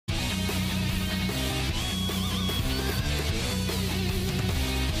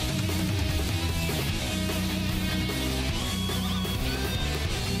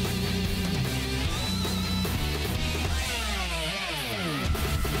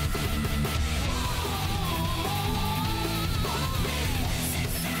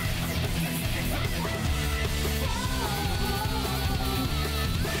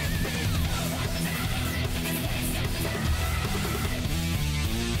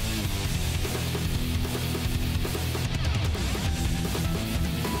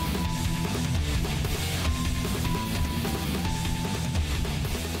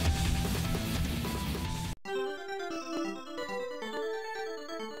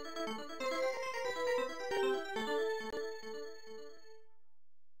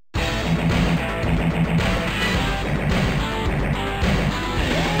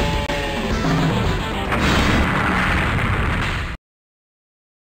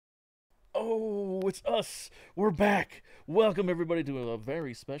Oh, it's us. We're back. Welcome, everybody, to a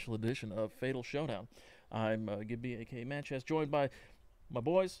very special edition of Fatal Showdown. I'm Gibby, a.k.a. Manchester, joined by my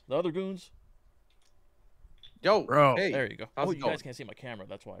boys, the other goons. Yo, Bro. hey, There you go. how's Oh, it you going? guys can't see my camera.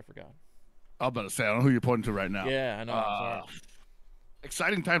 That's why I forgot. I'm about to say, I don't know who you're pointing to right now. Yeah, I know. I'm sorry.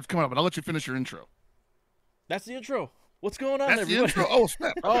 Exciting times coming up, but I'll let you finish your intro. That's the intro. What's going on, That's everybody? the intro. Oh,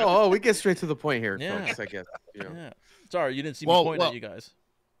 snap. Okay. Oh, we get straight to the point here, Yeah. folks. I guess. You know. Yeah. Sorry, you didn't see me Well, pointing at you guys.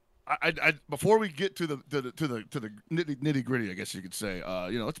 I before we get to the nitty gritty, I guess you could say,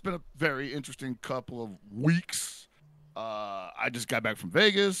 it's been a very interesting couple of weeks. I just got back from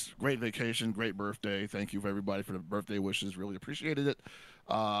Vegas. Great vacation, great birthday. Thank you for everybody for the birthday wishes. Really appreciated it.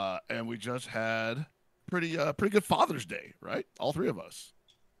 And we just had pretty good Father's Day, right? All three of us.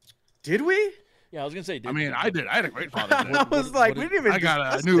 Did we? Yeah, I was gonna say. I did. I had a great Father's Day. I was like, we didn't even. I got a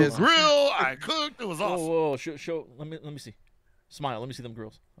discuss new this. grill. I cooked. It was awesome. Whoa. Show. Let me see. Smile. Let me see them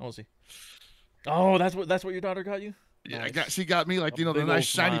grills. I want to see. Oh, that's what your daughter got you. Yeah, Nice. she got me like A the big nice old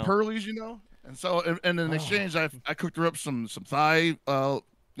shiny smile. pearlies, and so and in exchange I cooked her up some thigh. Hold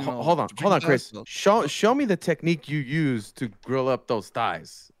on, some hold on, chicken Chris. thighs. Show me the technique you use to grill up those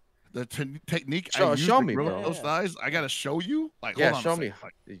thighs. The technique I Show used show to me, grill bro. up those thighs. I gotta show you. Like, Yeah, hold on a show me.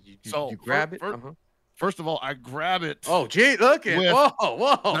 second. Like, You grab it. First of all, I grab it. Oh, gee, look at With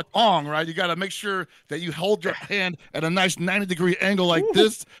whoa. the thong, right? You got to make sure that you hold your hand at a nice 90-degree angle like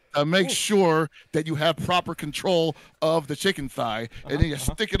this to make sure that you have proper control of the chicken thigh. And then you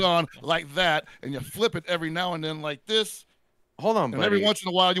stick it on like that, and you flip it every now and then like this. Hold on, And buddy. every once in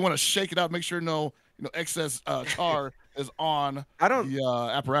a while, you want to shake it out, make sure no excess char is on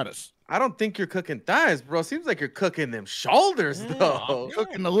the apparatus. I don't think you're cooking thighs, bro. Seems like you're cooking them shoulders, Yeah. though. I'm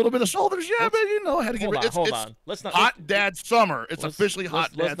cooking a little bit of shoulders, yeah, but I had to get Hold rid. on, hold It's on. Let's not. hot dad summer. It's let's- officially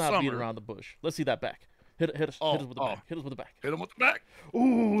hot let's dad not summer. beat around the bush. Let's see that back. Hit us with the back. Hit us with the back. Hit him with the back.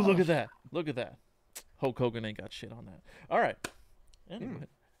 Ooh, look at that. Look at that. Hulk Hogan ain't got shit on that. All right. Anyway,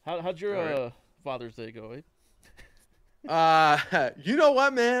 how'd your Father's Day go, Abe? You know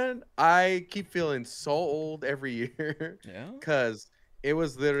what, man? I keep feeling so old every year. Yeah. Cause it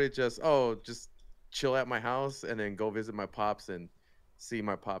was literally just chill at my house and then go visit my pops and see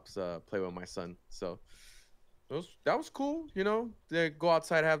my pops play with my son. So that was cool, They go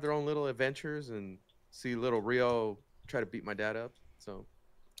outside, have their own little adventures, and see little Rio try to beat my dad up. So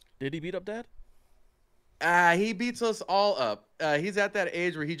Did he beat up Dad? he beats us all up. He's at that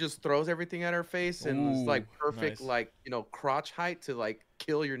age where he just throws everything at our face and it's like Ooh, perfect, nice. crotch height to like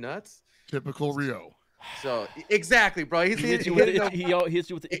kill your nuts. Typical Rio. So exactly, bro. He's He hits you with the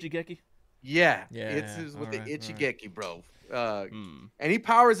Ichigeki? yeah, Yeah, it's with the alright, Ichigeki, bro. And he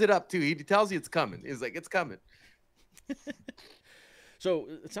powers it up too. He tells you it's coming. He's like, it's coming. So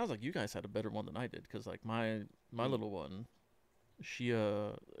it sounds like you guys had a better one than I did, because like my little one, she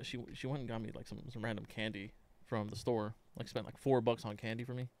went and got me like some random candy from the store. Like spent like $4 on candy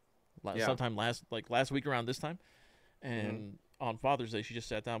for me, Yeah. sometime last week around this time, and on Father's Day she just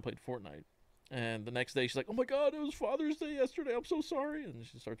sat down and played Fortnite, and the next day she's like, "Oh my God, it was Father's Day yesterday. I'm so sorry," and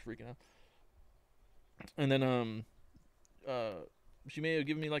she starts freaking out. And then she may have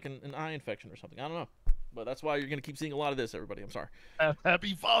given me like an eye infection or something. I don't know. But that's why you're going to keep seeing a lot of this, everybody. I'm sorry.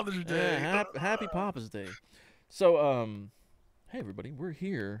 Happy Father's Day. Yeah, happy Papa's Day. So, hey, everybody. We're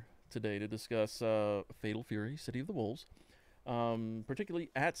here today to discuss Fatal Fury, City of the Wolves, particularly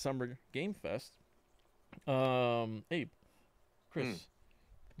at Summer Game Fest. Abe, Chris,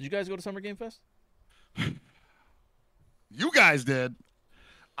 did you guys go to Summer Game Fest? You guys did.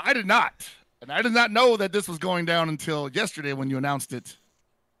 I did not. And I did not know that this was going down until yesterday when you announced it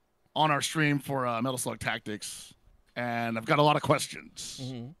on our stream for Metal Slug Tactics. And I've got a lot of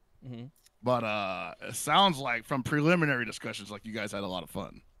questions. But it sounds like from preliminary discussions like you guys had a lot of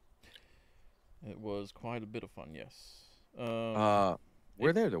fun. It was quite a bit of fun, yes.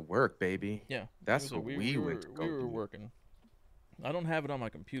 We're there to work, baby. Yeah, That's so what we went to go We were do. working. I don't have it on my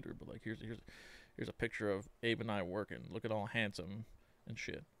computer, but like here's a picture of Abe and I working. Look at all handsome and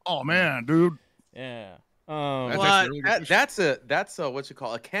shit. Oh, man, dude. Yeah. That's What? actually really good. That's a what you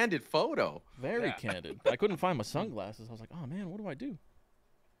call a candid photo. Very Yeah. candid. I couldn't find my sunglasses. I was like, oh man, what do I do?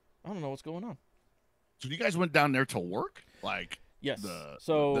 I don't know what's going on. So you guys went down there to work? Like Yes. the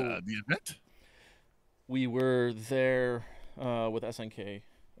event? We were there with SNK,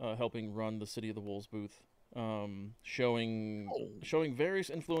 helping run the City of the Wolves booth, showing various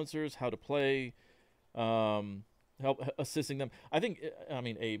influencers how to play, assisting them. I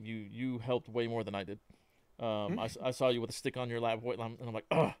mean, Abe, you helped way more than I did. I saw you with a stick on your lap, and I'm like,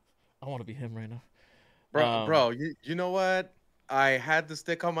 ugh, I want to be him right now. Bro, you know what? I had the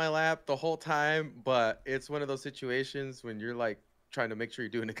stick on my lap the whole time, but it's one of those situations when you're like trying to make sure you're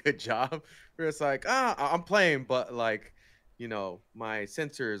doing a good job. Where it's like, I'm playing, but like, you know, my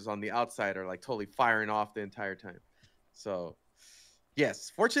sensors on the outside are like totally firing off the entire time. So,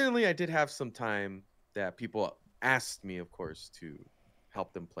 yes, fortunately, I did have some time that people asked me, of course, to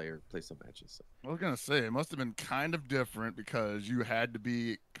help them play some matches. So. I was gonna say it must have been kind of different because you had to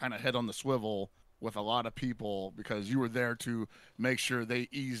be kind of head on the swivel with a lot of people because you were there to make sure they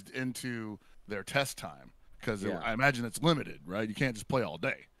eased into their test time because I imagine it's limited, right? You can't just play all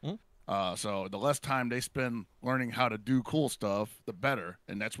day. So the less time they spend learning how to do cool stuff, the better,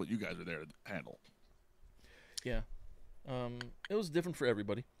 and that's what you guys are there to handle. Yeah, it was different for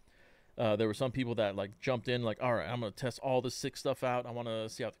everybody. There were some people that like jumped in, like, all right, I'm gonna test all this sick stuff out. I want to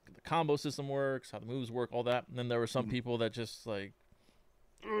see how the combo system works, how the moves work, all that. And then there were some people that just like,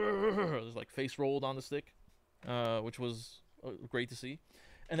 just like face rolled on the stick, which was great to see.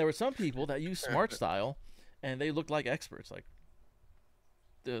 And there were some people that used smart style, and they looked like experts. Like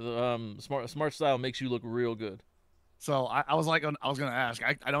the smart style makes you look real good. So I was like, I was gonna ask.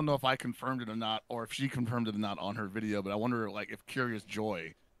 I don't know if I confirmed it or not, or if she confirmed it or not on her video. But I wonder, like, if Curious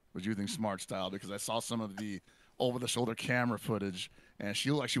Joy was using smart style because I saw some of the over-the-shoulder camera footage, and she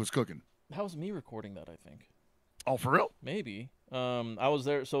looked like she was cooking. That was me recording that, I think. Oh, for real? Maybe. I was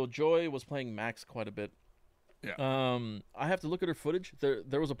there. So Joy was playing Max quite a bit. Yeah. I have to look at her footage.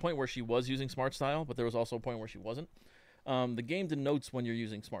 There was a point where she was using smart style, but there was also a point where she wasn't. The game denotes when you're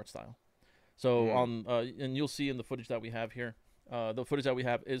using smart style. So and you'll see in the footage that we have here, the footage that we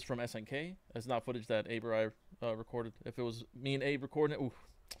have is from SNK. It's not footage that Abe or I recorded. If it was me and Abe recording it, ooh,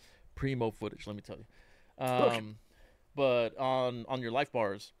 primo footage, let me tell you. But on your life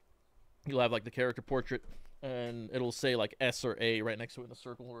bars, you'll have like the character portrait, and it'll say like S or A right next to it in a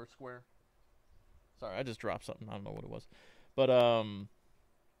circle or a square. Sorry, I just dropped something. I don't know what it was. But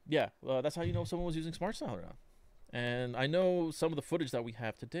yeah, that's how you know someone was using smart style or not. And I know some of the footage that we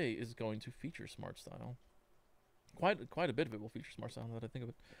have today is going to feature smart style. Quite a bit of it will feature smart style now that I think of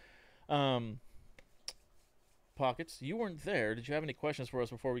it. Pockets, you weren't there. Did you have any questions for us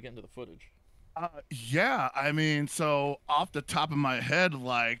before we get into the footage? Yeah, I mean, so off the top of my head,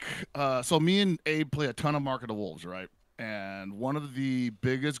 like, so me and Abe play a ton of Mark of the Wolves, right? And one of the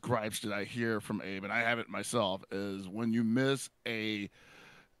biggest gripes that I hear from Abe, and I have it myself, is when you miss a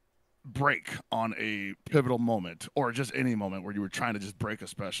break on a pivotal moment or just any moment where you were trying to just break a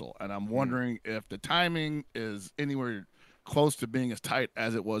special. And I'm wondering if the timing is anywhere close to being as tight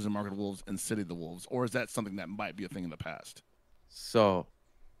as it was in Mark of the Wolves and City of the Wolves, or is that something that might be a thing in the past? So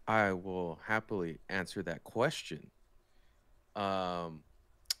I will happily answer that question. I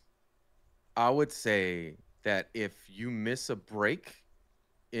would say that if you miss a break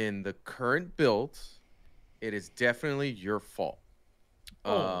in the current build, it is definitely your fault.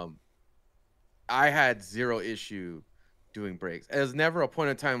 I had zero issue doing breaks. There's never a point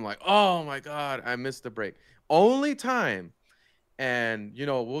in time like, oh my God, I missed the break. Only time, and you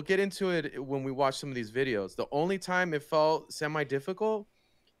know, we'll get into it when we watch some of these videos. The only time it felt semi-difficult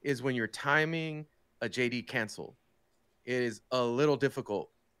is when you're timing a JD cancel. It is a little difficult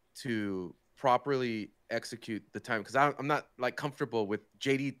to properly execute the time because I'm not like comfortable with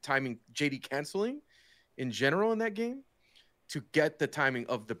JD timing, JD canceling in general in that game to get the timing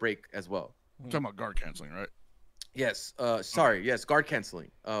of the break as well. I'm talking about guard canceling, right? Yes. Sorry. Yes, guard canceling.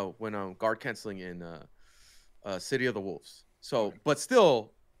 When I'm guard canceling in City of the Wolves. So, but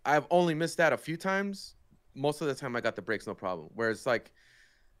still, I've only missed that a few times. Most of the time, I got the breaks, no problem. Whereas, like,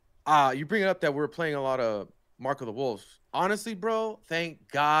 you bring it up that we're playing a lot of Mark of the Wolves. Honestly, bro,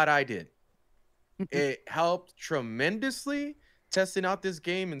 thank God I did. It helped tremendously testing out this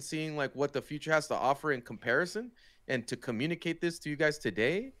game and seeing like what the future has to offer in comparison, and to communicate this to you guys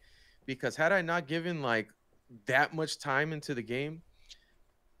today. Because had I not given like that much time into the game,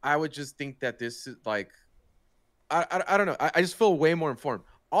 I would just think that this is like, I don't know. I just feel way more informed.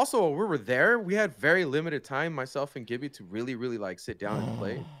 Also, when we were there, we had very limited time, myself and Gibby, to really like sit down and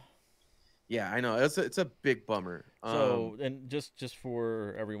play. Yeah, I know. It's a big bummer. So, and just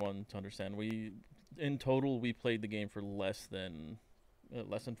for everyone to understand, in total we played the game for less than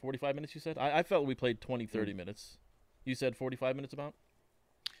 45 minutes, you said? I felt we played 20-30 minutes. You said 45 minutes about?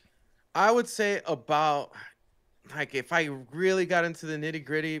 I would say about, like, if I really got into the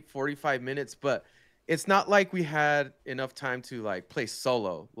nitty-gritty, 45 minutes, but it's not like we had enough time to like play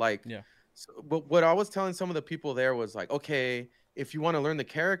solo. Like, yeah. So, but what I was telling some of the people there was like, okay, if you want to learn the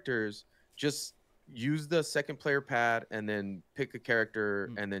characters, just use the second player pad and then pick a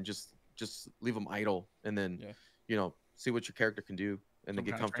character and then just leave them idle and then you know, see what your character can do and then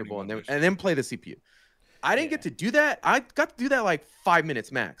get comfortable and then play the CPU. I didn't get to do that. I got to do that like 5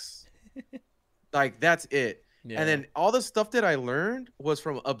 minutes max. Like, that's it. Yeah. And then all the stuff that I learned was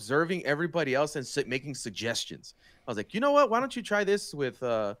from observing everybody else and making suggestions. I was like, you know what? Why don't you try this with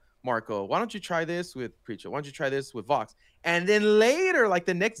Marco? Why don't you try this with Preacher? Why don't you try this with Vox? And then later, like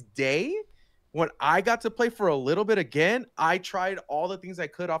the next day, when I got to play for a little bit again, I tried all the things I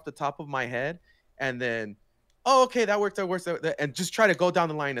could off the top of my head. And then, oh, okay, that works, that works. And just try to go down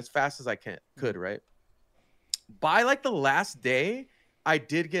the line as fast as I could, right? By like the last day, I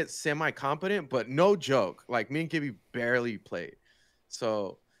did get semi-competent, but no joke. Like me and Gibby barely played.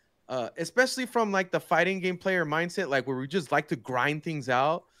 So, especially from like the fighting game player mindset, like where we just like to grind things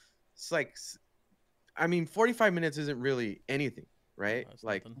out. It's like, I mean, 45 minutes isn't really anything, right? No, it's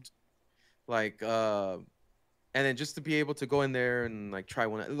like, nothing. like, and then just to be able to go in there and like try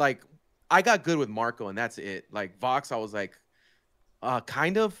one, like I got good with Marco and that's it. Like Vox, I was like,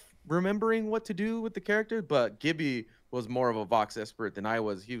 kind of remembering what to do with the character, but Gibby was more of a Vox expert than I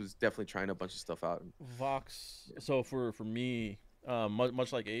was. He was definitely trying a bunch of stuff out. Vox. So for me,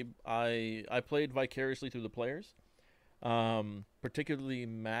 much like Abe, I played vicariously through the players, particularly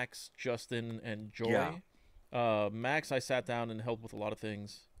Max, Justin, and Joy. Yeah. Max, I sat down and helped with a lot of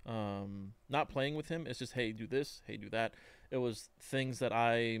things. Not playing with him. It's just, hey, do this, hey, do that. It was things that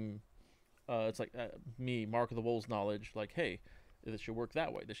it's like me, Mark of the Wolves knowledge. Like, hey, this should work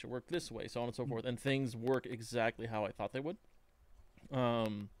that way. This should work this way. So on and so forth. And things work exactly how I thought they would.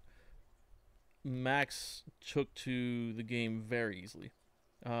 Max took to the game very easily.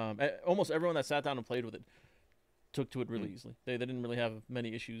 Almost everyone that sat down and played with it took to it really easily. They didn't really have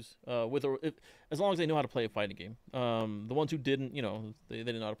many issues with as long as they know how to play a fighting game. The ones who didn't, you know, they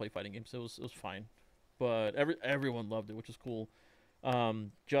didn't know how to play fighting games. So it was fine. But everyone loved it, which was cool.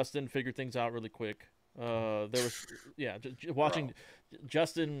 Justin figured things out really quick. There was watching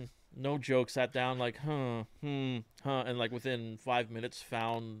Justin, no joke, sat down like and like within 5 minutes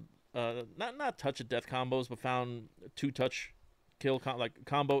found not touch of death combos, but found 2-touch kill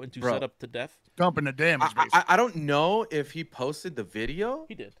combo into setup to death. Dumping the damage. Basically. I don't know if he posted the video.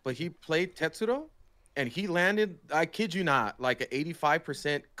 He did, but he played Tetsuro, and he landed. I kid you not, like an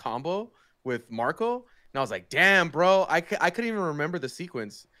 85% combo with Marco. And I was like, damn, bro, I couldn't even remember the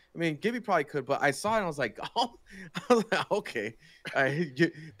sequence. I mean, Gibby probably could, but I saw it and I was like, oh, I was like, okay.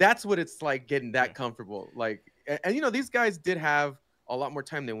 That's what it's like getting that comfortable. Like, and you know, these guys did have a lot more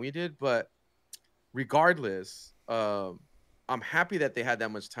time than we did, but regardless, I'm happy that they had that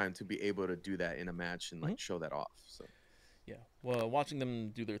much time to be able to do that in a match and like show that off. So, yeah, well, watching them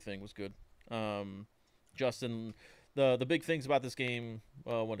do their thing was good. Justin, the big things about this game,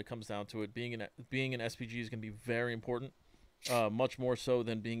 when it comes down to it, being an SPG is going to be very important. Much more so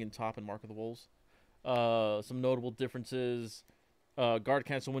than being in Top and Mark of the Wolves. Some notable differences. Guard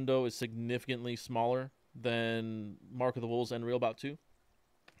cancel window is significantly smaller than Mark of the Wolves and Real Bout 2.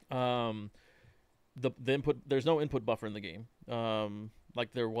 The input, there's no input buffer in the game,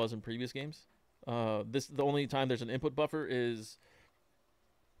 like there was in previous games. The only time there's an input buffer is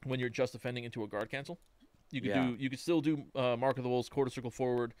when you're just defending into a guard cancel. You could still do Mark of the Wolves quarter circle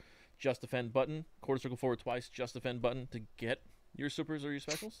forward, just defend button, quarter circle forward twice, just defend button to get your supers or your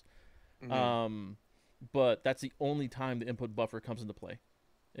specials. But that's the only time the input buffer comes into play.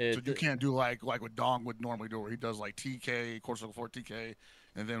 So you can't do like what Dong would normally do, where he does like TK, quarter circle forward TK,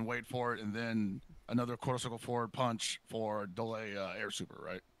 and then wait for it, and then another quarter circle forward punch for delay air super,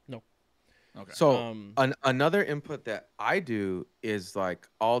 right? No. Okay. So another input that I do is like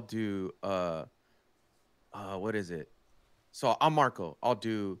I'll do what is it? So I'm Marco. I'll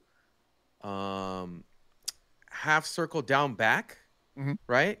do half circle down back,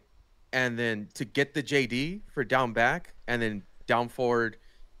 right? And then to get the JD for down back, and then down forward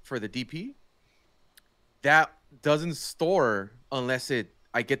for the DP. That doesn't store unless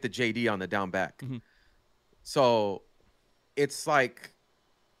I get the JD on the down back. So it's like,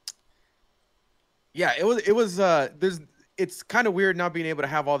 yeah, it's kind of weird not being able to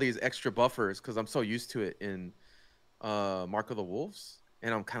have all these extra buffers because I'm so used to it in Mark of the Wolves.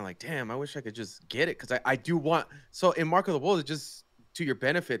 And I'm kind of like, damn, I wish I could just get it because I do want. So in Mark of the Wolves, it's just to your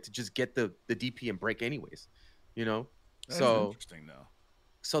benefit to just get the DP and break anyways, you know? That's so interesting though.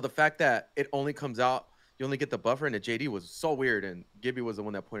 So the fact that it only comes out, you only get the buffer and the JD was so weird. And Gibby was the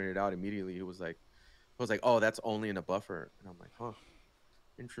one that pointed it out immediately. He was like, oh, that's only in a buffer. And I'm like, huh,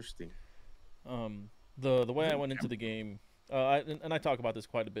 interesting. The way I went into the game, and I talk about this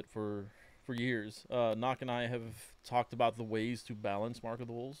quite a bit for years. Nock and I have talked about the ways to balance Mark of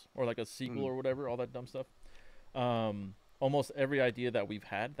the Wolves or like a sequel or whatever, all that dumb stuff. Almost every idea that we've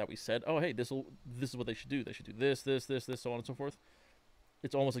had that we said, oh, hey, this is what they should do. They should do this, so on and so forth.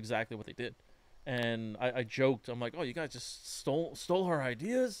 It's almost exactly what they did. And I joked, I'm like, oh, you guys just stole our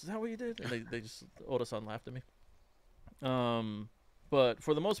ideas? Is that what you did? And they just, Oda-san laughed at me. But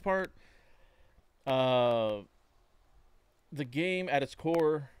for the most part, the game at its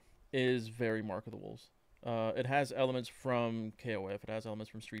core is very Mark of the Wolves. It has elements from KOF. It has elements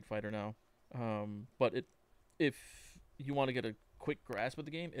from Street Fighter now. But if you want to get a quick grasp of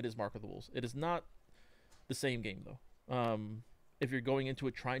the game, it is Mark of the Wolves. It is not the same game though. If you're going into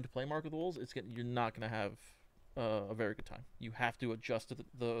it trying to play Mark of the Wolves, you're not going to have a very good time. You have to adjust to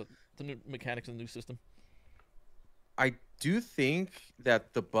the new mechanics of the new system. I do think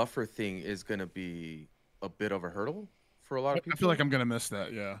that the buffer thing is going to be a bit of a hurdle for a lot of people. I feel like I'm going to miss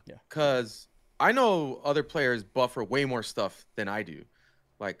that, yeah. Because I know other players buffer way more stuff than I do.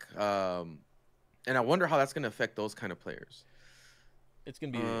 Like, and I wonder how that's going to affect those kind of players. It's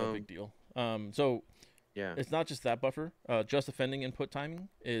going to be a big deal. So yeah, it's not just that buffer. Just offending input timing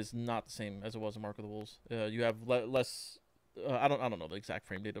is not the same as it was in Mark of the Wolves. You have less. I don't know the exact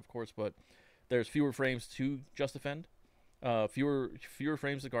frame data, of course, but there's fewer frames to just offend. Fewer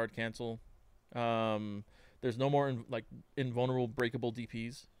frames to guard cancel. There's no more invulnerable breakable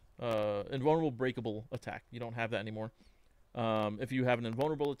DPs. Invulnerable breakable attack. You don't have that anymore. If you have an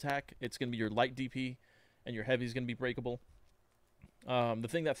invulnerable attack, it's going to be your light DP, and your heavy is going to be breakable. The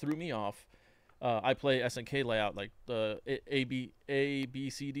thing that threw me off, I play SNK layout like the A B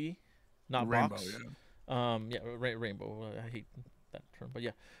C D, not Rainbow, box. yeah. Rainbow. I hate that term, but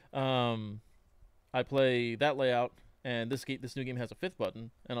yeah. I play that layout, and this new game has a 5th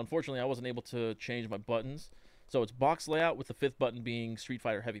button, and unfortunately, I wasn't able to change my buttons. So it's box layout with the 5th button being Street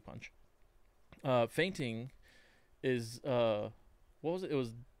Fighter Heavy Punch. Feinting is what was it? It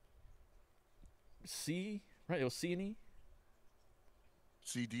was C, right? It was C and E.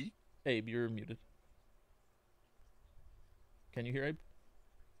 CD? Abe, you're muted. Can you hear Abe?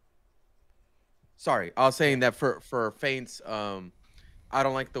 Sorry, I was saying that for feints, I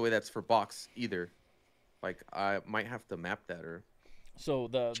don't like the way that's for box either. Like, I might have to map that or. So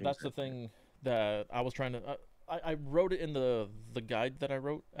that's the thing that I was trying to. I wrote it in the guide that I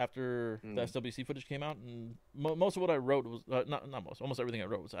wrote after the SWC footage came out, and most of what I wrote was not most, almost everything I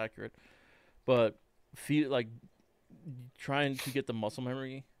wrote was accurate, but trying to get the muscle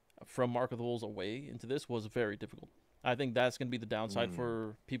memory from Mark of the Wolves away into this was very difficult. I think that's going to be the downside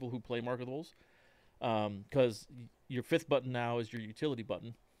for people who play Mark of the Wolves, because your 5th button now is your utility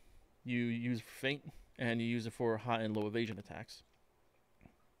button. You use feint, and you use it for high and low evasion attacks.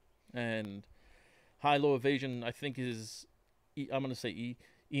 And high low evasion, I think, is I'm going to say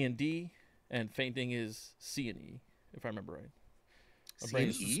E and D, and feinting is C and E, if I remember right. C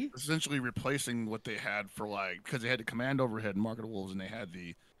and E? Essentially replacing what they had for because they had the command overhead in Mark of the Wolves, and they had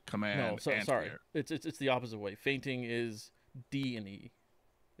the command. No, sorry, it's the opposite way. Feinting is D and E.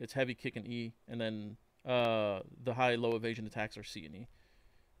 It's heavy kick and E, and then the high low evasion attacks are C and E.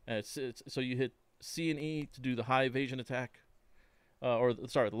 And so you hit C and E to do the high evasion attack,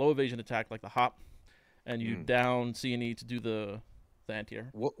 the low evasion attack like the hop, and you down C and E to do the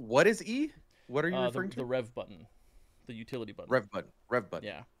anti-air. What is E? What are you referring to? The rev button, the utility button. Rev button.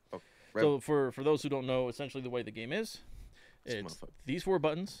 Yeah. Okay. So for those who don't know, essentially the way the game is, it's these 4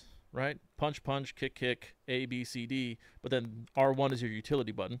 buttons, right? Punch, punch, kick, kick, A, B, C, D. But then R1 is your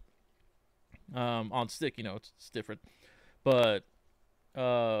utility button. On stick, it's different, but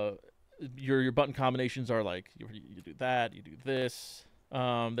your button combinations are like you do that, you do this.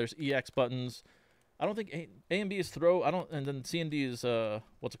 There's EX buttons. I don't think A and B is throw. And then C and D is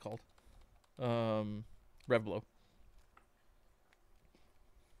what's it called? Rev blow.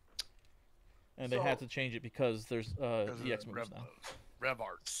 And they had to change it because there's EX moves now. Rev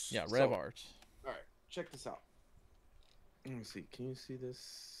arts. Yeah, Rev arts. All right, check this out. Let me see. Can you see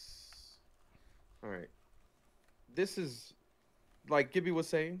this? All right. This is, like Gibby was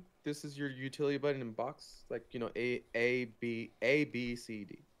saying, this is your utility button in box. Like, A, B, C,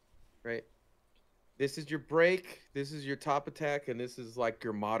 D, right? This is your break. This is your top attack, and this is like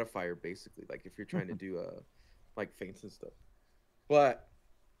your modifier, basically. Like if you're trying to do like feints and stuff. But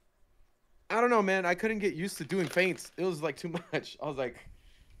I don't know, man. I couldn't get used to doing feints. It was like too much. I was like,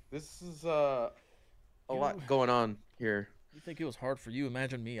 this is a lot going on here. You think it was hard for you?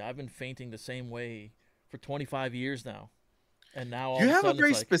 Imagine me. I've been feinting the same way for 25 years now, and now all you of have a sudden a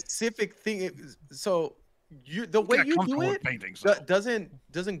very it's like, specific thing. So the way you do it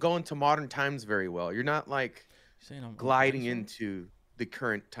doesn't go into modern times very well. You're not like gliding into the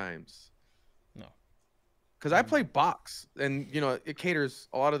current times. No, because I play box, and it caters.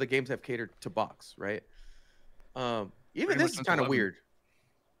 A lot of the games have catered to box, right? Even this is kind of weird.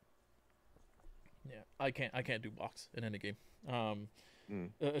 Yeah, I can't do box in any game.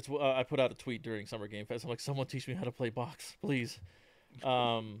 It's I put out a tweet during Summer Game Fest. I'm like, someone teach me how to play box, please.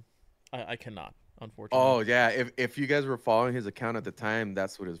 I cannot. unfortunately. Oh yeah, if you guys were following his account at the time,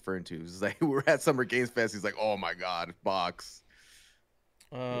 that's what it's referring to. It's like we're at Summer Games Fest. He's like, oh my god, box.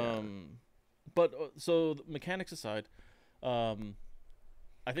 But so mechanics aside, I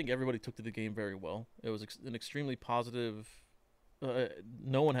think everybody took to the game very well. It was an extremely positive.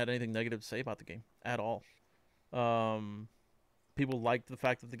 No one had anything negative to say about the game at all. People liked the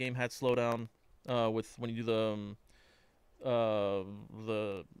fact that the game had slowdown with when you do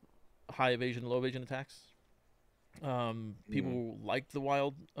the high evasion, low evasion attacks. People liked the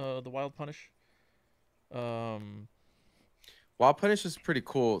wild punish. Wild punish is pretty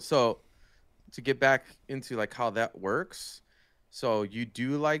cool. So to get back into like how that works, so you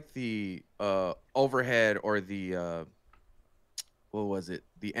do like the overhead or the what was it?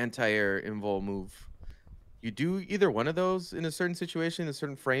 The anti-air invul move. You do either one of those in a certain situation, a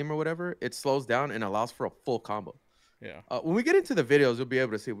certain frame or whatever, it slows down and allows for a full combo. Yeah. When we get into the videos, we'll be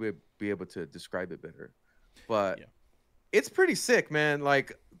able to see, we'll be able to describe it better. But Yeah. It's pretty sick, man.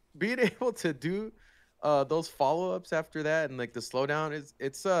 Like being able to do those follow-ups after that and like the slowdown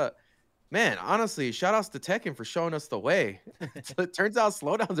it's man, honestly, shout outs to Tekken for showing us the way. So it turns out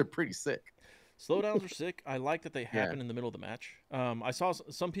slowdowns are pretty sick. Slowdowns are sick. I like that they happen in the middle of the match. I saw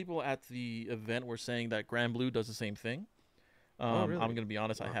some people at the event were saying that Grand Blue does the same thing. Really? I'm gonna be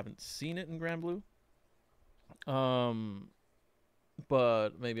honest, I haven't seen it in Grand Blue.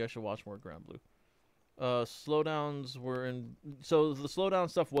 But maybe I should watch more Grand Blue. Slowdowns were in. So the slowdown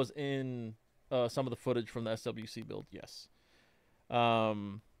stuff was in some of the footage from the SWC build. Yes.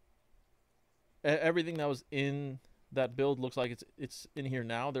 Everything that was in that build looks like it's in here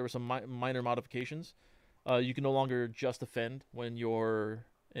now. There were some minor modifications. You can no longer just defend when you're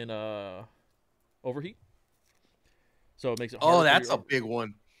in overheat. So it makes it harder. Oh, that's a big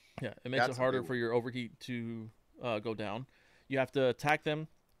one. Yeah, it makes it harder for your overheat to go down. You have to attack them,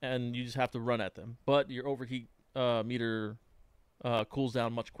 and you just have to run at them. But your overheat meter cools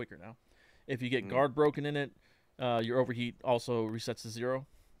down much quicker now. If you get guard broken in it, your overheat also resets to 0.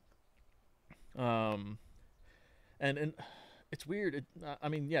 And it's weird. I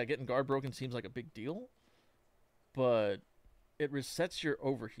mean, yeah, getting guard broken seems like a big deal, but it resets your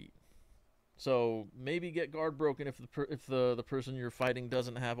overheat. So maybe get guard broken if the person you're fighting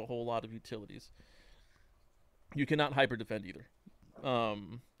doesn't have a whole lot of utilities. You cannot hyper defend either.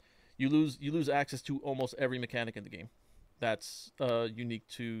 You lose access to almost every mechanic in the game. That's unique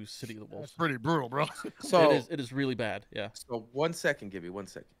to City of the Wolves. That's pretty brutal, bro. So it is really bad. Yeah. So 1 second, Gibby, 1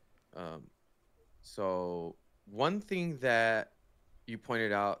 second. So one thing that you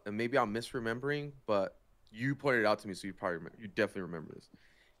pointed out, and maybe I'm misremembering, but you pointed it out to me, so you definitely remember this.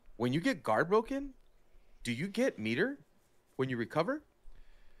 When you get guard broken, do you get meter when you recover?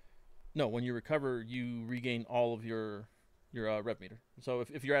 No, when you recover, you regain all of your rev meter. So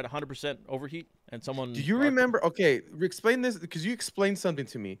if you're at 100% overheat and someone... Do you remember... Okay, explain this, because you explained something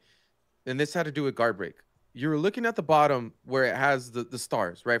to me, and this had to do with guard break. You're looking at the bottom where it has the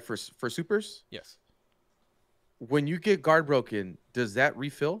stars, right, for supers? Yes. When you get guard broken, does that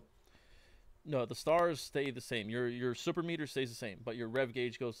refill? No, the stars stay the same. Your super meter stays the same, but your rev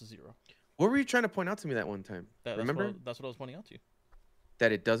gauge goes to 0. What were you trying to point out to me that one time? Remember? That's what I was pointing out to you.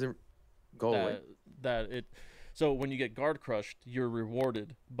 That it doesn't go away? So when you get guard crushed, you're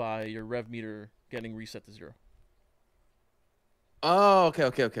rewarded by your rev meter getting reset to 0. Oh, okay.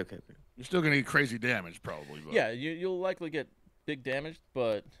 You're still gonna get crazy damage, probably. But... Yeah, you'll likely get big damage,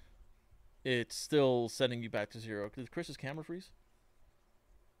 but it's still sending you back to 0. Did Chris's camera freeze?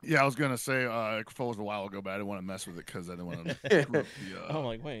 Yeah, I was gonna say it froze a while ago, but I didn't want to mess with it because I didn't want to. I'm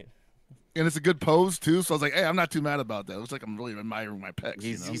like, wait. And it's a good pose too, so I was like, "Hey, I'm not too mad about that. It looks like I'm really admiring my pecs."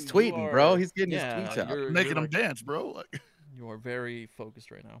 He's tweeting, bro. He's getting his tweets out, making them dance, bro. Like... You are very focused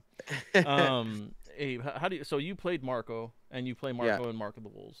right now. Abe, how do you? So you played Marco, and you play Marco in Mark of the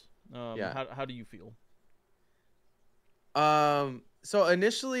Wolves. How do you feel? So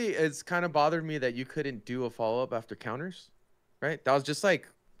initially, it's kind of bothered me that you couldn't do a follow up after counters, right? That was just like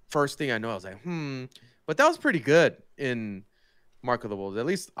first thing I know. I was like, but that was pretty good in Mark of the Wolves. At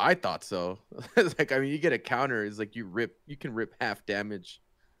least I thought so. It's like, I mean, you get a counter, it's like you can rip half damage.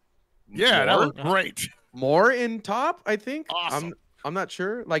 Yeah, that was great. More in top, I think. Awesome. I'm not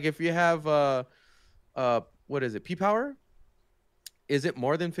sure. Like if you have what is it? P power? Is it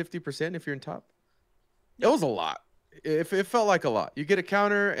more than 50% if you're in top? It was a lot. It felt like a lot. You get a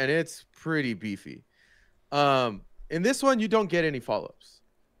counter and it's pretty beefy. In this one, you don't get any follow-ups.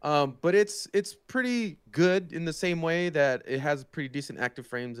 But it's pretty good in the same way that it has pretty decent active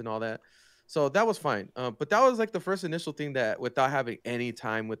frames and all that. So that was fine. But that was like the first initial thing that without having any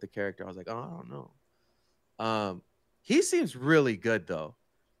time with the character, I was like, oh, I don't know. He seems really good though.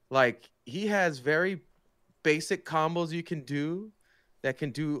 Like he has very basic combos you can do that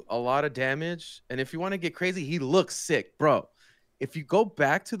can do a lot of damage. And if you want to get crazy, he looks sick, bro. If you go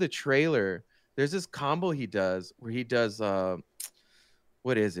back to the trailer, there's this combo he does where he does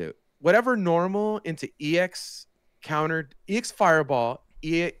what is it? Whatever normal into EX counter EX fireball,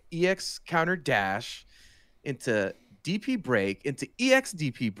 EX counter dash into DP break, into EX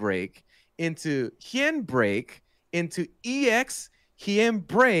DP break, into Hien break, into EX Hien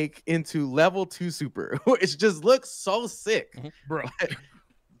break, into level 2 super. It just looks so sick. Bro.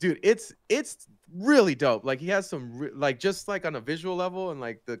 Dude, it's really dope. Like he has some like just like on a visual level and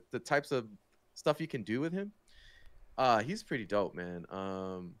like the types of stuff you can do with him. He's pretty dope, man.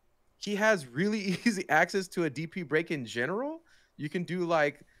 He has really easy access to a DP break in general. You can do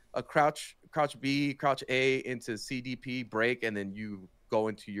like a crouch B, crouch A into CDP break, and then you go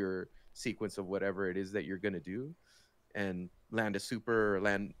into your sequence of whatever it is that you're gonna do, and land a super, or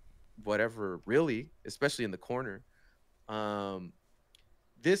land whatever. Really, especially in the corner.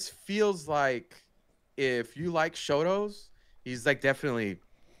 This feels like if you like Shotos, he's like definitely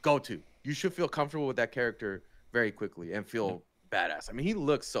go to. You should feel comfortable with that character very quickly and feel badass. I mean, he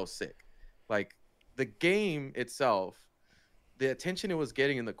looks so sick. Like the game itself, the attention it was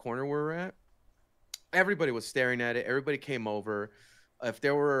getting in the corner where we're at, everybody was staring at it. Everybody came over. If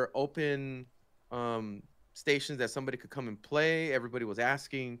there were open stations that somebody could come and play, everybody was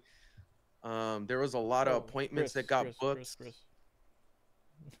asking. There was a lot of appointments that got booked. Chris.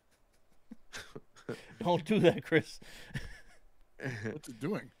 Don't do that, Chris. What's it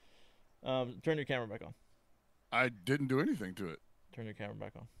doing? Turn your camera back on. I didn't do anything to it. Turn your camera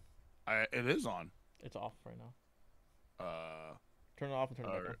back on. It is on. It's off right now. Turn it off and turn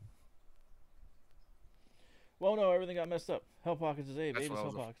it back on. Well, no, everything got messed up. Hell Pockets is A, baby's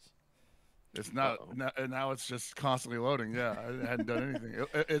Hell Pockets. It's not. Now it's just constantly loading. Yeah, I hadn't done anything.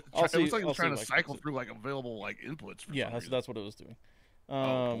 It looks like it's trying to cycle through like available like inputs. Yeah, that's what it was doing.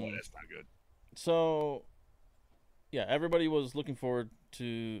 Oh boy, that's not good. So, yeah, everybody was looking forward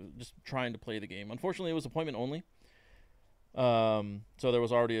to just trying to play the game. Unfortunately, it was appointment only. So there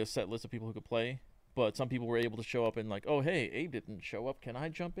was already a set list of people who could play, but some people were able to show up and like, oh hey, Abe didn't show up. Can I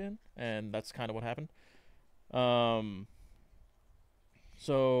jump in? And that's kind of what happened.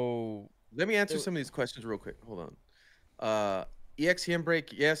 So let me answer some of these questions real quick. Hold on. EX handbrake,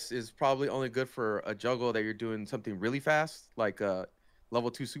 yes, is probably only good for a juggle that you're doing something really fast, like level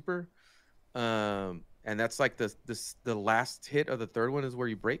 2 super. And that's like the last hit of the third one is where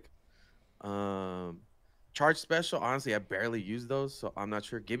you break. Charge special, honestly, I barely use those, so I'm not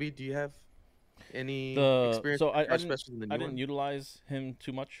sure. Gibby, do you have any experience? So I didn't utilize him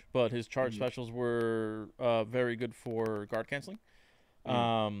too much, but his charge specials were very good for guard canceling.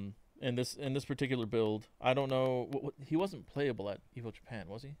 In this particular build, I don't know. He wasn't playable at Evo Japan,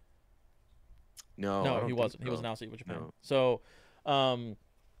 was he? No, he wasn't. So. He was announced at Evo Japan. No. So,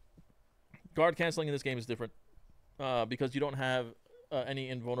 guard canceling in this game is different because you don't have any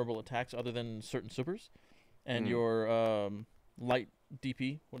invulnerable attacks other than certain supers, and your light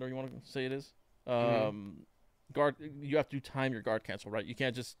DP, whatever you want to say it is. Guard, you have to time your guard cancel, right? You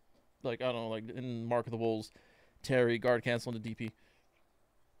can't just like I don't know, like in Mark of the Wolves, Terry guard cancel into DP.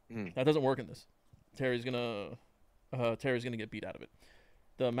 That doesn't work in this. Terry's gonna get beat out of it.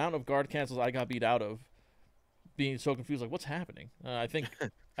 The amount of guard cancels I got beat out of, being so confused, like what's happening? I think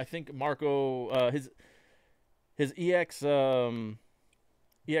Marco his EX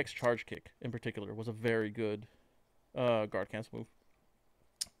charge kick in particular was a very good guard cancel move.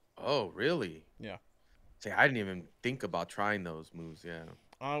 Oh really? Yeah. See, I didn't even think about trying those moves. Yeah.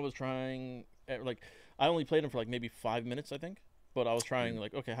 I was trying like I only played them for like maybe 5 minutes, I think. But I was trying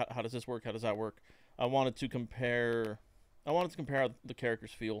like, okay, how does this work? How does that work? I wanted to compare how the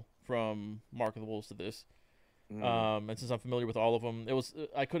characters feel from Mark of the Wolves to this. And since I'm familiar with all of them, it was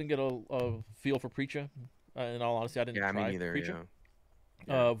I couldn't get a feel for Preacher. In all honesty, I didn't try me neither, Preacher.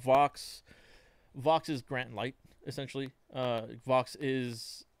 Yeah. Vox is Grant Light essentially. Vox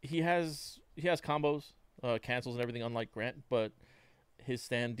is he has combos, cancels and everything, unlike Grant, but his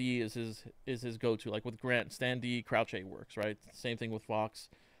stand D is his go-to. Like with Grant, stand D, crouch A works, right? Same thing with Vox.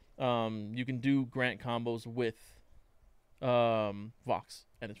 You can do Grant combos with Vox,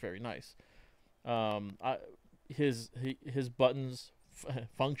 and it's very nice. His buttons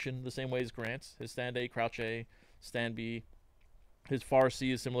function the same way as Grant's. His stand A, crouch A, stand B. His far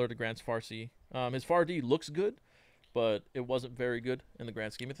C is similar to Grant's far C. His far D looks good, but it wasn't very good in the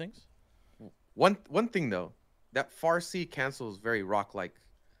grand scheme of things. One thing though, that far C cancels very rock-like.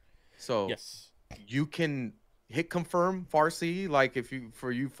 So yes, you can hit confirm far C, like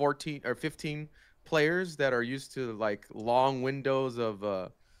for you 14 or 15 players that are used to like long windows of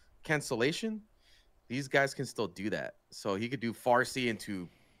cancellation, these guys can still do that. So he could do Farsi into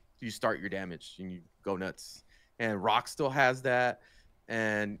you start your damage and you go nuts. And Rock still has that.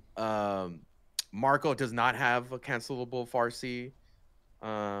 And Marco does not have a cancelable Farsi.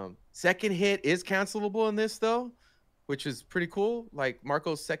 Second hit is cancelable in this though, which is pretty cool. Like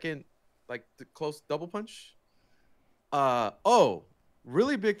Marco's second, like the close double punch.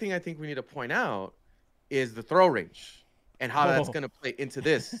 Really big thing I think we need to point out is the throw range and how that's gonna play into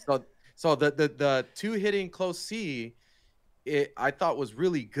this. So the two hitting close C, I thought was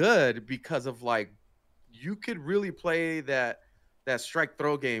really good because of like you could really play that strike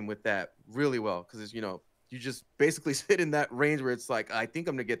throw game with that really well because it's you just basically sit in that range where it's like I think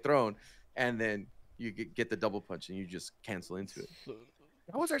I'm gonna get thrown, and then you get the double punch and you just cancel into it.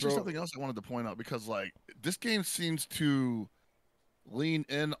 That was actually something else I wanted to point out because like this game seems to lean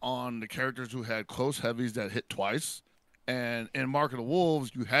in on the characters who had close heavies that hit twice, and in Mark of the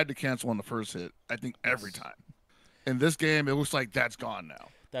Wolves you had to cancel on the first hit. I think every time. In this game, it looks like that's gone now.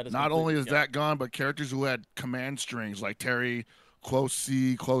 That is not only is that gone, but characters who had command strings like Terry, close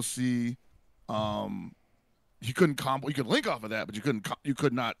C. You couldn't combo. You could link off of that, but you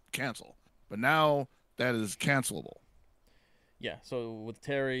could not cancel. But now that is cancelable. Yeah. So with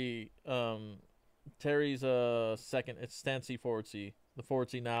Terry, Terry's second. It's stand C forward C. The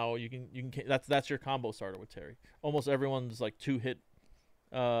forward C now you can that's your combo starter with Terry. Almost everyone's like 2-hit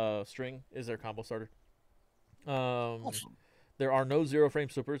string is their combo starter. Awesome. There are no 0-frame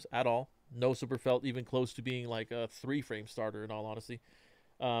supers at all. No super felt even close to being like a 3-frame starter. In all honesty,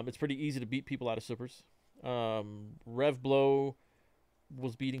 it's pretty easy to beat people out of supers. Rev Blow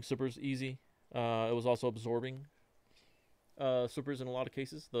was beating supers easy. It was also absorbing supers in a lot of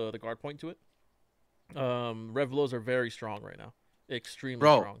cases. The guard point to it. Rev Blows are very strong right now. Extremely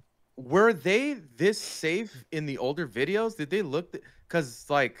strong. Were they this safe in the older videos? Did they look? Because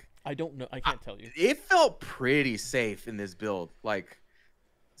like I don't know. I can't tell you. It felt pretty safe in this build. Like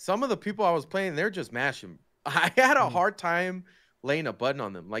some of the people I was playing, they're just mashing. I had a hard time laying a button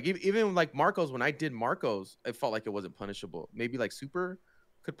on them. Like even like Marco's, when I did Marco's, it felt like it wasn't punishable. Maybe like Super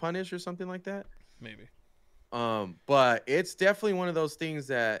could punish or something like that. Maybe. But it's definitely one of those things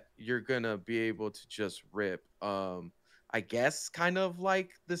that you're gonna be able to just rip. I guess kind of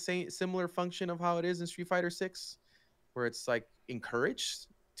like the similar function of how it is in Street Fighter 6, where it's like encouraged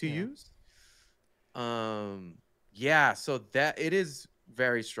to use. Yeah, so that it is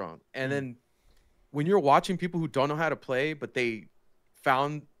very strong. And then when you're watching people who don't know how to play, but they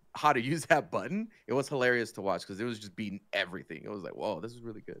found how to use that button, it was hilarious to watch because it was just beating everything. It was like, whoa, this is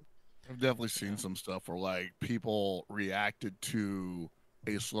really good. I've definitely seen some stuff where like people reacted to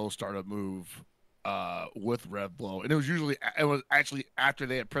a slow startup move with Rev Blow, and it was actually after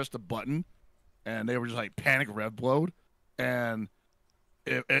they had pressed the button and they were just like panic Rev Blowed, and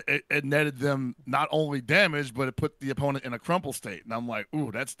it netted them not only damage, but it put the opponent in a crumple state. And I'm like,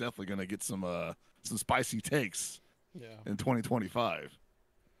 ooh, that's definitely gonna get some spicy takes in 2025.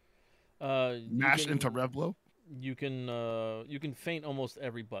 Mash into Rev Blow. You can feint almost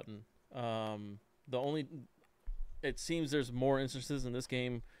every button. It seems there's more instances in this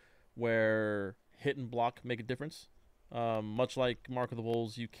game where hit and block make a difference. Much like Mark of the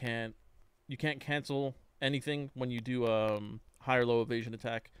Wolves, you can't cancel anything when you do high or low evasion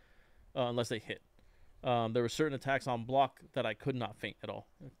attack unless they hit. There were certain attacks on block that I could not feint at all.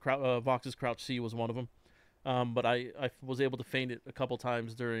 Vox's Crouch C was one of them. But I was able to feint it a couple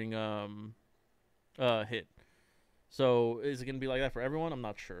times during hit. So is it going to be like that for everyone? I'm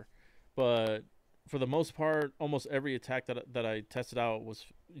not sure. But for the most part, almost every attack that I tested out was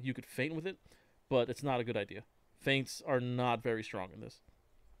you could feint with it, but it's not a good idea. Feints are not very strong in this.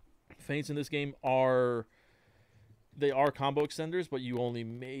 Feints in this game are combo extenders, but you only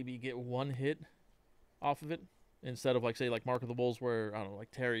maybe get one hit off of it instead of like say like Mark of the Wolves where I don't know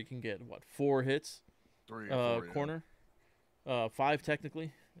like Terry can get 4 hits, 3 or 4, corner, 5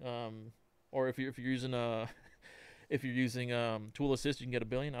 technically, or if you're using tool assist you can get 1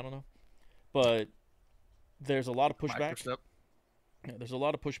 billion. I don't know, but there's a lot of pushback. Yeah, there's a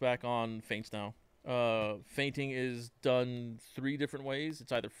lot of pushback on feints now. Feinting is done 3 different ways.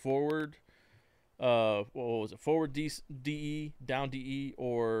 It's either forward, what was it? Forward DE, down DE,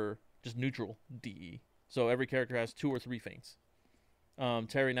 or just neutral DE. So every character has 2 or 3 feints.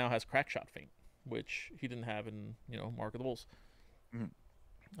 Terry now has crack shot feint, which he didn't have in Mark of the Wolves.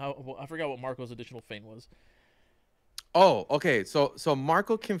 I forgot what Marco's additional feint was. Oh, okay. So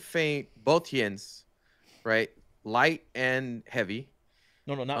Marco can feint both yins, right? Light and heavy.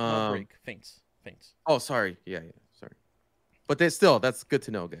 No, not break. Feints. Oh, sorry. Yeah, sorry. But that's good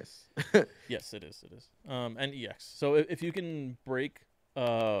to know, guys. Yes, it is. And EX. So if you can break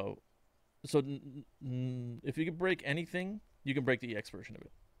uh, so if you can break anything, you can break the EX version of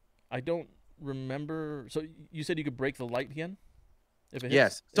it. I don't remember. So you said you could break the light again if it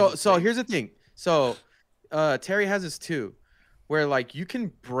hits. Yes. So here's the thing. So Terry has this too, where like you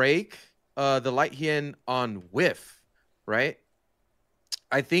can break the light hien on whiff, right?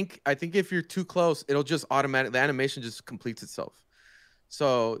 I think if you're too close, it'll just automatically, the animation just completes itself.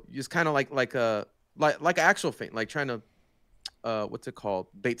 So it's kind of like actual feint, like trying to what's it called,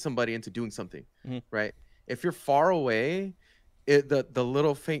 bait somebody into doing something, right? If you're far away, the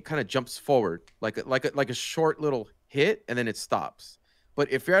little feint kind of jumps forward like a short little hit, and then it stops.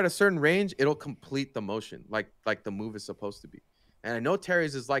 But if you're at a certain range, it'll complete the motion like the move is supposed to be. And I know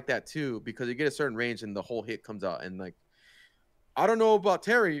Terry's is like that too, because you get a certain range and the whole hit comes out. And like, I don't know about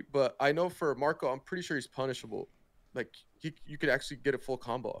Terry, but I know for Marco, I'm pretty sure he's punishable. Like you could actually get a full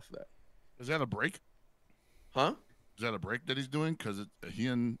combo off of that. Is that a break? Huh? Is that a break that he's doing? Because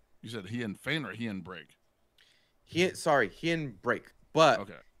you said he and feint or he and break? He in break, but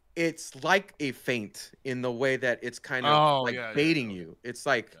Okay. it's like a feint in the way that it's kind of baiting you. It's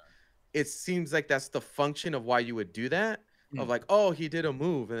like it seems like that's the function of why you would do that. Of like, oh, he did a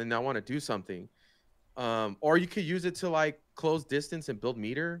move and then I want to do something. Or you could use it to like close distance and build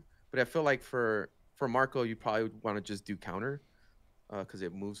meter. But I feel like for Marco, you probably would want to just do counter because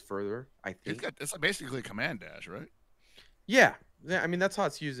it moves further. I think it's basically a command dash, right? Yeah. I mean, that's how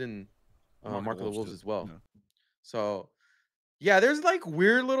it's used in Marco the Wolves as well. Yeah. So yeah, there's like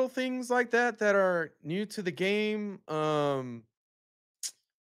weird little things like that are new to the game.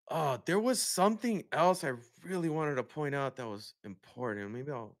 Oh, there was something else I really wanted to point out that was important. Maybe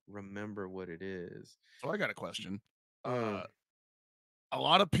I'll remember what it is. So I got a question. A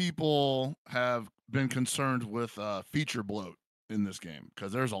lot of people have been concerned with feature bloat in this game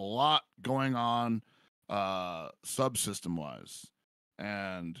because there's a lot going on subsystem wise.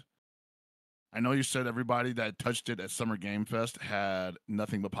 And I know you said everybody that touched it at Summer Game Fest had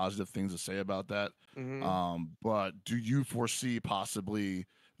nothing but positive things to say about that. But do you foresee possibly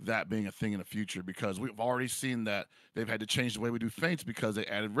that being a thing in the future? Because we've already seen that they've had to change the way we do feints because they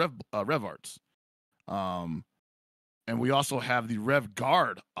added rev arts. And we also have the rev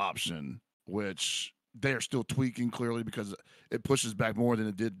guard option, which they are still tweaking clearly because it pushes back more than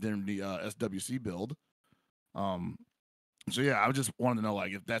it did during the SWC build. So yeah, I just wanted to know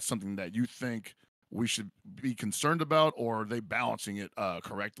like if that's something that you think we should be concerned about, or are they balancing it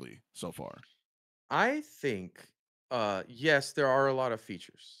correctly so far? I think yes, there are a lot of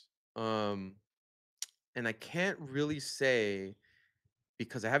features. And I can't really say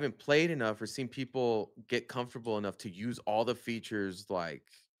because I haven't played enough or seen people get comfortable enough to use all the features like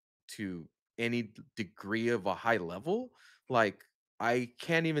to any degree of a high level. Like I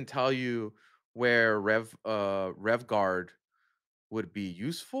can't even tell you where rev guard would be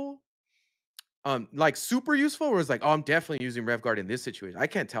useful. Like super useful, where it's like, oh, I'm definitely using rev guard in this situation. I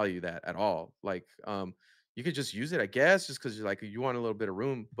can't tell you that at all. Like you could just use it, I guess, just because you're like you want a little bit of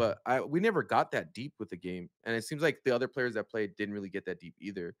room. But we never got that deep with the game, and it seems like the other players that played didn't really get that deep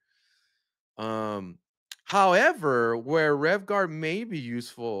either. However, where rev guard may be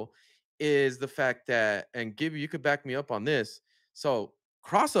useful is the fact that, and Gibby, you could back me up on this. So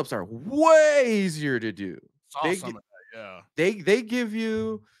cross ups are way easier to do. They give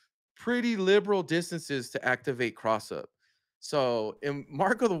you pretty liberal distances to activate cross up. So in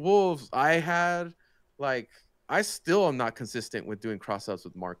Mark of the Wolves, I still am not consistent with doing cross ups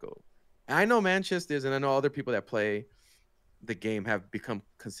with Marco. And I know Manchester is, and I know other people that play the game have become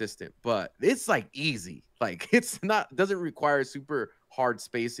consistent, but it's like easy. Like doesn't require super hard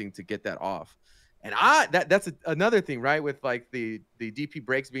spacing to get that off. And that's another thing, right? With like the DP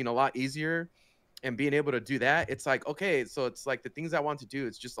breaks being a lot easier and being able to do that, it's like, okay, so it's like the things I want to do,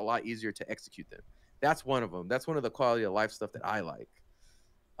 it's just a lot easier to execute them. That's one of them. That's one of the quality of life stuff that I like.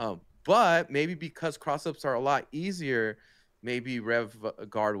 But maybe because cross-ups are a lot easier, maybe rev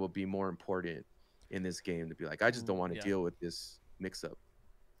guard will be more important in this game to be like, I just don't want to deal with this mix-up.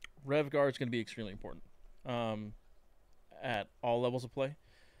 Rev guard is going to be extremely important at all levels of play,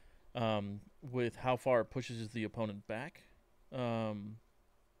 with how far it pushes the opponent back.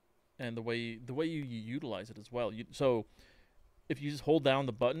 And the way you utilize it as well. So if you just hold down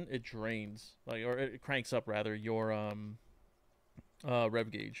the button, it drains, or it cranks up rather your rev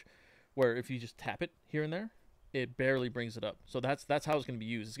gauge. Where if you just tap it here and there, it barely brings it up. So that's how it's going to be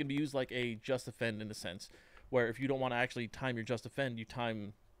used. It's going to be used like a just defend in a sense, where if you don't want to actually time your just defend, you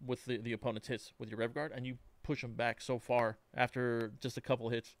time with the opponent's hits with your rev guard, and you push them back so far after just a couple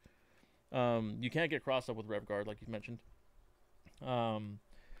hits. You can't get crossed up with rev guard like you mentioned.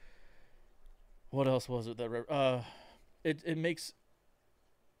 What else was it that it makes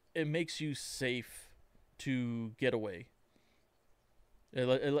it makes you safe to get away. It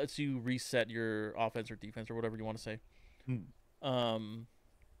lets you reset your offense or defense or whatever you want to say.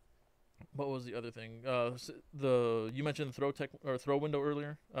 What was the other thing? You mentioned throw tech or throw window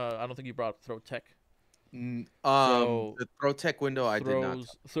earlier. I don't think you brought up throw tech. The throw tech window I did not.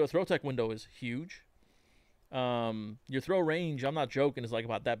 Throw tech window is huge. Your throw range, I'm not joking, is like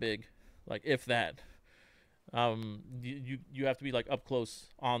about that big, like if that. You have to be like up close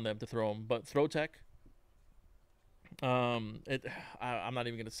on them to throw them. But throw tech, I'm not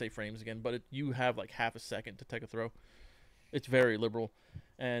even gonna say frames again, but you have like half a second to take a throw. It's very liberal,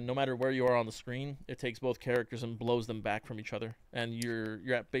 and no matter where you are on the screen, it takes both characters and blows them back from each other, and you're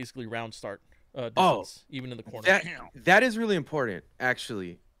at basically round start distance, even in the corner. That is really important,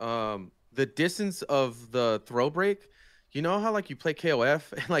 actually. The distance of the throw break. You know how like you play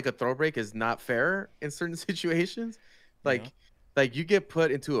KOF and like a throw break is not fair in certain situations, like you get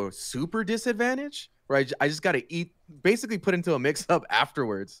put into a super disadvantage. Right, I just gotta basically put into a mix up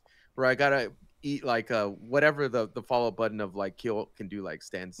afterwards, where I gotta eat like whatever the follow up button of like kill can do, like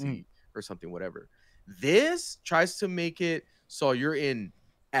stand C or something, whatever. This tries to make it so you're in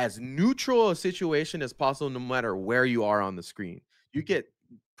as neutral a situation as possible, no matter where you are on the screen. You get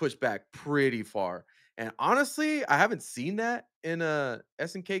pushed back pretty far. And honestly, I haven't seen that in a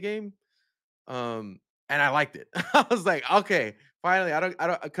SNK game. And I liked it. I was like, okay, finally, I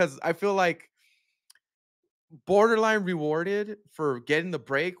don't, because I feel like borderline rewarded for getting the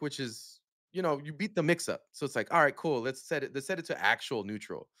break, which is, you beat the mix up. So it's like, all right, cool. Let's set it to actual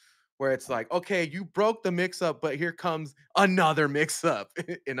neutral, where it's like, okay, you broke the mix up, but here comes another mix up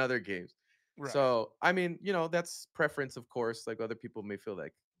in other games. Right. So, I mean, that's preference, of course. Like other people may feel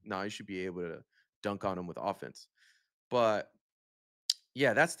like, no, you should be able to dunk on them with offense. But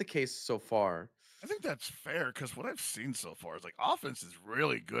yeah, that's the case so far. I think that's fair, because what I've seen so far is like offense is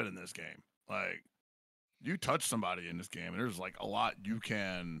really good in this game. Like, you touch somebody in this game, and there's like a lot you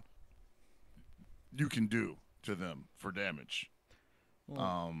can do to them for damage.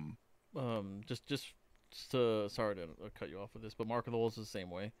 Just to, sorry to cut you off with this, but Mark of the Wolves is the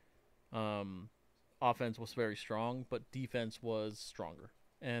same way. Offense was very strong, but defense was stronger,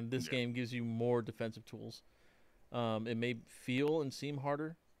 and this game gives you more defensive tools. It may feel and seem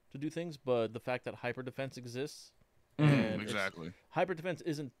harder to do things, but the fact that hyper defense exists, and exactly, hyper defense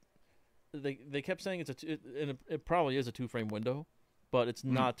isn't. They kept saying it probably is a 2-frame window, but it's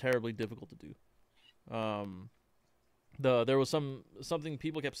not terribly difficult to do. There was something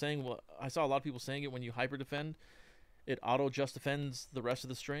people kept saying. Well, I saw a lot of people saying it when you hyper defend, it auto just defends the rest of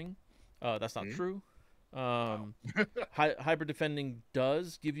the string. That's not true. Hyper defending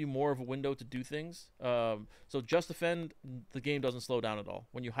does give you more of a window to do things. So just defend, the game doesn't slow down at all.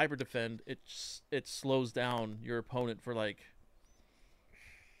 When you hyper defend, it slows down your opponent for like,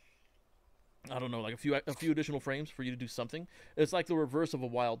 I don't know, like a few additional frames for you to do something. It's like the reverse of a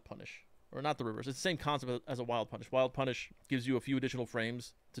wild punish, or not the reverse. It's the same concept as a wild punish. Wild punish gives you a few additional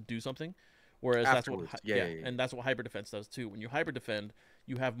frames to do something, whereas afterwards. That's what and that's what hyper defense does too. When you hyper defend,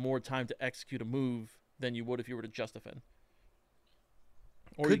 you have more time to execute a move than you would if you were to just defend,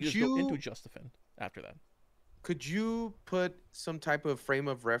 or you just go into just defend after that. Could you put some type of frame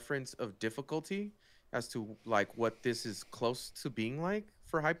of reference of difficulty as to like what this is close to being like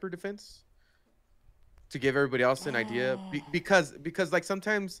for hyper defense? To give everybody else an idea, because like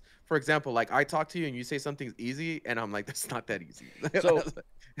sometimes, for example, like I talk to you and you say something's easy, and I'm like, that's not that easy. So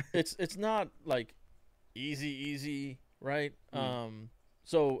it's not like easy, right?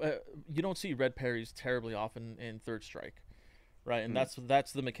 So you don't see red parries terribly often in Third Strike, right? And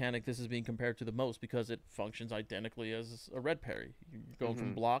that's the mechanic this is being compared to the most, because it functions identically as a red parry. You're going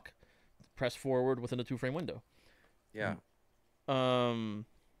from block, press forward within a 2-frame window. Yeah.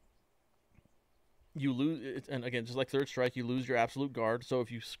 You lose, and again, just like Third Strike, you lose your absolute guard. So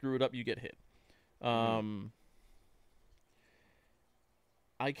if you screw it up, you get hit. I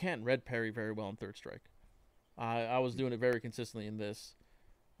can't red parry very well in Third Strike. I was doing it very consistently in this.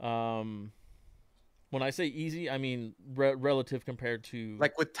 When I say easy, I mean relative compared to,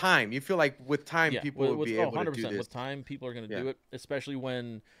 like with time. You feel like with time, people will be able 100%, to do this. With time, people are going to do it, especially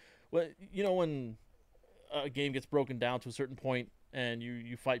when a game gets broken down to a certain point, and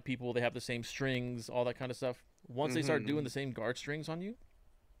you fight people, they have the same strings, all that kind of stuff. Once they start doing the same guard strings on you,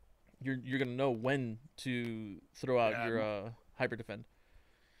 you're gonna know when to throw out your hyper defend.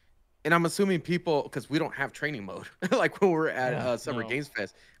 And I'm assuming people, because we don't have training mode, like when we're at Summer Games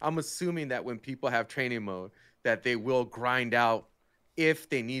Fest, I'm assuming that when people have training mode, that they will grind out if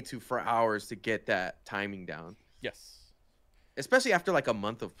they need to for hours to get that timing down. Yes. Especially after like a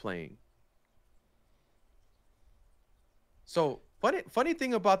month of playing. So Funny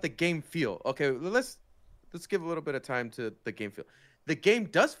thing about the game feel. Okay, let's give a little bit of time to the game feel. The game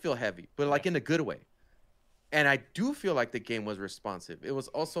does feel heavy, but like in a good way. And I do feel like the game was responsive. It was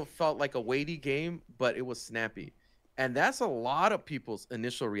also felt like a weighty game, but it was snappy. And that's a lot of people's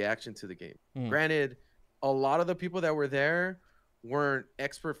initial reaction to the game. Granted, a lot of the people that were there weren't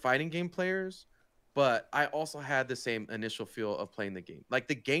expert fighting game players, but I also had the same initial feel of playing the game. Like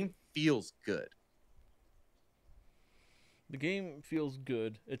the game feels good. The game feels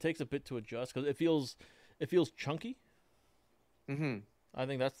good. It takes a bit to adjust because it feels chunky. Mm-hmm. I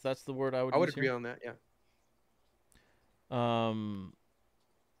think that's the word I would. I would use agree here. on that. Yeah.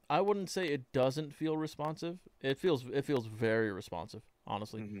 I wouldn't say it doesn't feel responsive. It feels very responsive,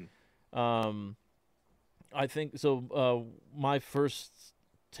 honestly. Mm-hmm. I think so. My first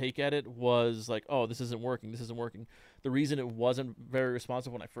take at it was like, oh, this isn't working. This isn't working. The reason it wasn't very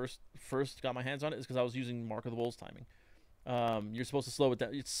responsive when I first got my hands on it is because I was using Mark of the Wolves timing. You're supposed to slow it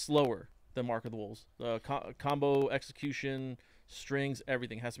down. It's slower than Mark of the Wolves. Combo execution, strings,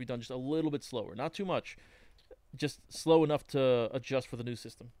 everything has to be done just a little bit slower. Not too much. Just slow enough to adjust for the new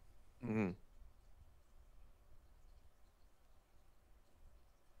system. Mm-hmm.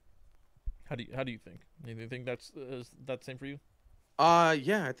 How do you think? Do you think that's is that same for you?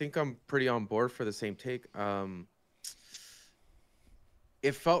 Yeah, I think I'm pretty on board for the same take.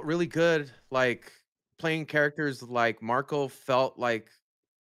 It felt really good. Like playing characters like Marco felt like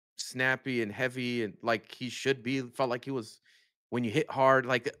snappy and heavy and like he should be. Felt like he was when you hit hard.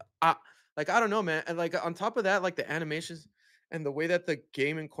 I don't know, man. And like on top of that, like the animations and the way that the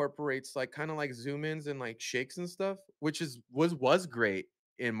game incorporates like kind of like zoom ins and like shakes and stuff, which was great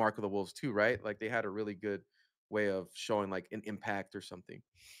in Mark of the Wolves too, right? Like they had a really good way of showing like an impact or something.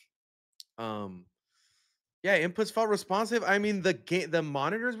 Um, yeah, inputs felt responsive. I mean, the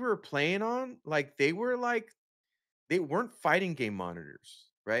monitors we were playing on, like they weren't fighting game monitors,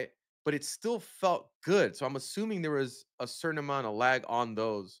 right? But it still felt good. So I'm assuming there was a certain amount of lag on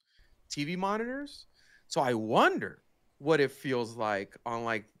those TV monitors. So I wonder what it feels like on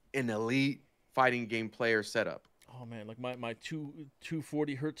like an elite fighting game player setup. Oh man, like my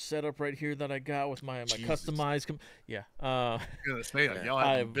 240 hertz setup right here that I got with my Jesus. customized. Yeah. Gonna say like, Yeah. y'all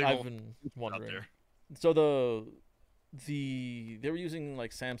have a I've big I've old been out wondering. there. So they were using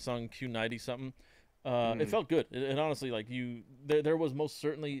like Samsung Q90 something. It felt good. It honestly like there was most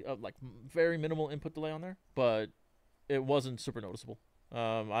certainly like very minimal input delay on there, but it wasn't super noticeable.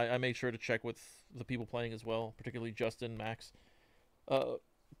 I made sure to check with the people playing as well, particularly Justin, Max.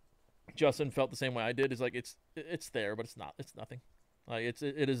 Justin felt the same way I did. Is like it's there, but it's not. It's nothing. Like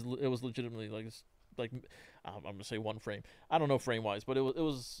it was legitimately like I'm gonna say one frame. I don't know frame wise, but it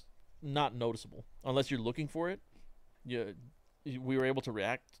was not noticeable unless you're looking for it. We were able to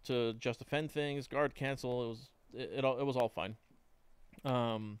react to just defend things, guard cancel. It was all fine.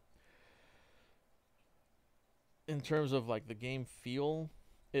 In terms of like the game feel,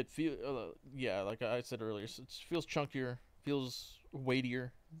 yeah, like I said earlier, it feels chunkier, feels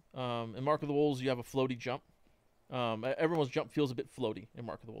weightier. In Mark of the Wolves, you have a floaty jump. Everyone's jump feels a bit floaty in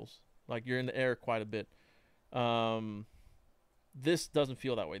Mark of the Wolves. Like you're in the air quite a bit. This doesn't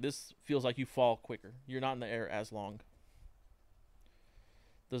feel that way. This feels like you fall quicker. You're not in the air as long.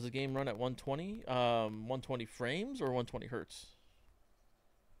 Does the game run at 120, 120 frames or 120 hertz?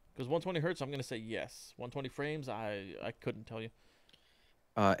 Because 120 hertz, I'm going to say yes. 120 frames, I couldn't tell you.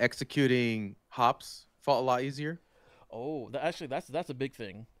 Executing hops felt a lot easier. Oh, actually, that's a big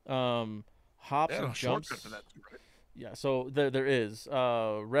thing. Hops and jumps. For that too, right? Yeah, so there is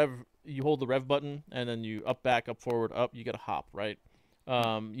rev. You hold the rev button and then you up, back, up, forward, up. You get a hop, right?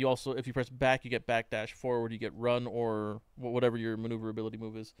 You also, if you press back, you get backdash. Forward, you get run or whatever your maneuverability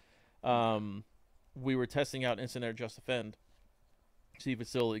move is. We were testing out instant air just defend, see if it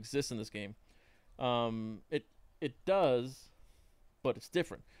still exists in this game. It does, but it's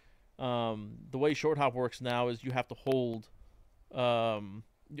different. The way short hop works now is you have to hold,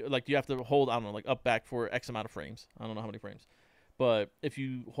 you have to hold, I don't know, like up back for X amount of frames. I don't know how many frames, but if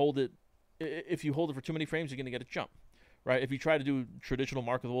you hold it for too many frames, you're gonna get a jump, right? If you try to do traditional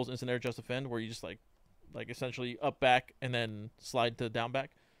Mark of the Wolves instant air just defend, where you just like essentially up back and then slide to down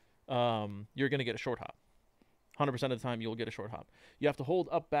back, you're gonna get a short hop. 100% of the time, you'll get a short hop. You have to hold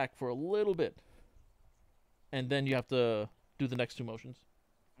up back for a little bit, and then you have to do the next two motions.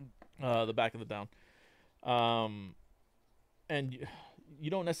 The back and the down. And you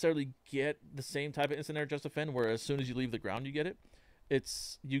don't necessarily get the same type of instant air just defend where as soon as you leave the ground you get it.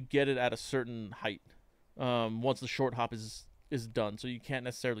 You get it at a certain height once the short hop is done, so you can't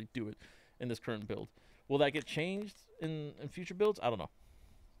necessarily do it in this current build. Will that get changed in future builds? I don't know.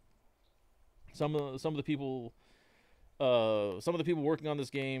 Some of the people some of the people working on this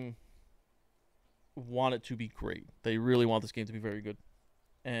game want it to be great. They really want this game to be very good,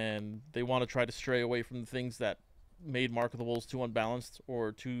 and they want to try to stray away from the things that made Mark of the Wolves too unbalanced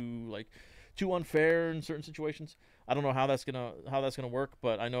or too unfair in certain situations. I don't know how that's gonna work,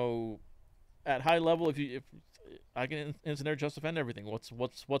 but I know at high level, if I can instant air just defend everything, what's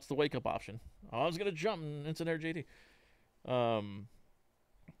the wake up option? Oh, I was gonna jump and instant air JD.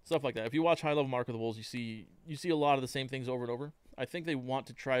 Stuff like that. If you watch high level Mark of the Wolves, you see a lot of the same things over and over. I think they want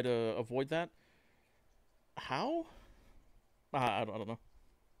to try to avoid that. How? I don't know.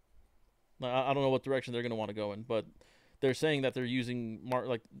 I don't know what direction they're going to want to go in, but they're saying that they're using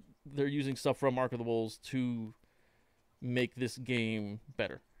stuff from Mark of the Wolves to make this game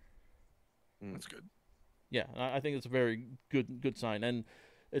better. That's good. Yeah, I think it's a very good sign. And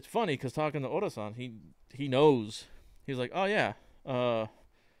it's funny because talking to Oda-san, he knows. He's like, oh yeah,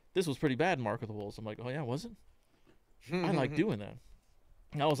 this was pretty bad, Mark of the Wolves. I'm like, oh yeah, was it? I like doing that.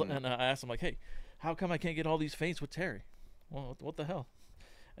 And I asked him like, hey, how come I can't get all these feints with Terry? Well, what the hell?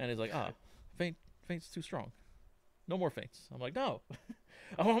 And he's like, feint's too strong. No more feints. I'm like, no,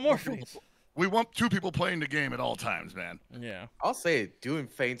 I want more feints. We want two people playing the game at all times, man. Yeah. I'll say it, doing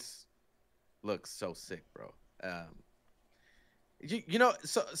feints looks so sick, bro. You know,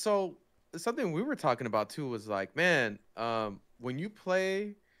 so something we were talking about too was like, man, when you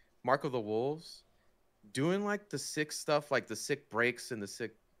play Mark of the Wolves, doing like the sick stuff, like the sick breaks and the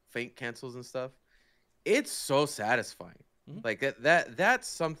sick feint cancels and stuff, it's so satisfying. Like that's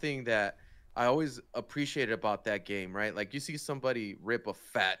something that I always appreciated about that game, right? Like you see somebody rip a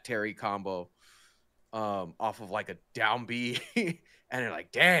fat Terry combo off of like a down B and they're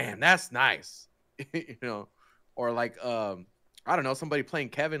like, damn, that's nice. You know, or like I don't know, somebody playing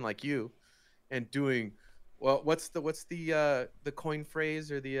Kevin like you and doing, well, what's the coin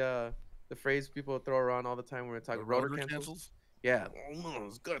phrase or the phrase people throw around all the time when we're talking rotor cancels? Yeah,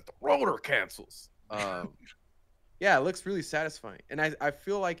 it's good at the rotor cancels. Yeah, it looks really satisfying. And I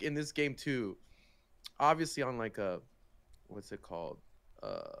feel like in this game too, obviously on like a, what's it called?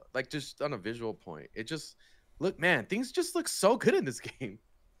 Like just on a visual point, it just man, things just look so good in this game.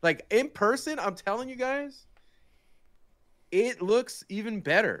 Like in person, I'm telling you guys, it looks even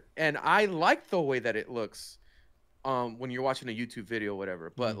better. And I like the way that it looks when you're watching a YouTube video or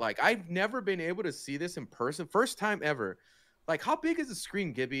whatever. But like I've never been able to see this in person. First time ever. Like, how big is the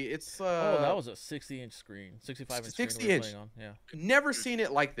screen, Gibby? It's that was a 60-inch screen, 65-inch 60 screen. inch. Playing on. Yeah. Never seen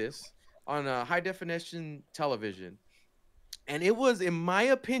it like this on a high definition television, and it was, in my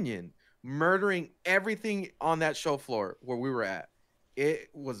opinion, murdering everything on that show floor where we were at. It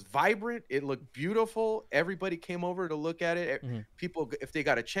was vibrant. It looked beautiful. Everybody came over to look at it. People, if they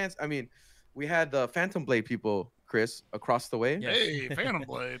got a chance. I mean, we had the Phantom Blade people, Chris, across the way. Yes. Hey, Phantom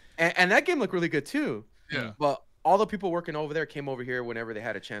Blade. And that game looked really good too. Yeah. But all the people working over there came over here whenever they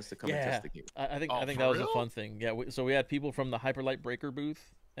had a chance to come and test the game. I think that was a fun thing. Yeah, so we had people from the Hyper Light Breaker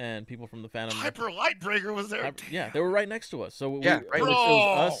booth and people from the Phantom. Hyper Light Breaker was there. Yeah, they were right next to us. So right. it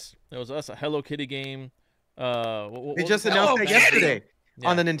was us. It was us. A Hello Kitty game. They just announced that yesterday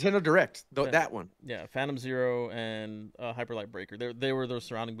on the Nintendo Direct. That one. Yeah, Phantom Zero and Hyper Light Breaker. They were those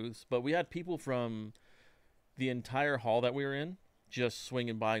surrounding booths. But we had people from the entire hall that we were in just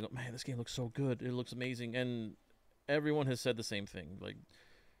swinging by and go, man, this game looks so good. It looks amazing. And everyone has said the same thing. Like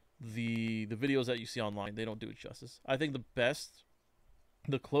the videos that you see online, they don't do it justice. I think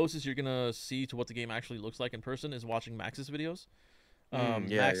the closest you're gonna see to what the game actually looks like in person is watching Max's videos.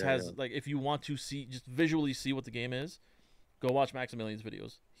 Max has like, if you want to see, just visually see what the game is, go watch Maximilian's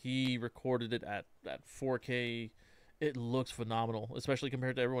videos. He recorded it at 4K. It looks phenomenal, especially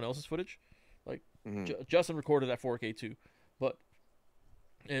compared to everyone else's footage. Like Justin recorded at 4K too, but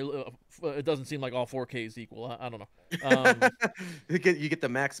it doesn't seem like all 4K is equal. I don't know. You get the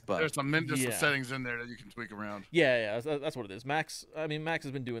max bug. There's some settings in there that you can tweak around. Yeah, that's what it is. Max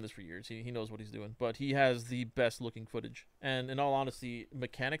has been doing this for years. He knows what he's doing, but he has the best looking footage. And in all honesty,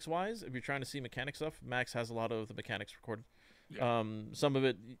 mechanics wise, if you're trying to see mechanic stuff, Max has a lot of the mechanics recorded. Yeah. Some of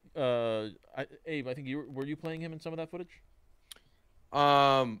it, Abe, I think were you playing him in some of that footage?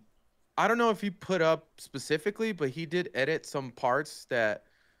 I don't know if he put up specifically, but he did edit some parts that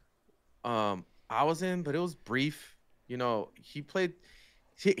I was in, but it was brief. You know, he played.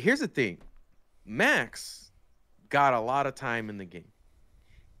 Here's the thing, Max got a lot of time in the game,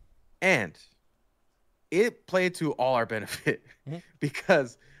 and it played to all our benefit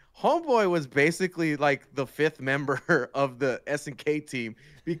because Homeboy was basically like the fifth member of the SNK team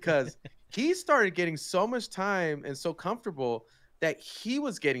because he started getting so much time and so comfortable that he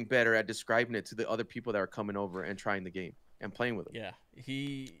was getting better at describing it to the other people that are coming over and trying the game and playing with him. Yeah,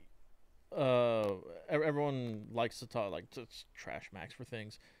 everyone likes to talk like to trash Max for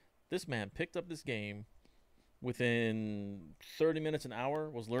things. This man picked up this game within 30 minutes, an hour,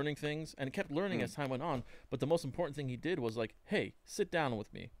 was learning things and kept learning as time went on. But the most important thing he did was like, hey, sit down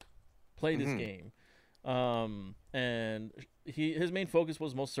with me, play this game. And his main focus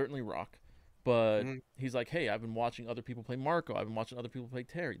was most certainly Rock. But he's like, hey, I've been watching other people play Marco. I've been watching other people play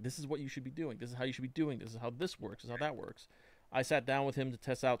Terry. This is what you should be doing. This is how you should be doing. This is how this works. This is how that works. I sat down with him to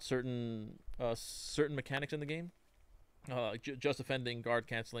test out certain mechanics in the game. Just defending, guard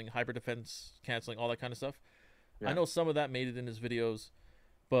canceling, hyper defense canceling, all that kind of stuff. Yeah. I know some of that made it in his videos,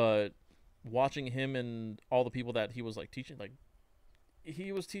 but watching him and all the people that he was like teaching, like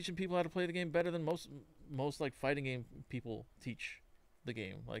he was teaching people how to play the game better than most like fighting game people teach the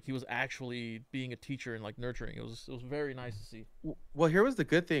game. Like he was actually being a teacher and like nurturing. It was very nice to see. Well, here was the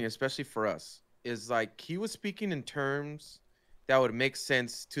good thing, especially for us, is like he was speaking in terms that would make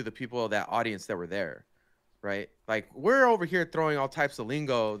sense to the people of that audience that were there. Right, like we're over here throwing all types of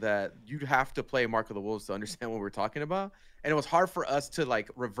lingo that you'd have to play Mark of the Wolves to understand what we're talking about, and it was hard for us to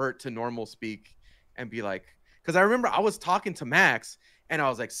like revert to normal speak and be like, because I remember I was talking to Max and I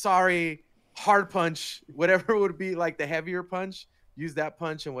was like, sorry, hard punch, whatever would be like the heavier punch, use that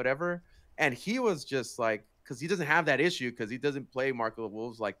punch and whatever, and he was just like, because he doesn't have that issue because he doesn't play Mark of the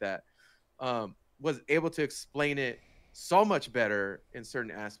Wolves like that, was able to explain it so much better in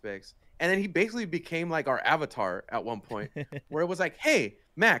certain aspects. And then he basically became like our avatar at one point where it was like, hey,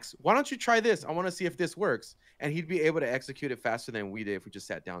 Max, why don't you try this? I want to see if this works. And he'd be able to execute it faster than we did if we just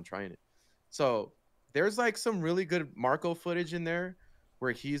sat down trying it. So there's like some really good Marco footage in there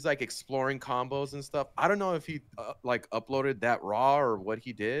where he's like exploring combos and stuff. I don't know if he like uploaded that raw or what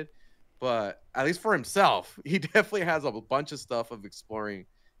he did, but at least for himself, he definitely has a bunch of stuff of exploring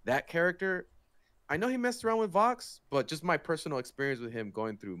that character. I know he messed around with Vox, but just my personal experience with him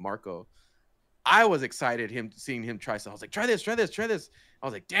going through Marco, I was excited seeing him try stuff. I was like, try this, try this, try this. I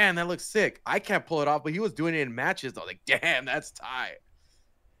was like, damn, that looks sick. I can't pull it off, but he was doing it in matches. I was like, damn, that's tight.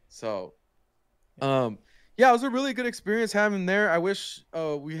 So, yeah, it was a really good experience having him there. I wish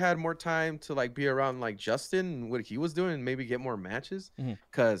we had more time to like be around like Justin and what he was doing and maybe get more matches.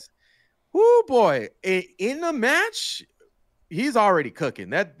 Because, whoo boy, in a match, he's already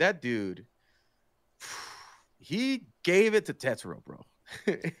cooking. That dude. He gave it to Tetsuo, bro.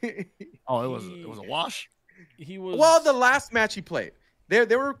 Oh, it was a wash. He was the last match he played.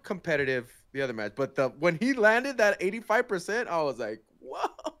 They were competitive the other match, but when he landed that 85%, I was like,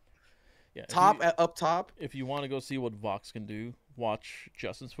 whoa. Yeah, up top. If you want to go see what Vox can do, watch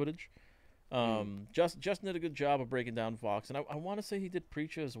Justin's footage. Justin did a good job of breaking down Vox, and I want to say he did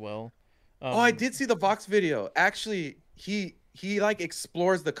Preacher as well. I did see the Vox video. Actually, he like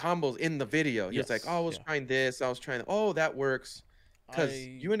explores the combos in the video. He's like, oh, I was trying this. I was trying. Oh, that works. Because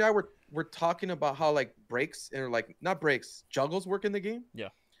you and I were talking about how like breaks or like not breaks, juggles work in the game. Yeah.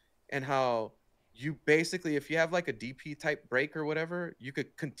 And how you basically, if you have like a DP type break or whatever, you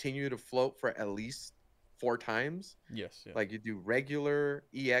could continue to float for at least 4 times. Yes. Yeah. Like you do regular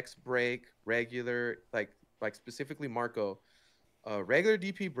EX break, regular like specifically Marco, regular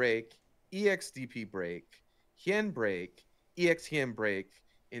DP break, EX DP break, Hien break, EX Hien break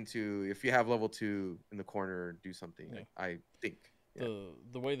into if you have level 2 in the corner, do something. Yeah. I think. Yeah.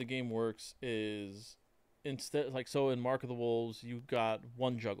 The way the game works is instead like so in Mark of the Wolves you've got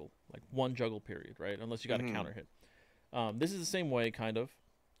one juggle period, right? Unless you got a counter hit. This is the same way kind of,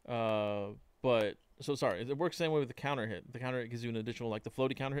 but so sorry, it works the same way with the counter hit. The counter hit gives you an additional like the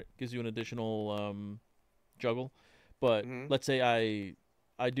floaty counter hit gives you an additional juggle, but let's say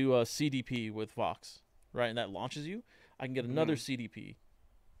I do a CDP with Vox, right, and that launches you. I can get another CDP,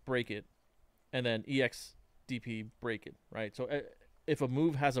 break it, and then EX DP break it, right? So if a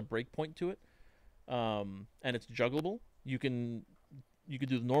move has a break point to it, and it's juggleable, you can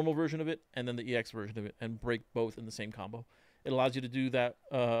do the normal version of it and then the EX version of it and break both in the same combo. It allows you to do that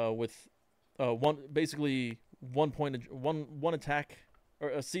with one attack, or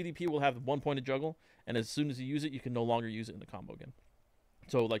a CDP will have 1 point of juggle, and as soon as you use it, you can no longer use it in the combo again.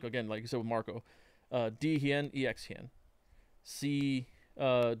 So like again, like you said with Marco, D Hien, EX Hien, C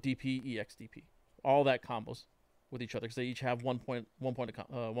DP, EX DP, all that combos with each other because they each have 1 point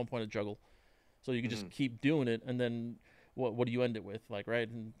of juggle. So you can just keep doing it, and then what do you end it with? Like, right,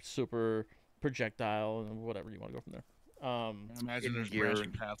 and super projectile and whatever you want to go from there. I imagine there's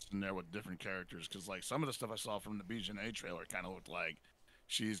branching paths in there with different characters because like some of the stuff I saw from the BGNA trailer kind of looked like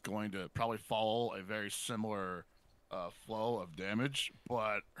she's going to probably follow a very similar flow of damage,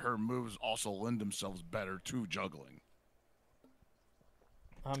 but her moves also lend themselves better to juggling.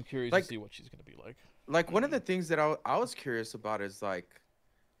 I'm curious to see what she's going to be like. Like one of the things that I was curious about is like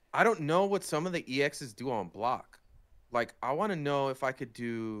I don't know what some of the EXs do on block. Like, I want to know if I could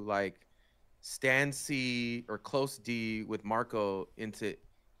do like stand C or close D with Marco into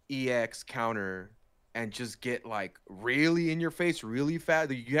EX counter and just get like really in your face really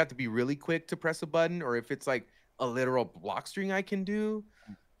fast. You have to be really quick to press a button, or if it's like a literal block string I can do,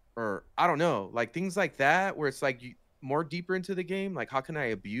 or I don't know, like things like that where it's like you more deeper into the game. Like, how can I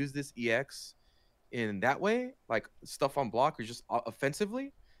abuse this EX in that way? Like stuff on block or just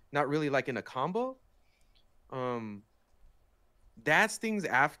offensively, not really like in a combo. Um, that's things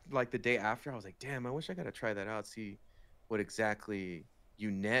after, like the day after, I was like, damn, I wish I got to try that out, see what exactly you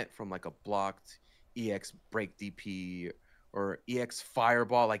net from like a blocked EX break DP or EX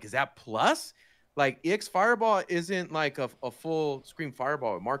fireball. Like, is that plus? Like, EX fireball isn't like a full screen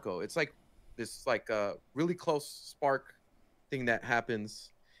fireball with Marco. It's like this like a really close spark thing that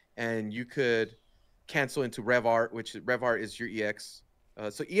happens, and you could cancel into Rev Art, which Rev Art is your EX.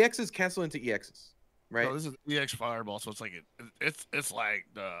 So EXs cancel into EXs, right? So this is EX Fireball, so it's like it's like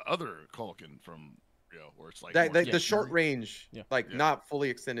the other Culkin from where it's like That more the short range, Yeah. like Yeah. not fully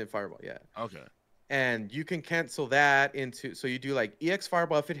extended fireball, yeah. Okay. And you can cancel that into, so you do like EX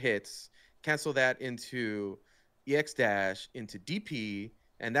fireball if it hits, cancel that into EX dash into DP,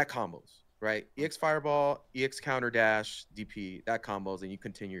 and that combos, right? EX fireball, EX counter dash, DP, that combos, and you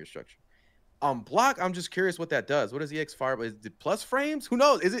continue your structure. On block, I'm just curious what that does. What is EX fireball? Is it plus frames? Who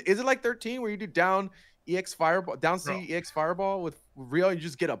knows? Is it like 13 where you do down EX fireball, down C EX fireball with real, and you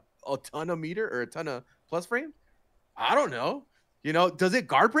just get a ton of meter or a ton of plus frame? I don't know. You know, does it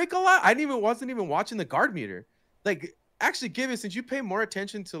guard break a lot? Wasn't even watching the guard meter. Like, actually, Given, since you pay more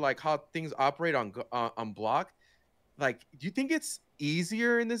attention to like how things operate on block, like, do you think it's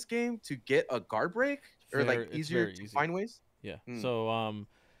easier in this game to get a guard break, or like It's easier very to easy. find ways? Yeah. Hmm. So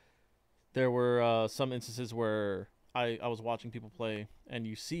there were some instances where I was watching people play, and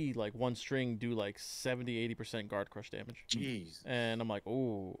you see like one string do like 70-80% guard crush damage. Jeez. And I'm like,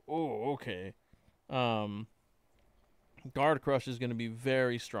 oh, okay. Guard crush is going to be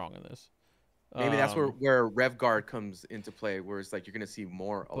very strong in this. Maybe that's where Rev Guard comes into play, where it's like you're gonna see a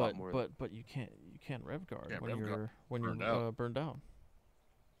lot more. But you can't rev guard Yeah, when rev guard. when Burned you're out. burned out.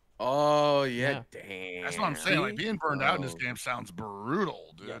 Oh yeah, Yeah. damn. That's what I'm saying. Like See? being burned out in this Oh. game sounds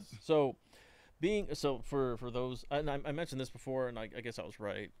brutal, dude. Yes. So for those, and I mentioned this before, and I guess I was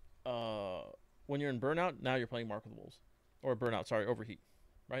right. When you're in burnout, now you're playing Mark of the Wolves, or burnout. Sorry, overheat,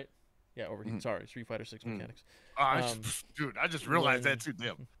 right? Yeah, overheat. Mhm. Sorry, Street Fighter 6 mechanics. Dude, I just realized when- that too.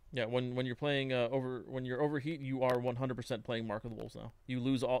 Damn. Yeah, when you're playing when you're overheat, you are 100% playing Mark of the Wolves now. You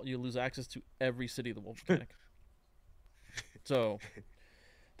lose access to every City of the Wolves mechanic. So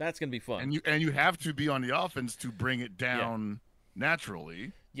that's gonna be fun. And you have to be on the offense to bring it down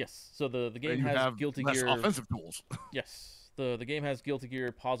naturally. Yes. So the game And you has have Guilty less Gear offensive tools. Yes. The game has Guilty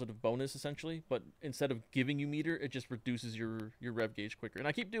Gear positive bonus essentially, but instead of giving you meter, it just reduces your rev gauge quicker. And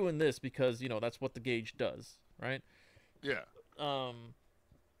I keep doing this because, that's what the gauge does, right? Yeah.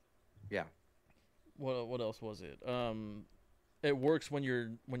 Yeah. What else was it? It works when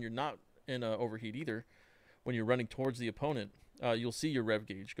you're not in a overheat either. When you're running towards the opponent, you'll see your rev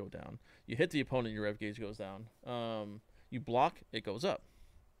gauge go down. You hit the opponent, your rev gauge goes down. You block, it goes up.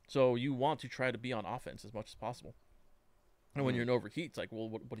 So you want to try to be on offense as much as possible. And when you're in overheat, it's like, well,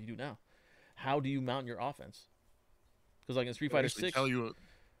 what do you do now? How do you mount your offense? Because like in Street Fighter 6, tell you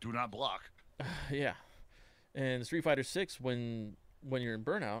do not block. yeah, and Street Fighter 6, when you're in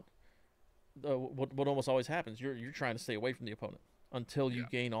burnout, what almost always happens, you're trying to stay away from the opponent until you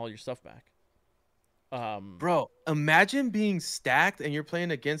gain all your stuff back. Bro, imagine being stacked and you're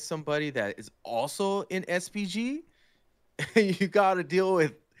playing against somebody that is also in SPG, and you got to deal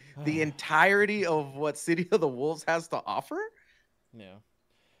with the entirety of what City of the Wolves has to offer. Yeah,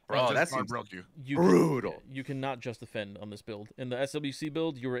 Bro, that seems broke you. brutal. You cannot just defend on this build. In the SWC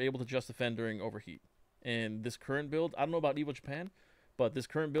build, you were able to just defend during overheat. And this current build, I don't know about Evo Japan, but this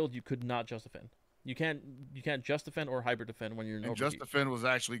current build, you could not just defend. You can't just defend or hybrid defend when you're in And overheat. just defend was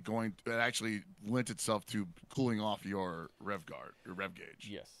actually it actually lent itself to cooling off your rev gauge.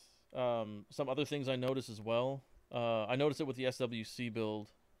 Yes. Some other things I noticed as well. I noticed it with the SWC build.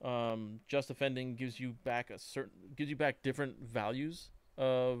 Just defending gives you back different values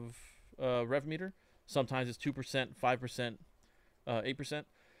of rev meter. Sometimes it's 2%, 5%, 8%.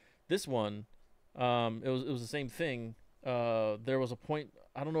 This one, it was the same thing. There was a point,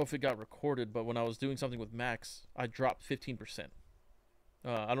 I don't know if it got recorded, but when I was doing something with Max, I dropped 15%.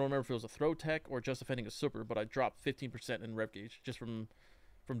 I don't remember if it was a throw tech or just defending a super, but I dropped 15% in rev gauge just from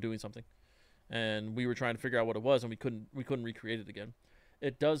doing something. And we were trying to figure out what it was, and we couldn't recreate it again.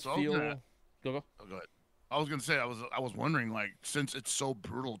 It does feel. Oh, Go. go ahead. I was gonna say I was wondering, like, since it's so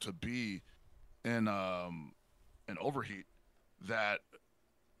brutal to be in an overheat, that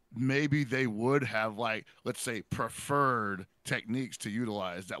maybe they would have, like, let's say, preferred techniques to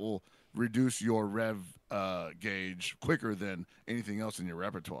utilize that will reduce your rev gauge quicker than anything else in your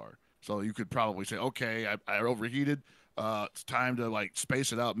repertoire. So you could probably say, okay, I overheated. It's time to, like,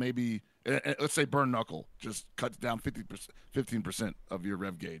 space it out. Maybe let's say burn knuckle just cuts down 15% of your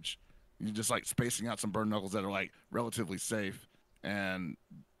rev gauge. You just, like, spacing out some burn knuckles that are, like, relatively safe, and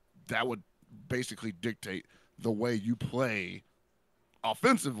that would basically dictate the way you play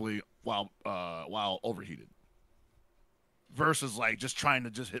offensively while overheated, versus, like, just trying to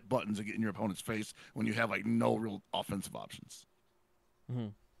just hit buttons and get in your opponent's face when you have, like, no real offensive options. Mm-hmm.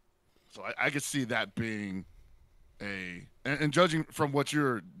 So I could see that being and judging from what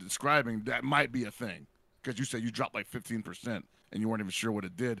you're describing, that might be a thing, because you said you dropped like 15% and you weren't even sure what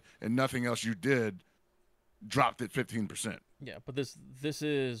it did, and nothing else you did dropped it 15%. Yeah, but this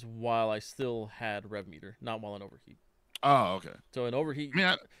is while I still had rev meter, not while in overheat. Oh, okay. So in overheat,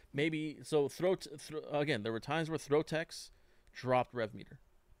 Yeah. maybe so again, there were times where throw techs dropped rev meter,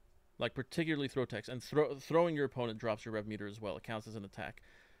 like particularly throw techs, and throwing your opponent drops your rev meter as well. It counts as an attack.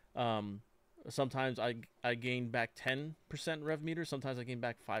 Sometimes I gain back 10% rev meter. Sometimes I gain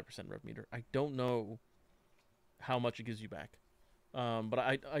back 5% rev meter. I don't know how much it gives you back, but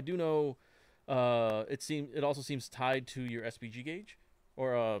I do know it also seems tied to your SPG gauge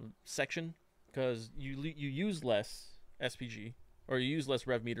or section, because you use less SPG or you use less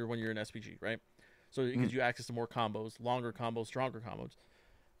rev meter when you're in SPG, right? So it gives you access to more combos, longer combos, stronger combos.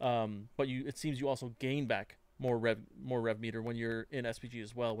 But it seems you also gain back more rev meter when you're in SPG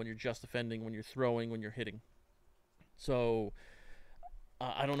as well, when you're just defending, when you're throwing, when you're hitting. So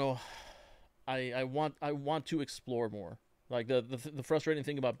I don't know. I want to explore more. Like the frustrating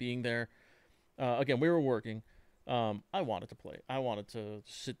thing about being there. Again, we were working. I wanted to play. I wanted to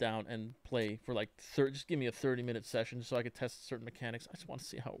sit down and play for like just give me a 30-minute session so I could test certain mechanics. I just want to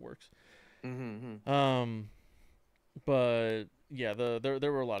see how it works. Mm-hmm. But yeah,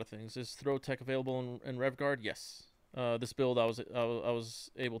 there were a lot of things. Is throw tech available in RevGuard? Yes. This build I was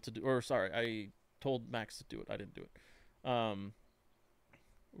able to do, or sorry, I told Max to do it. I didn't do it.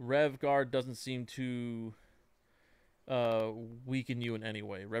 RevGuard doesn't seem to weaken you in any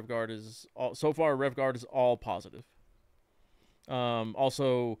way. RevGuard is so far RevGuard is all positive.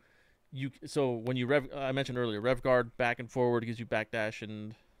 Also, when you I mentioned earlier, RevGuard back and forward gives you backdash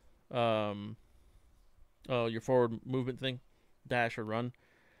and your forward movement thing, dash or run.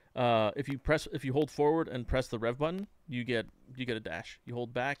 If you hold forward and press the rev button, you get a dash. You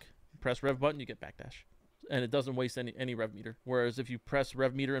hold back, press rev button, you get backdash, and it doesn't waste any rev meter. Whereas if you press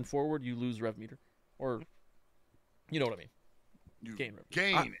rev meter and forward, you lose rev meter, or you know what I mean. You gain rev.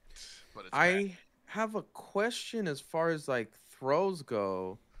 Gain it, but it's I bad. have a question as far as like throws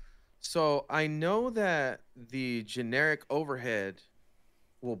go. So I know that the generic overhead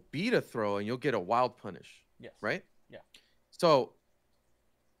will beat a throw and you'll get a wild punish. Yes. Right? Yeah. So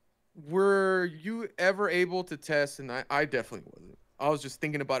were you ever able to test, and I definitely wasn't. I was just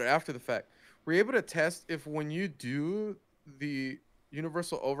thinking about it after the fact. Were you able to test if when you do the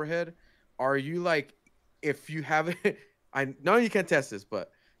universal overhead, are you like, if you have it, I know you can't test this,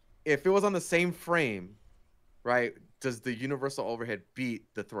 but if it was on the same frame, right, does the universal overhead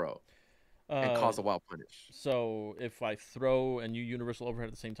beat the throw and cause a wild punish? So if I throw and you universal overhead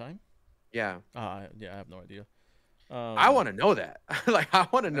at the same time? Yeah. Yeah, I have no idea. I want to know that. Like, I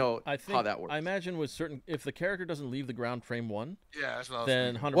want to know how that works. I imagine with certain, if the character doesn't leave the ground frame 1, Yeah, that's what I was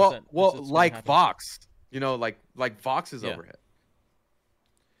then thinking. 100%. Well, it's gonna like happen. Vox, like Vox's Yeah. overhead.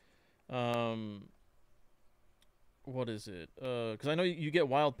 What is it? Because I know you get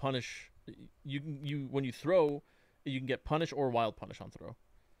wild punish. You when you throw, you can get punish or wild punish on throw.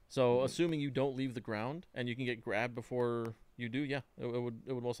 So assuming you don't leave the ground and you can get grabbed before you do, yeah, it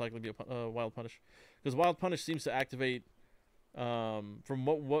would most likely be a wild punish, because wild punish seems to activate from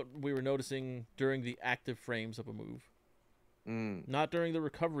what we were noticing during the active frames of a move, not during the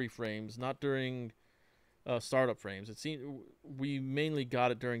recovery frames, not during startup frames. It seemed we mainly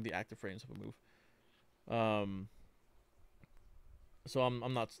got it during the active frames of a move. So I'm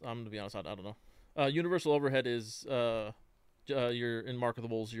gonna be honest, I don't know. Universal overhead is your in Mark of the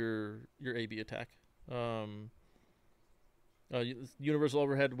Wolves, your AB attack. Universal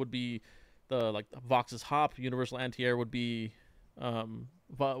overhead would be the Vox's hop. Universal anti-air would be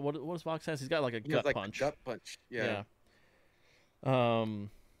what does Vox has? He's got like a gut punch. Gut punch. Yeah. I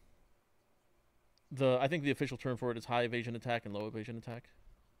think the official term for it is high evasion attack and low evasion attack.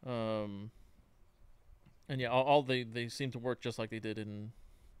 And yeah, all they seem to work just like they did in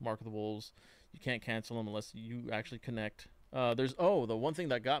Mark of the Wolves. You can't cancel them unless you actually connect. There's the one thing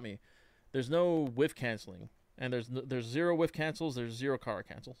that got me. There's no whiff canceling, and there's 0 whiff cancels. There's 0 Kara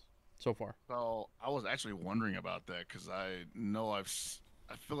cancels so far. So I was actually wondering about that because I know I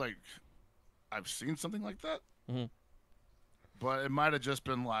feel like I've seen something like that, Mhm. but it might have just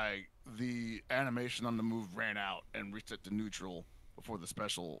been like the animation on the move ran out and reset to neutral before the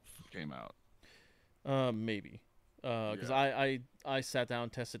special came out. Maybe. Because I sat down,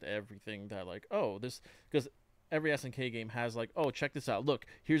 tested everything that this, because every SNK game has check this out. Look,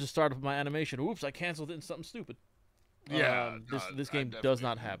 here's the start of my animation. Oops, I canceled it in something stupid. Yeah, This game does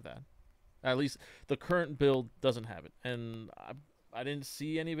not have that. At least the current build doesn't have it, and I didn't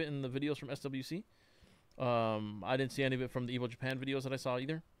see any of it in the videos from SWC. I didn't see any of it from the Evo Japan videos that I saw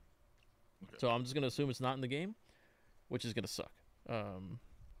either. Okay. So I'm just gonna assume it's not in the game, which is gonna suck.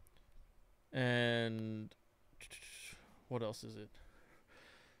 And what else is it?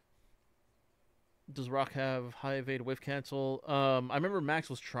 Does Rock have high evade whiff cancel? I remember Max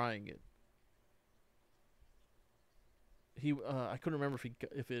was trying it. I couldn't remember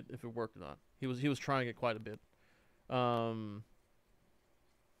if it worked or not. He was trying it quite a bit. I'm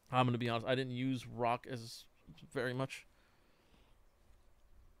gonna be honest. I didn't use Rock as very much,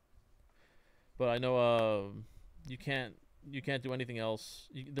 but I know you can't do anything else.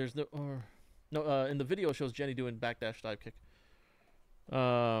 There's no in the video it shows Jenny doing backdash dive kick.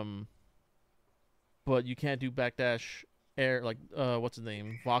 But you can't do backdash air what's his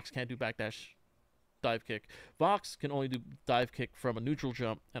name? Vox can't do backdash dive kick. Vox can only do dive kick from a neutral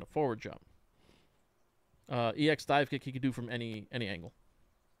jump and a forward jump. EX dive kick he could do from any angle.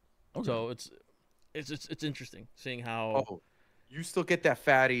 Okay. So it's interesting seeing how. Oh, you still get that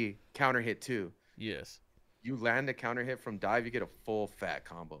fatty counter hit too. Yes. You land a counter hit from dive, you get a full fat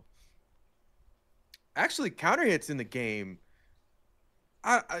combo. Actually, counter hits in the game.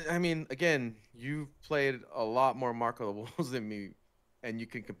 I mean, again, you've played a lot more Mark of the Wolves than me, and you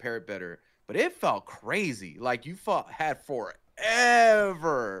can compare it better. But it felt crazy. Like you had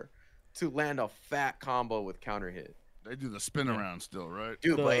forever to land a fat combo with counter hit. They do the spin around still, right?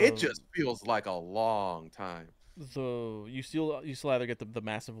 Dude, but it just feels like a long time. You still either get the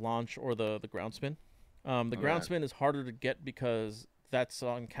massive launch or the ground spin. The ground spin is harder to get because that's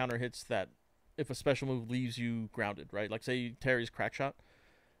on counter hits that if a special move leaves you grounded, right? Like say Terry's crack shot.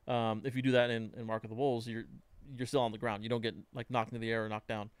 If you do that in Mark of the Wolves, you're still on the ground. You don't get knocked into the air or knocked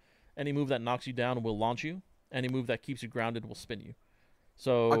down. Any move that knocks you down will launch you. Any move that keeps you grounded will spin you.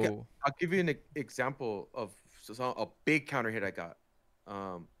 So I'll give you an example of a big counter hit I got.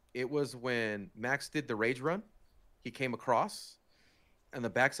 It was when Max did the rage run. He came across on the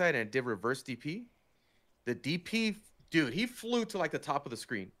backside and did reverse DP. The DP, dude, he flew to the top of the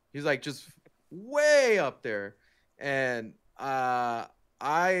screen. He's just way up there. And I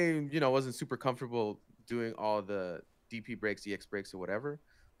wasn't super comfortable doing all the DP breaks, EX breaks, or whatever.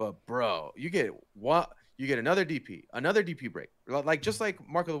 But bro, you get another DP break, just like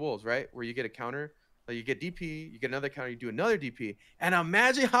Mark of the Wolves, right? Where you get a counter, you get DP, you get another counter, you do another DP, and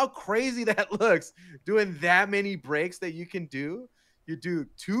imagine how crazy that looks doing that many breaks that you can do. You do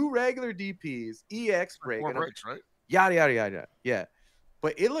 2 regular DPs, EX break, 4 breaks, right? Yada yada yada, yeah.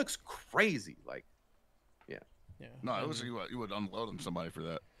 But it looks crazy, yeah. No, it looks like you would unload on somebody for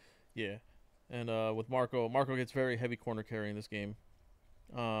that. Yeah, and with Marco gets very heavy corner carry in this game.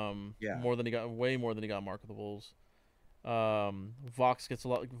 Yeah. Way more than he got Mark of the Wolves. Vox gets a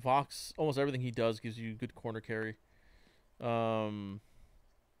lot. Vox, almost everything he does gives you good corner carry. So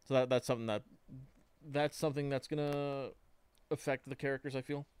that's something that's gonna affect the characters, I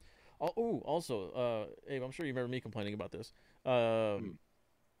feel. Also, Abe, I'm sure you remember me complaining about this.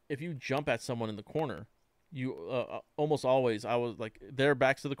 If you jump at someone in the corner, you almost always, I was their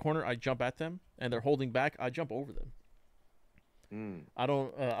backs to the corner, I jump at them, and they're holding back, I jump over them. I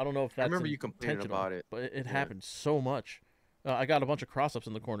don't know if that's I remember you complaining about it, but it happens so much. I got a bunch of cross ups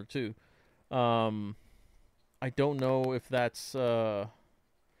in the corner too. I don't know if that's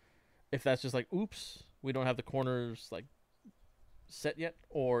just oops, we don't have the corners set yet,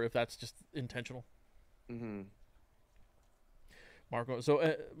 or if that's just intentional. Marco,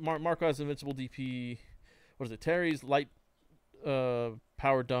 so Marco has invincible DP. What is it? Terry's light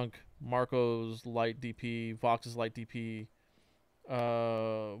power dunk. Marco's light DP. Vox's light DP.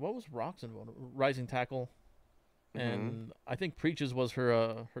 What was Rock's rising tackle, and I think Preach's was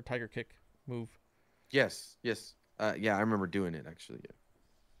her tiger kick move. Yes. Yeah, I remember doing it actually. Yeah.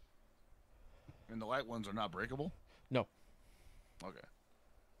 And the light ones are not breakable? No. Okay.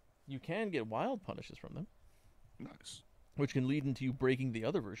 You can get wild punishes from them. Nice. Which can lead into you breaking the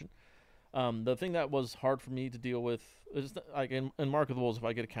other version. The thing that was hard for me to deal with is like in Mark of the Wolves, if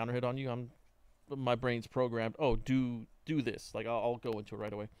I get a counter hit on you, my brain's programmed. Oh, do this. Like I'll go into it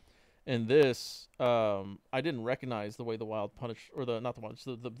right away. In this, I didn't recognize the way the wild punish or not the punish,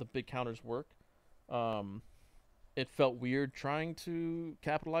 the big counters work. It felt weird trying to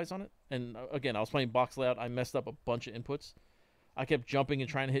capitalize on it. And again, I was playing box layout. I messed up a bunch of inputs. I kept jumping and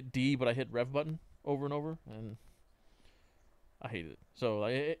trying to hit D, but I hit Rev button over and over, and I hated it. So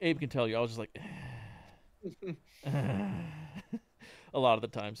Abe can tell you, I was just like, a lot of the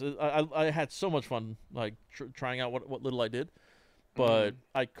times. I had so much fun, like trying out what little I did, but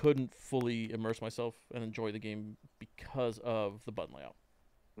I couldn't fully immerse myself and enjoy the game because of the button layout.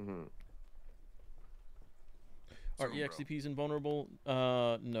 Are EXCPs invulnerable?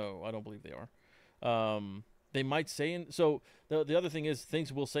 No, I don't believe they are. They might say so the other thing is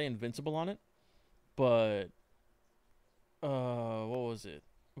things will say invincible on it, but what was it?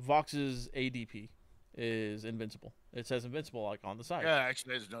 Vox's ADP is invincible. It says invincible like on the side. Yeah,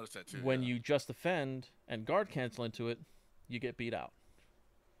 actually I just noticed that too. When you just defend and guard cancel into it, you get beat out.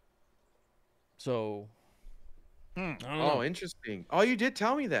 So Oh, interesting. Oh, you did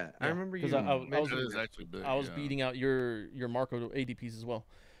tell me that. Yeah, I remember you. I was beating out your Marco ADPs as well,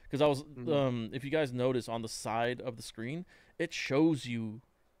 because I was if you guys notice on the side of the screen, it shows you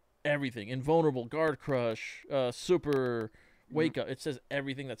everything: invulnerable, guard crush, super, wake up. It says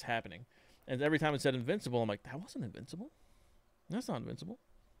everything that's happening, and every time it said invincible, I'm like, that wasn't invincible. That's not invincible.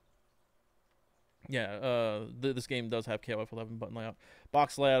 Yeah, this game does have KOF11 button layout.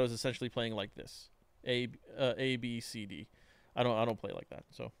 Box layout is essentially playing like this. A B C D. I don't play like that,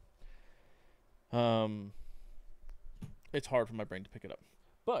 so it's hard for my brain to pick it up.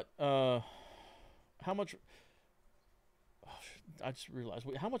 But how much? Oh, I just realized.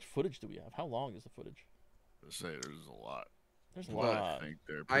 Wait, how much footage do we have? How long is the footage? Let's say there's a lot. There's a lot. I think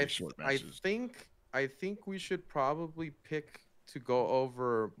they're pretty short matches. I think we should probably pick to go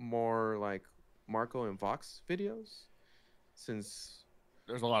over more like Marco and Vox videos, since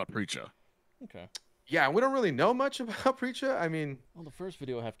there's a lot of Preshow. Okay. Yeah, we don't really know much about Preshow. I mean, well, the first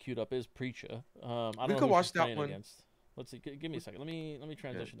video I have queued up is Preshow. I don't we know could who watch she's that playing one. against. Let's see. Give me a second. Let me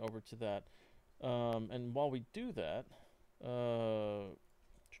transition over to that. And while we do that,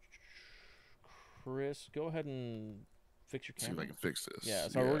 Chris, go ahead and fix your camera. See if I can fix this. Yeah,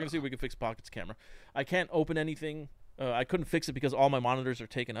 so we're gonna see if we can fix Pocket's camera. I can't open anything. I couldn't fix it because all my monitors are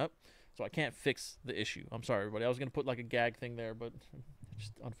taken up, so I can't fix the issue. I'm sorry, everybody. I was gonna put like a gag thing there, but it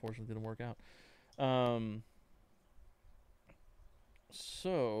just unfortunately didn't work out.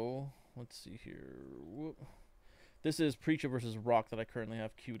 So let's see here. Whoop. This is Preacher versus Rock that I currently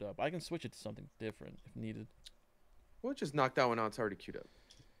have queued up. I can switch it to something different if needed. We'll just knock that one out. It's already queued up.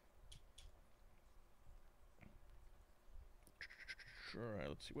 All right,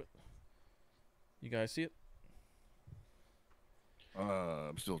 let's see what you guys see it.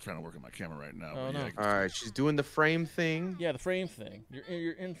 I'm still trying to work on my camera right now. Oh, but no. yeah, All right, she's doing the frame thing. Yeah, the frame thing.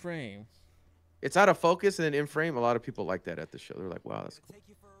 You're in frame. It's out of focus and then in frame. A lot of people like that at the show. They're like, wow, that's cool.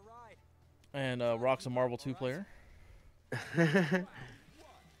 And Rock's a Marvel 2 player.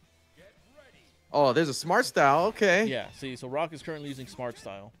 Oh, there's a smart style. Okay. Yeah, see, so Rock is currently using Smart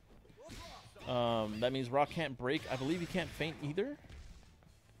Style. That means Rock can't break. I believe he can't feint either.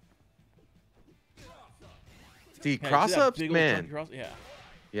 The Yeah, cross-ups, big old man. chunky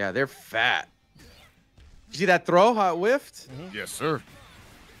Yeah, they're fat. You see that throw? How it whiffed? Yes, sir.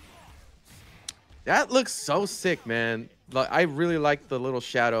 That looks so sick, man. Like, I really like the little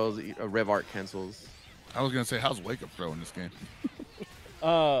shadows Rev Art cancels. I was gonna say, how's Wake Up Throw in this game?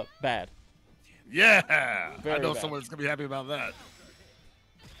 Bad. Yeah, Very I know bad. someone's gonna be happy about that.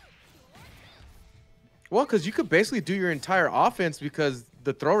 Well, because you could basically do your entire offense because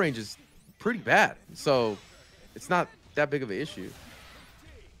the throw range is pretty bad. So it's not that big of an issue.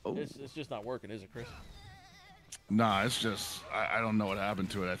 Oh, It's just not working, is it, Chris? Nah, it's just I don't know what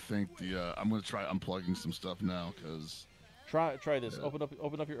happened to it. I think I'm gonna try unplugging some stuff now because Try this. Open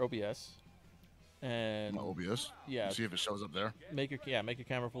up your OBS. And my OBS. yeah, See if it shows up there. make your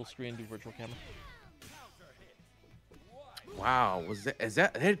camera full screen. Do virtual camera. wow. Is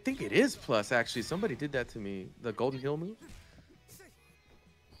that? I think it is plus. Actually, somebody did that to me. The Golden Hill move.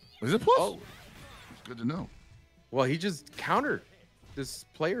 Is it plus? Oh. It's good to know. Well, he just countered. This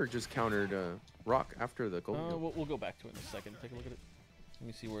player just countered Rock after the Golden Hill. We'll go back to it in a second. Take a look at it. Let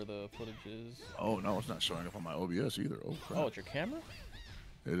me see where the footage is. Oh no, it's not showing up on my OBS either. Oh crap. Oh, it's your camera?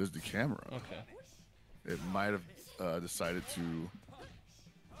 It is the camera. Okay. It might have decided to.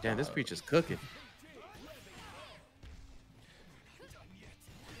 Damn, this peach is cooking.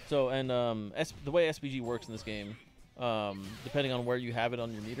 So, and the way SPG works in this game, depending on where you have it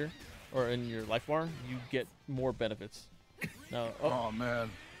on your meter, or in your life bar, you get more benefits. Now, Oh man,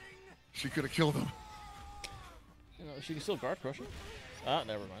 she could have killed him. you know, she can still guard crush him. Ah,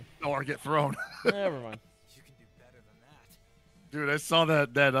 never mind. Or get thrown. Never mind. You can do better than that. Dude, I saw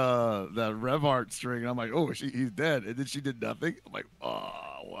that Rev Art string, and I'm like, oh, he's dead, and then she did nothing. I'm like,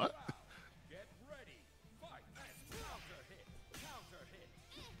 oh, what? Get ready. Fight. Counter hit. Counter hit.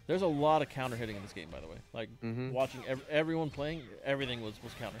 There's a lot of counter hitting in this game, by the way. Like watching everyone playing, everything was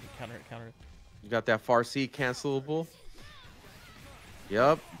counter hit. You got that far C cancelable.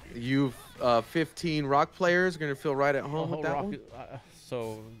 Yep. You 15 rock players are gonna feel right at home with that Rock, one.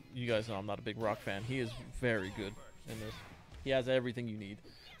 So you guys know I'm not a big Rock fan. He is very good in this. He has everything you need.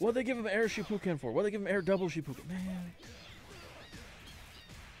 What they give him air Shippuden for? What they give him air double Shippuden? Man.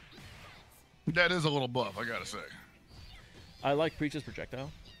 That is a little buff, I gotta say. I like Preach's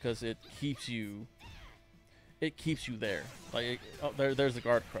projectile because it keeps you there. Like, there's the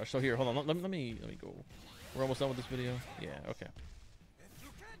guard crush. So here, hold on. Let me go. We're almost done with this video. Yeah. Okay.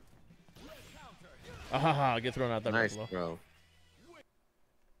 Ah, get thrown out that Nice, right bro.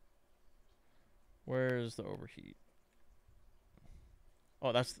 Where's the overheat?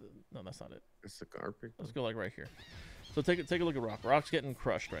 Oh, that's not it. It's the garbage. Let's go like right here. So take a look at Rock. Rock's getting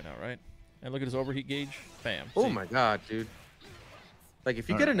crushed right now, right? And look at his overheat gauge. Bam. Oh See? my god, dude. Like if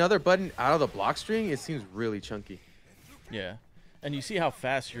you get another button out of the block string, it seems really chunky. Yeah. And you see how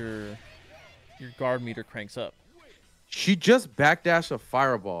fast your guard meter cranks up. She just backdashed a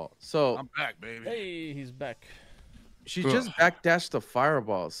fireball. So I'm back, baby. Hey, he's back. she just backdashed a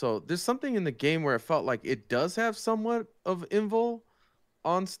fireball. So there's something in the game where it felt like it does have somewhat of invul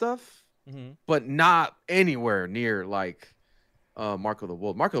on stuff, but not anywhere near like Mark of the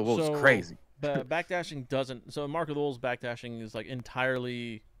Wolf. Mark of the Wolf is crazy. Backdashing doesn't. So Mark of the Wolves backdashing is like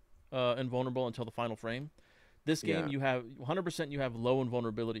entirely invulnerable until the final frame. This game you have 100%. You have low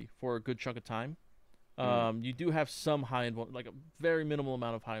invulnerability for a good chunk of time. You do have some high like a very minimal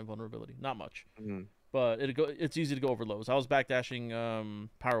amount of high invulnerability, not much. But it's easy to go over lows. I was backdashing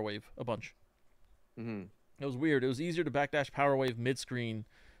Power Wave a bunch. It was weird. It was easier to backdash Power Wave mid screen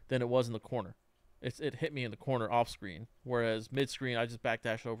than it was in the corner. It hit me in the corner off screen, whereas mid screen I just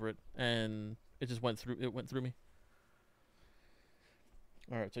backdashed over it and it just went through. It went through me.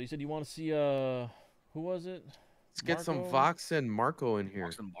 All right. So you said you want to see who was it? Let's get some Marco? Vox and Marco in here.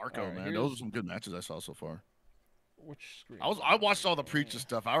 Vox and Marco, Alright, man. Those are some good matches I saw so far. Which screen? I watched all the Preacher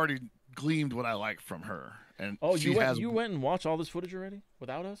stuff. I already gleamed what I like from her. And Oh, she you went and watched all this footage already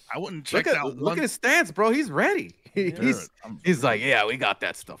without us? I wouldn't check out Look at his stance, bro. He's ready. He's like, yeah, we got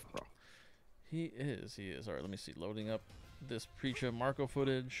that stuff, bro. He is. All right, let me see. Loading up this Preacher Marco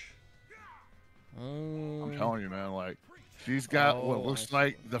footage. I'm telling you, man. Like, she's got what looks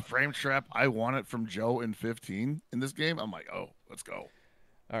like the frame trap I wanted from Joe in 15 in this game. I'm like, oh, let's go.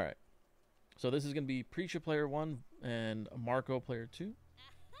 All right. So this is going to be Preacher player 1 and Marco player 2.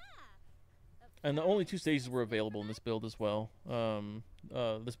 And the only 2 stages were available in this build as well.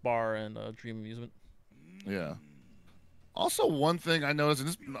 This bar and Dream Amusement. Yeah. Also, one thing I noticed, and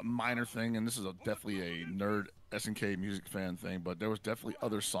this is a minor thing, and this is definitely a nerd SNK music fan thing, but there was definitely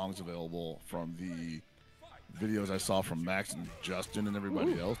other songs available from the videos I saw from Max and Justin and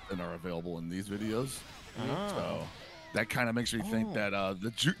everybody else, and are available in these videos. So that kind of makes me think that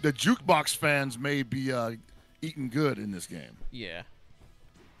the jukebox fans may be eating good in this game. Yeah.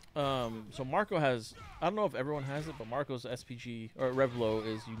 So Marco has, I don't know if everyone has it, but Marco's SPG or Revlo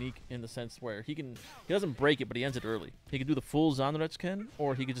is unique in the sense where he doesn't break it, but he ends it early. He can do the full Zanretsken,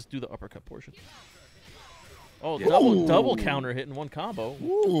 or he could just do the uppercut portion. Oh, double counter hit in one combo.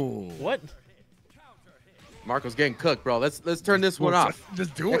 Ooh. What? Marco's getting cooked, bro. Let's turn this one off.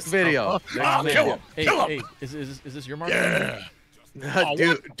 Just do Next it. video. Kill him. Hey, is this your Marco? Yeah.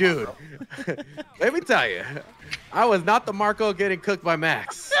 Dude. Let me tell you, I was not the Marco getting cooked by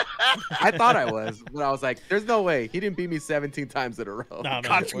Max. I thought I was, but I was like, "There's no way he didn't beat me 17 times in a row." Nah, man,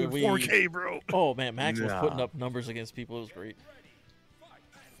 Got you in 4K, bro. Oh man, Max was putting up numbers against people. It was great.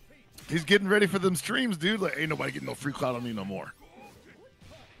 He's getting ready for them streams, dude. Like, ain't nobody getting no free clout on me no more.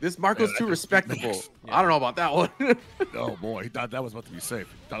 This Marco's too respectable. Yeah. I don't know about that one. Oh boy, he thought that was about to be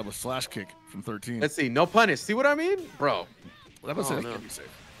safe. Thought it was slash kick from 13. Let's see. No punish. See what I mean, bro? That was it. no. Be safe.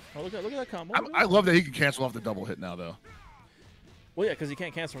 Oh, look at that combo. I love that he can cancel off the double hit now, though. Well, yeah, because he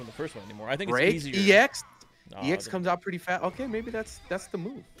can't cancel from the first one anymore. I think it's Break easier. EX. No, EX comes out pretty fast. Okay, maybe that's the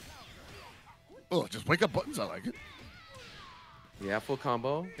move. Oh, just wake up buttons. I like it. Yeah, full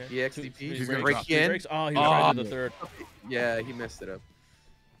combo. Okay. EXDP. Two He's gonna break drop. in. Breaks. Oh, he was trying to do the third. Yeah, he messed it up.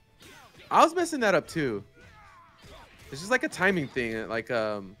 I was messing that up too. It's just like a timing thing. Like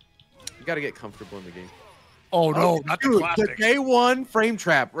you got to get comfortable in the game. Oh no, not the Dude, classic. day one frame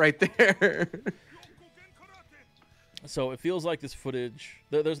trap right there. So it feels like this footage.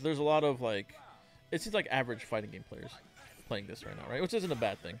 There's a lot of like, it seems like average fighting game players playing this right now, right? Which isn't a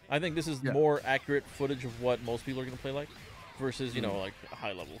bad thing. I think this is more accurate footage of what most people are gonna play like, versus like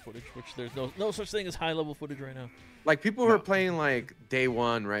high level footage, which there's no such thing as high level footage right now. Like people who are playing like day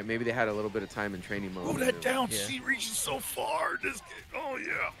one, right? Maybe they had a little bit of time in training mode. Oh, that down Yeah. C reaches so far. This kid. Oh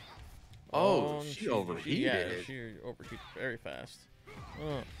yeah. Oh, she overheated. Yeah, she overheated very fast.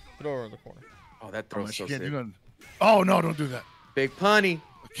 Throw her in the corner. Oh, that throw is so sick. Oh no, don't do that. Big punny.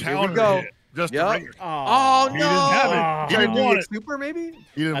 Here we Counter go. hit. Just Yep. a ringer. Oh no! He didn't have it. He didn't want it. Super maybe.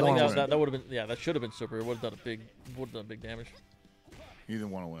 He didn't I think want to win. that would have been that should have been super. It would have done big damage. He didn't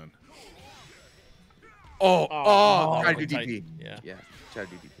want to win. Try to do tight. DP. Yeah. Try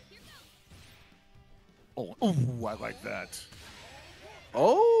to do DP. Oh, I like that.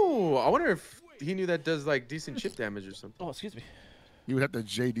 Oh, I wonder if he knew that does like decent chip damage or something. Oh, excuse me. You would have to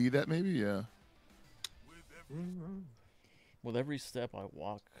JD that maybe, yeah. With every step I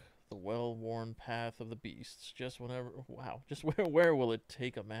walk the well-worn path of the beasts, just where will it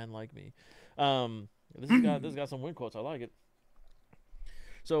take a man like me? This has got some win quotes. I like it.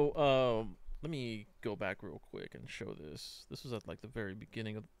 So let me go back real quick and show this. This was at like the very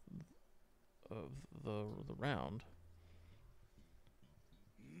beginning of the round.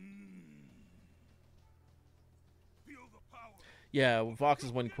 Yeah,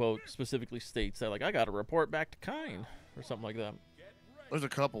 Vox's win quote specifically states that like I got to report back to Kine or something like that. There's a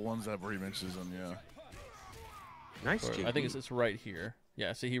couple ones that where he mentions them, yeah. Nice. Or, JP. I think it's right here.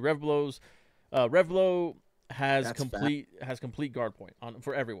 Yeah, see he rev blows. Rev blow has That's complete guard point on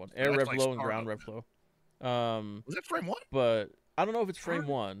for everyone. Air That's rev like blow and Star ground Wars. rev flow. Was that frame one? But I don't know if it's frame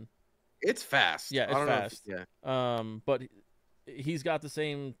one. It's fast. Yeah, I don't know if- fast. yeah. But he's got the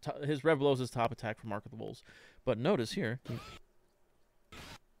same. His rev blows his top attack for Mark of the Wolves. But notice here.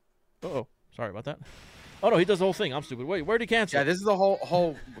 Oh, sorry about that. Oh no, he does the whole thing. I'm stupid. Wait, where'd he cancel? Yeah, this is the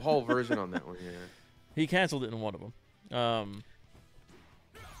whole version on that one. Yeah. He canceled it in one of them.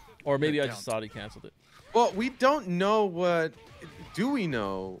 Or maybe I just thought he canceled it. Well, we don't know what. Do we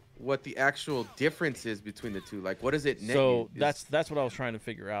know what the actual difference is between the two? Like, what is it? Net So you? that's what I was trying to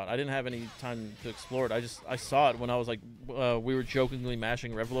figure out. I didn't have any time to explore it. I saw it when I was like we were jokingly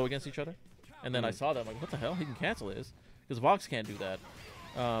mashing Revlo against each other, and then I saw that I'm like, what the hell? He can cancel his because Vox can't do that.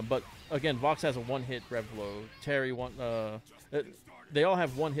 But again, Vox has a one-hit Revlo. Terry they all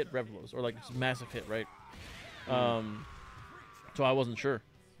have one-hit Revlos or like massive hit, right? So I wasn't sure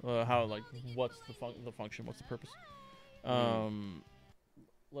how like what's the function, what's the purpose.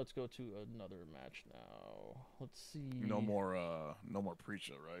 Let's go to another match now. Let's see. No more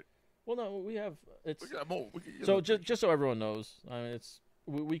Preacher, right? Well, no, we have it's. We got more. We can get So more just so everyone knows, I mean,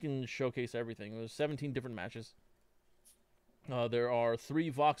 we can showcase everything. There's 17 different matches. There are 3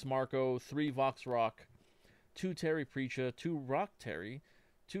 Vox Marco, 3 Vox Rock, 2 Terry Preacher, 2 Rock Terry,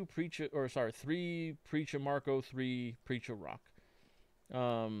 3 Preacher Marco, 3 Preacher Rock.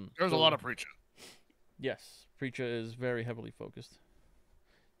 There's a lot of Preacher. Yes, Preacher is very heavily focused.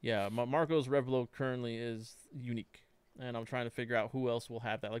 Yeah, Marco's Revlo currently is unique, and I'm trying to figure out who else will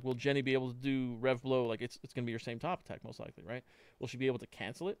have that. Like, will Jenny be able to do Revlo? Like, it's going to be your same top attack, most likely, right? Will she be able to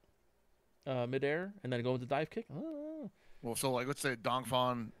cancel it midair and then go into dive kick? Well, so like let's say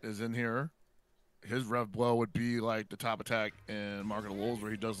Dongfan is in here. His rev blow would be like the top attack in Mark of the Wolves,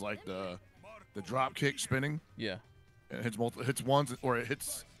 where he does like the drop kick spinning. Yeah. And it hits once, or it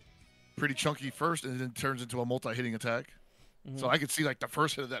hits pretty chunky first, and then turns into a multi-hitting attack. Mm-hmm. So I could see like the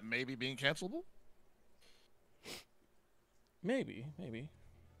first hit of that maybe being cancelable. Maybe.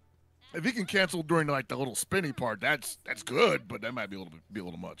 If he can cancel during like the little spinny part, that's good, but that might be a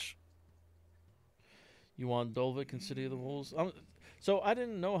little much. You want Dolvik and City of the Wolves? So I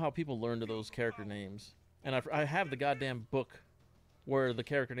didn't know how people learned those character names, and I have the goddamn book where the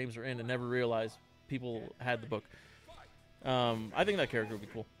character names are in, and never realized people had the book. I think that character would be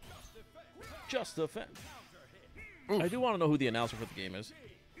cool. Just defend. I do want to know who the announcer for the game is.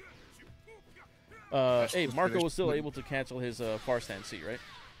 Hey, Marco was still able to cancel his far stand C, right?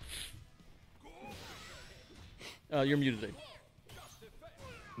 You're muted, Dave.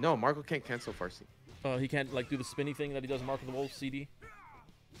 No, Marco can't cancel Farsi. He can't like do the spinny thing that he does in Mark of the Wolves CD.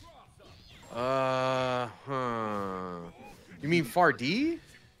 You mean far D?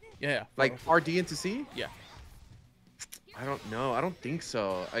 Yeah. Like far D into C? Yeah. I don't know. I don't think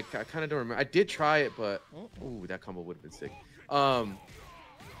so. I kind of don't remember. I did try it, but ooh, that combo would have been sick.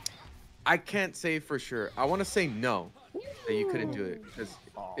 I can't say for sure. I want to say no that you couldn't do it because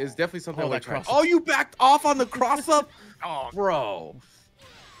it's definitely something like that cross oh, you backed off on the cross up, Oh, bro.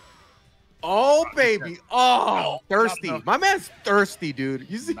 Oh baby, oh No, thirsty. not enough. My man's thirsty, dude.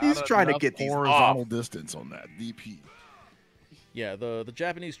 He's trying to get these horizontal off. distance on that DP. Yeah, the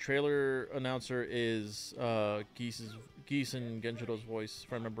Japanese trailer announcer is Geese and Genjiro's voice,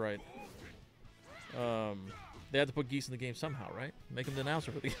 if I remember right. They had to put Geese in the game somehow, right? Make him the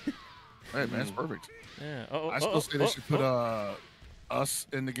announcer for the game. Hey man, it's perfect. Yeah. I still say they should put us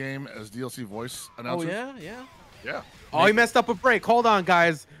in the game as DLC voice Oh announcers. yeah. Yeah. Oh, he messed up a break. Hold on,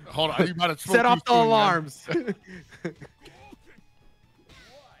 guys. Hold on, you might have Set off the alarms.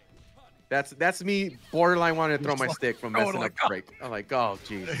 That's me borderline wanting to throw my stick from messing up the break. I'm like, oh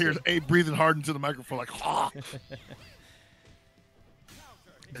jeez. Here's Abe breathing hard into the microphone like,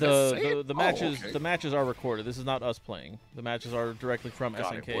 The matches okay. the matches are recorded. This is not us playing. The matches are directly from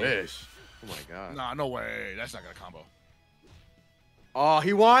God, I SNK. wish. Oh my god. Nah, no way. That's not gonna combo. Oh,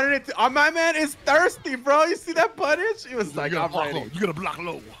 he wanted it. Oh, my man is thirsty, bro. You see that punish? He was like, I'm ready. You gotta block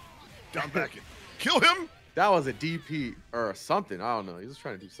low. Down back it. Kill him. That was a DP or something. I don't know. He was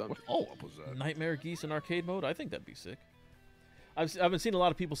trying to do something. What follow-up was that? Nightmare Geese in arcade mode. I think that'd be sick. I've been seeing a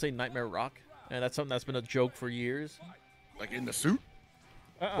lot of people say Nightmare Rock, and that's something that's been a joke for years. Like in the suit?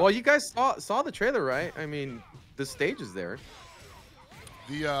 Well, you guys saw the trailer, right? I mean, the stage is there.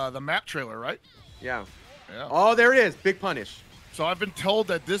 The map trailer, right? Yeah. Yeah. Oh, there it is. Big punish. So I've been told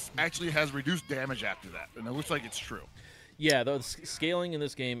that this actually has reduced damage after that, and it looks like it's true. Yeah, the scaling in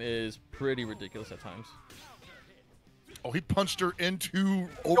this game is pretty ridiculous at times. Oh, he punched her into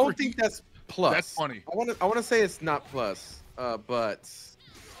I don't think that's plus. That's funny. I want to say it's not plus, but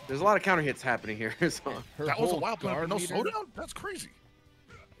there's a lot of counter hits happening here. So Her That was a whole wild plan. guard No meter- slowdown? That's crazy.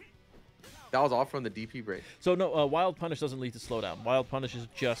 that was all from the DP break. So no, Wild Punish doesn't lead to slowdown. Wild Punish is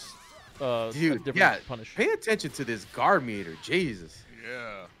just a Dude, different yeah. punish. Pay attention to this guard meter. Jesus.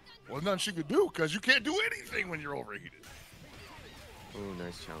 Yeah. Well, nothing she could do because you can't do anything when you're overheated. Oh,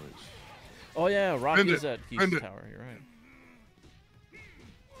 nice challenge. Oh yeah, Rock Bend is it. at Geese Bend it. Tower. You're right.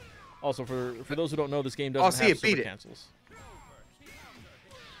 Also, for those who don't know, this game Oh, doesn't see have it, beat super it. cancels.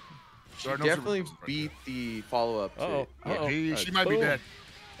 She There are no definitely super moves right beat the follow-up to Uh-oh. it. Uh-oh. She might be Boom. dead.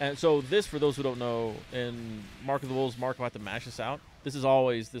 And so this, for those who don't know, in Mark of the Wolves, Mark will have to mash this out. This is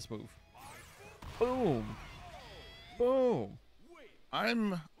always this move. Boom. Boom.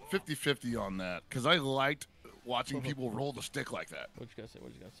 I'm 50-50 on that because I liked watching people roll the stick like that. What you gotta say?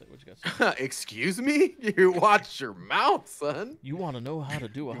 What you gotta say? What you gotta say? Excuse me? You watch your mouth, son. You want to know how to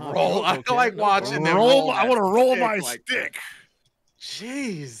do a hot Roll. roll? I Okay, like no watching problem. them Roll! I that want to roll stick my like- stick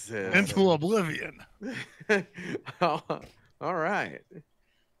Jesus. into oblivion. All right. All right,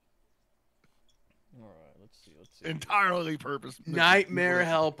 let's see. Entirely purpose. Nightmare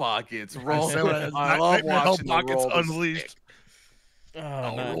Hell Pockets. Roll. said what it is. I love Nightmare Hell watching the Pockets roll the Unleashed. stick.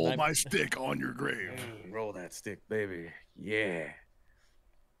 I'll roll my stick on your grave. Roll that stick, baby. Yeah.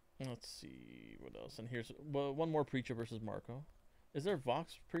 Let's see what else. And here's one more Preacher versus Marco. Is there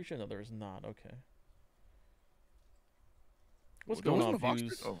Vox Preacher? No, there is not. Okay. What's There going on, wasn't a Vox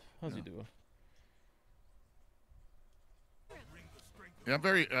Fuse? Preacher? Oh, How's he yeah. doing? Yeah, I'm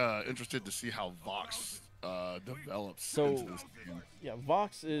very interested to see how Vox develops So- into this game. Yeah,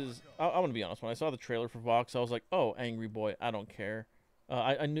 Vox is. I want to be honest. When I saw the trailer for Vox, I was like, "Oh, angry boy, I don't care."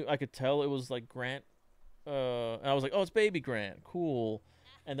 I knew I could tell it was like Grant. And I was like, "Oh, it's Baby Grant, cool."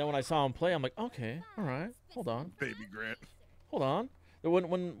 And then when I saw him play, I'm like, "Okay, all right, hold on, Baby Grant. hold on."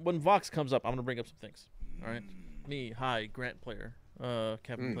 When Vox comes up, I'm gonna bring up some things. All right, me, hi, Grant player,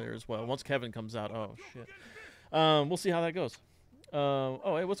 Kevin player as well. Once Kevin comes out, oh shit, we'll see how that goes. Oh,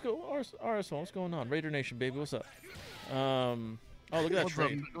 hey, RS1, what's going on? Raider Nation, baby, what's up? Oh, look at that What's up?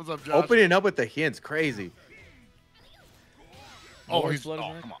 trade. What's up, Josh? Opening up with the hints, crazy. Oh, More he's blood is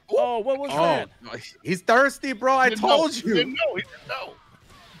oh, red? come on. Oh, what was that? Oh, he's thirsty, bro. I Didn't told know. you. Didn't know. He didn't know.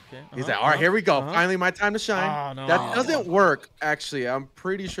 Okay, He's like, all right, here we go. Finally, my time to shine. Ah, no. That doesn't work, actually. I'm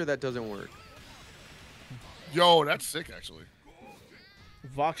pretty sure that doesn't work. Yo, that's sick, actually.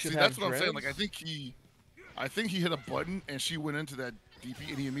 Vox should See, have that's what I'm saying. Like, dreads. I think he hit a button and she went into that DP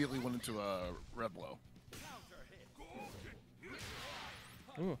and he immediately went into a red blow.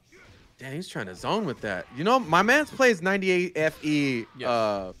 Ooh. Damn, he's trying to zone with that. You know, my man's plays 98 FE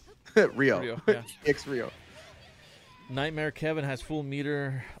Yes. Rio. Rio, yeah. X Rio. Nightmare Kevin has full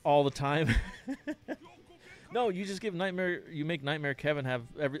meter all the time. No, you just give Nightmare. You make Nightmare Kevin have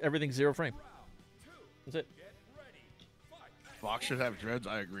everything 0 frame. That's it. Vox should have dreads.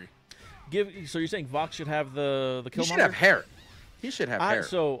 I agree. So you're saying Vox should have the He Killmonger? should have hair. He should have hair.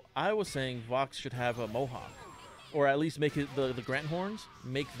 So I was saying Vox should have a mohawk, or at least make it the Grant horns.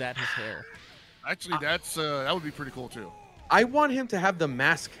 Make that his hair. Actually, that would be pretty cool too. I want him to have the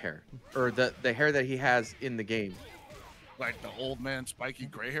mask hair, or the hair that he has in the game. like the old man spiky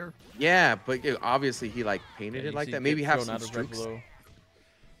gray hair. Yeah, but obviously he like painted Yeah, it you like see that. it Maybe get have thrown some out of streaks. Revelo.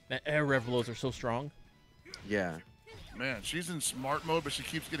 That air Revelos are so strong. Yeah. Man, she's in smart mode, but she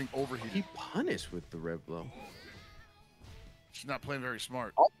keeps getting overheated. He punished with the rev blow. She's not playing very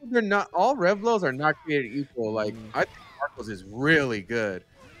smart. Also, they're not all rev blows are not created equal. Like I think Marcos is really good.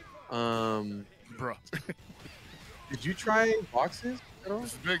 Bruh. Did you try boxes at all?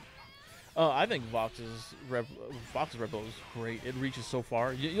 This is big. I think Vox's Rebel is great. It reaches so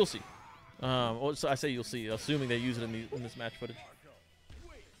far. You'll see. So I say you'll see, assuming they use it in this match footage.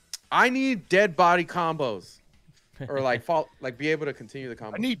 I need dead body combos, or like be able to continue the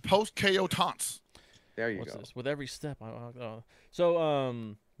combo. I need post KO taunts. There you What's go. this? With every step. Will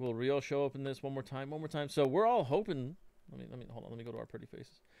Rio show up in this one more time? So we're all hoping. Let me hold on. Let me go to our pretty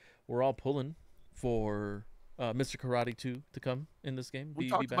faces. We're all pulling for Mr. Karate 2 to come in this game. We be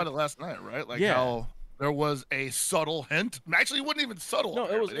talked back. about it last night, right? Like Yeah. how there was a subtle hint. Actually, it wasn't even subtle. No,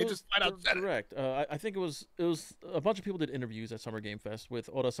 it was. They just flat out said it. direct. I think it was a bunch of people did interviews at Summer Game Fest with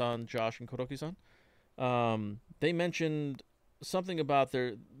Oda-san, Josh, and Kotoki-san. They mentioned something about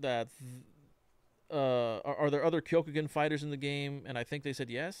are there other Kyokugen fighters in the game? And I think they said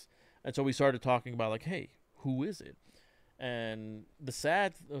yes. And so we started talking about like, hey, who is it? And the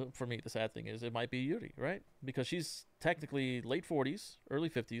sad thing is it might be Yuri, right? Because she's technically late 40s, early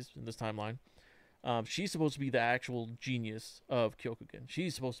 50s in this timeline. She's supposed to be the actual genius of Kyokugen.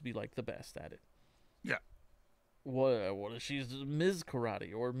 She's supposed to be like the best at it. Yeah. What if she's Ms.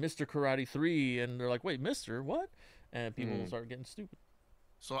 Karate or Mr. Karate 3? And they're like, wait, Mr. what? And people start getting stupid.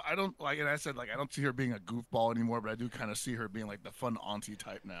 So I don't like, and I said like I don't see her being a goofball anymore, but I do kind of see her being like the fun auntie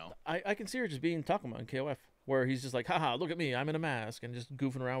type now. I can see her just being Takuma in KOF, where he's just like, haha, look at me, I'm in a mask, and just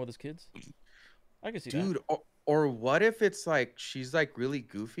goofing around with his kids. I can see that. Dude, or what if it's like she's like really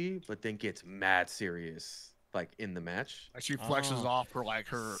goofy, but then gets mad serious like in the match? Like she flexes Oh. off her like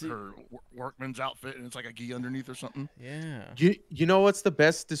her See- workman's outfit, and it's like a gi underneath or something. Yeah. You know what's the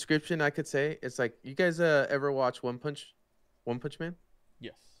best description I could say? It's like, you guys ever watch One Punch Man?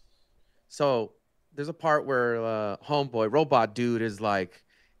 Yes. So there's a part where homeboy robot dude is like,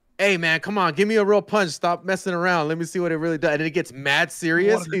 hey man, come on, give me a real punch, stop messing around, let me see what it really does. And it gets mad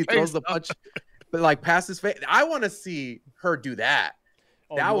serious. What in He the throws face, the though. punch but like past his face. I want to see her do that.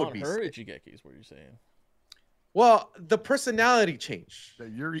 Oh, That you would want be her sick. Ichigeki is what you're saying. Well, the personality change. The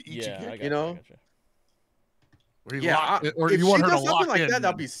Yuri Ichigeki. Yeah, I got you know? I gotcha. Where you Yeah, lock, or if you want she her to does something lock like in. that,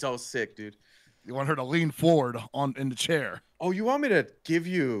 that'd be so sick, dude. You want her to lean forward in the chair. Oh, you want me to give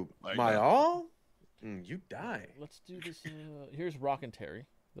you Like my that. all? You die. Let's do this. Here's Rock and Terry,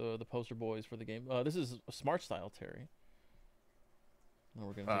 the poster boys for the game. This is a smart style Terry. Now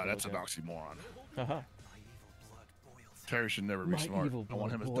we're gonna take a That's an look oxymoron. at- Haha. Terry should never be My smart. evil I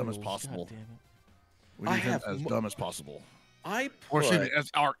want him as blood dumb as boils, possible. God damn it. We I need him have as mo- dumb as possible. I Or excuse put,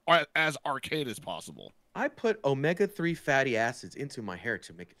 me, as arcade as possible. I put omega-3 fatty acids into my hair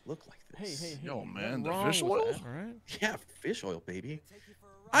to make it look like Hey, this. hey, hey. Yo, nothing man, the wrong fish with oil? that, all right? Yeah, fish oil, baby.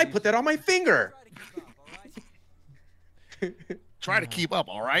 I put that on my finger. Try to keep up,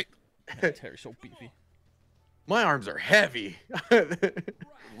 all right? Man, Terry's so beefy. My arms are heavy.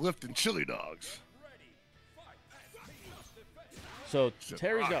 Lifting chili dogs. So Shit,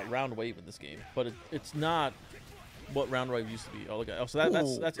 Terry's rock. got round wave in this game, but it's not what round wave used to be. Oh, look at so that's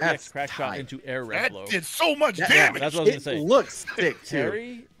Ooh, EX that's crack shot tight. into air red That flow. did so much That- damage. That's what I was gonna It say. looks sick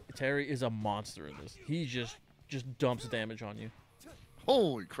too. Terry is a monster in this. He just dumps damage on you.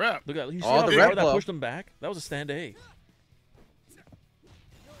 Holy crap. Look at that. You see Oh, how the far red that blow. pushed him back? That was a stand A.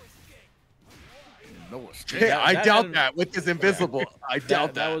 No escape. Yeah, that- I that doubt had- that with this invisible. I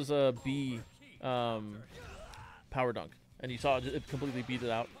doubt That that. was a B power dunk, and you saw it completely beat it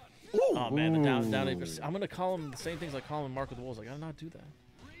out. Oh man, the down. I'm gonna call him the same things I call him Mark with the Wolves. I gotta not do that.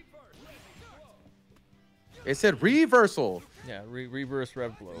 It said reversal. Yeah, reverse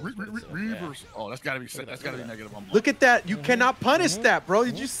rev blow. Re- re- That's it, reverse. Oh, that's gotta be Look at that's that, gotta be look at negative on block. Look at that. You cannot punish that, bro.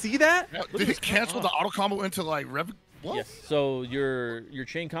 Did you see that? Yeah, at did he this- cancel the auto combo into like rev? yeah. What? Yes. So your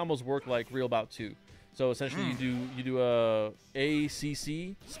chain combos work like Real Bout 2. So essentially, you do a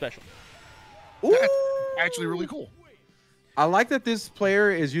ACC special. That's Ooh. actually really cool. I like that this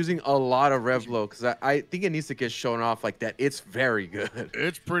player is using a lot of rev low because I think it needs to get shown off like that. It's very good.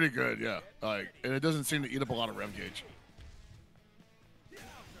 It's pretty good, yeah. Like, and it doesn't seem to eat up a lot of rev gauge.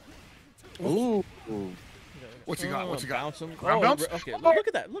 Ooh. What's he got? What's he got? Bounce him. Ground Oh, bounce? okay. Look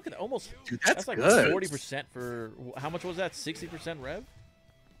at that. Look at that. Almost. Dude, that's like good. 40% for how much was that? 60% rev.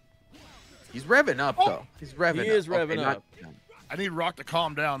 He's revving up though. He's revving. He up. is revving not- up. I need Rock to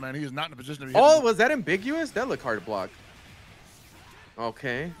calm down, man. He is not in a position to be. Oh, hitting- was that ambiguous? That looked hard to block.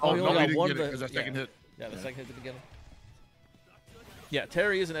 Okay. oh he no, only he got didn't one get it of because the- that second yeah. hit. Yeah, the second hit at the beginning. Yeah,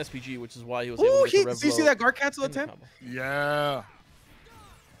 Terry is an SPG, which is why he was able Ooh, to get the rev did you see low that guard cancel in the attempt? combo. Yeah.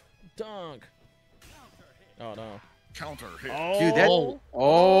 Dunk. Oh no. Counter hit. Oh, Dude, that.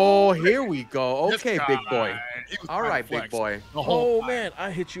 Oh, here we go. This Okay, big boy. guy, he was All trying to right, big flex boy. the whole Oh time. man,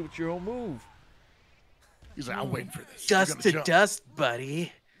 I hit you with your own move. He's like, I'm waiting for this. You're Dust gonna to jump. dust,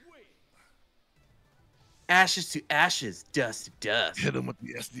 buddy. Ashes to ashes, dust to dust. Hit him with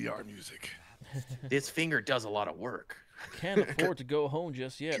the SDR music. This finger does a lot of work. Can't afford to go home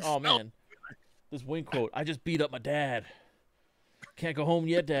just yet. Oh man, this wing quote. I just beat up my dad. Can't go home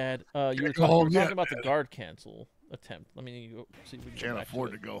yet, Dad. You were go talking, home we were yet, talking about the guard cancel attempt. Let me see if we can go Can't back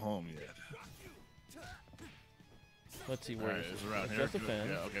afford to to it. go home yet. Let's see All where right, this it's is. around here. Just Good. defend.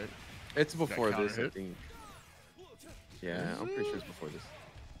 Yeah, okay. It's before counter this, I hit? think. Yeah, I'm pretty sure it's before this.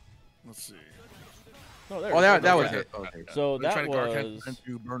 Let's see. No, there. Oh, it that is. that was yeah. it. Okay. So They're that trying to guard cancel was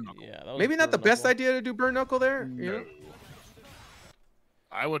into burn knuckle. yeah. That was Maybe not the burn best knuckle. idea to do burn knuckle there. You No. know?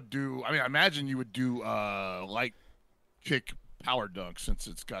 I would do. I mean, I imagine you would do light kick power dunk since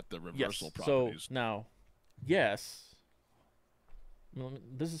it's got the reversal Yes. properties. So now, yes.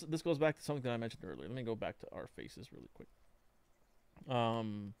 This goes back to something that I mentioned earlier. Let me go back to our faces really quick.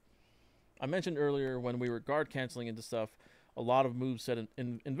 I mentioned earlier when we were guard canceling into stuff, a lot of moves said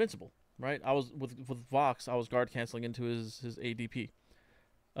invincible, right? I was with Vox, I was guard canceling into his ADP.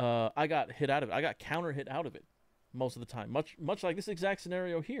 I got hit out of it. I got counter hit out of it most of the time. Much like this exact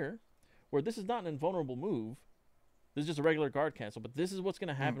scenario here, where this is not an invulnerable move. This is just a regular guard cancel, but this is what's going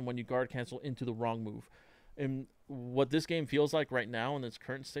to happen when you guard cancel into the wrong move. And what this game feels like right now in its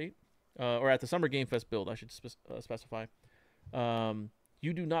current state, or at the Summer Game Fest build, I should specify,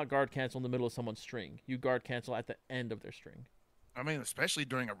 you do not guard cancel in the middle of someone's string. You guard cancel at the end of their string. I mean, especially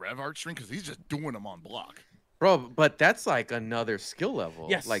during a rev art string because he's just doing them on block. Bro, but that's like another skill level.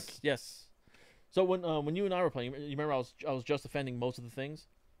 Yes, Like, yes. So when you and I were playing, you remember I was just defending most of the things.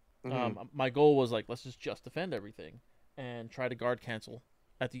 My goal was like, let's just defend everything and try to guard cancel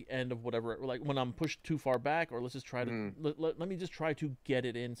at the end of whatever, like when I'm pushed too far back, or let's just try to let me just try to get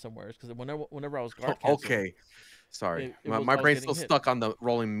it in somewhere. Because whenever I was guard canceling, okay. Sorry, it my was- I my was brain's getting still hit. stuck on the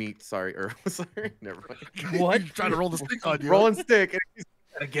rolling meat. Sorry, or sorry, never mind. What? He's trying to roll the stick on you. Rolling stick, and he's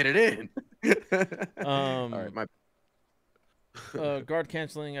gotta get it in. All Um, right, my guard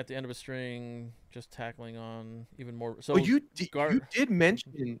canceling at the end of a string, just tackling on even more. So well, you guard. did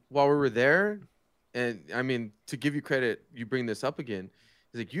mention while we were there, and I mean to give you credit, you bring this up again.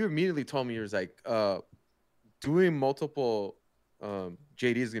 It's like you immediately told me you was like, doing multiple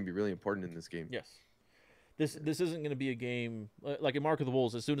JD is gonna be really important in this game. Yes. This isn't going to be a game like in Mark of the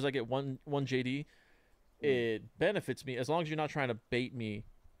Wolves. As soon as I get one JD, it benefits me as long as you're not trying to bait me.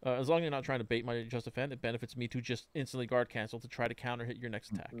 As long as you're not trying to bait my just defend, it benefits me to just instantly guard cancel to try to counter hit your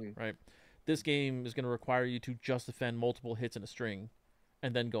next attack. Right. This game is going to require you to just defend multiple hits in a string,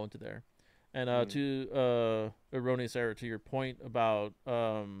 and then go into there. And to erroneous error to your point about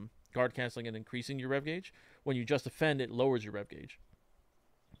guard canceling and increasing your rev gauge, when you just defend, it lowers your rev gauge.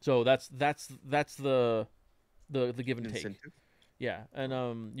 So that's the give and take. Incentive. Yeah,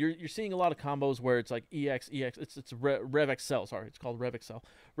 and you're seeing a lot of combos where it's like EX. It's Rev XL. Sorry, it's called Rev XL.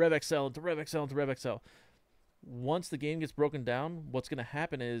 Rev XL into Rev XL into Rev XL. Once the game gets broken down, what's going to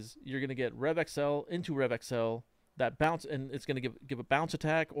happen is you're going to get Rev XL into Rev XL, that bounce, and it's going to give a bounce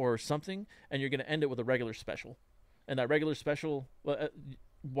attack or something, and you're going to end it with a regular special. And that regular special,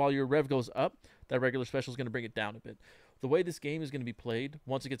 while your rev goes up, that regular special is going to bring it down a bit. The way this game is going to be played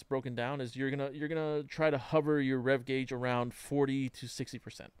once it gets broken down is you're gonna try to hover your rev gauge around 40 to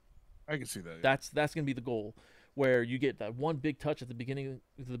 60%. I can see that. Yeah. That's going to be the goal, where you get that one big touch at the beginning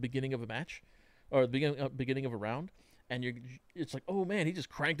of a match, or the beginning of a round, and it's like, oh man, he just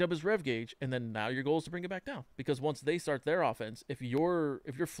cranked up his rev gauge, and then now your goal is to bring it back down, because once they start their offense, if you're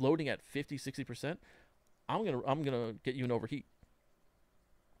floating at 50-60%, I'm gonna get you an overheat.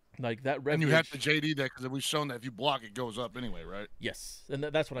 Like that rev And you gauge, have the JD that because we've shown that if you block, it goes up anyway, right? yes, and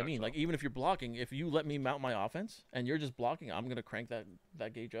that's what I That's mean. all. Like even if you're blocking, if you let me mount my offense and you're just blocking, I'm gonna crank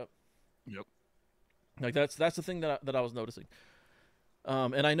that gauge up. Yep. Like that's the thing that I was noticing.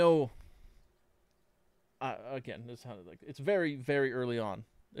 And I know. Again, this sounded like it's very, very early on.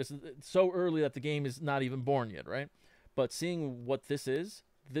 It's so early that the game is not even born yet, right? But seeing what this is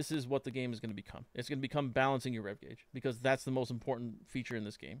what the game is going to become. It's going to become balancing your rev gauge, because that's the most important feature in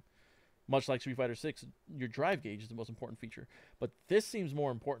this game. Much like Street Fighter 6, your drive gauge is the most important feature. But this seems more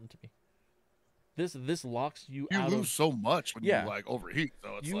important to me. This locks you You out lose of so much when Yeah. you like overheat,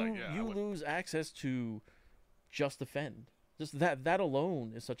 so it's you. like yeah. You lose access to just defend. Just that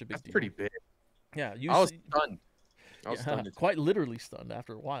alone is such a big That's deal. pretty big. Yeah, I was stunned. I was yeah, stunned. quite literally stunned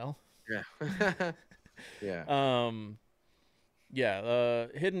after a while. Yeah. Yeah. Yeah,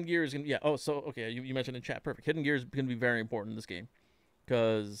 hidden gear is gonna. Yeah. Oh, so okay, you mentioned in chat. Perfect. Hidden gear is gonna be very important in this game,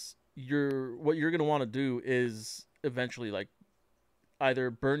 because what you're gonna want to do is eventually like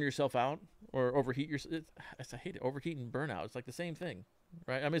either burn yourself out or overheat yourself. I hate it. Overheat and burnout. It's like the same thing,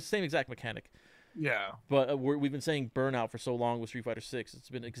 right? I mean, it's the same exact mechanic. Yeah. But we've been saying burnout for so long with Street Fighter 6. It's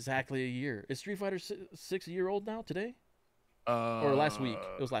been exactly a year. Is Street Fighter 6 a year old now today? Or last week?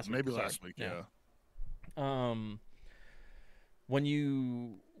 It was last week. Maybe Sorry. last week. Yeah. When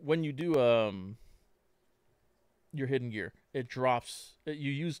you do your hidden gear, it drops.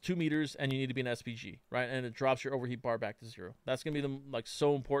 You use 2 meters and you need to be an SPG, right? And it drops your overheat bar back to 0. That's gonna be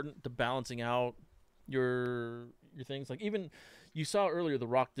so important to balancing out your things. Like even you saw earlier, The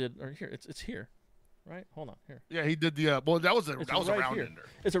Rock did. Or here, it's here. Right? Hold on. Here. Yeah, he did the. Well, that was a right round here. ender.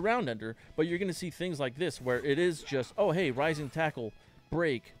 It's a round ender, but you're going to see things like this where it is just, oh, hey, rising tackle,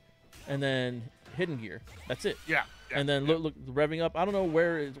 break, and then hidden gear. That's it. Yeah. And then look, revving up. I don't know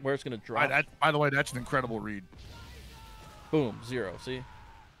where it's going to drop. By the way, that's an incredible read. Boom, 0. See?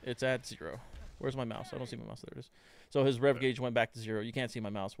 It's at 0. Where's my mouse? I don't see my mouse. There it is. So his rev gauge went back to 0. You can't see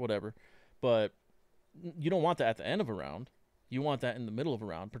my mouse, whatever. But you don't want that at the end of a round. You want that in the middle of a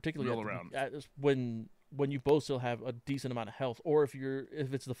round, particularly when you both still have a decent amount of health, or if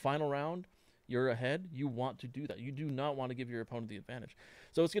it's the final round, you're ahead. You want to do that. You do not want to give your opponent the advantage.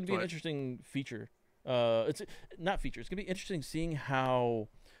 So it's going to be an interesting feature. It's not feature. It's going to be interesting seeing how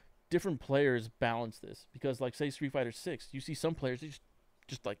different players balance this, because like say Street Fighter 6, you see some players they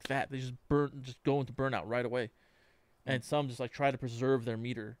just like that. They just go into burnout right away, and some just like try to preserve their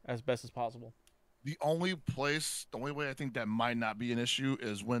meter as best as possible. The only way I think that might not be an issue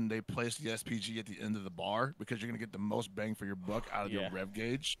is when they place the SPG at the end of the bar, because you're going to get the most bang for your buck out of your rev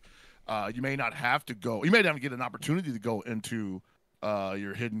gauge. You may not have to go. You may not even get an opportunity to go into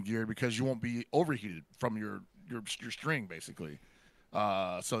your hidden gear because you won't be overheated from your string, basically.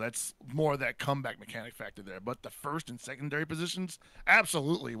 So that's more of that comeback mechanic factor there. But the first and secondary positions,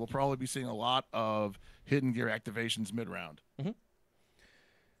 absolutely, we'll probably be seeing a lot of hidden gear activations mid-round.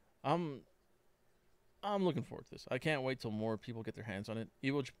 I'm looking forward to this. I can't wait till more people get their hands on it.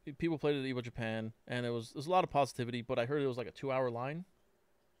 People played it at Evo Japan, and there's a lot of positivity, but I heard it was like a 2-hour line.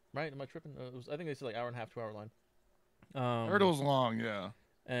 Right? Am I tripping? I think they said like hour and a half, 2-hour line. I heard it was long, yeah.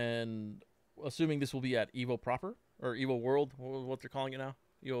 And assuming this will be at Evo proper, or Evo World, what they're calling it now.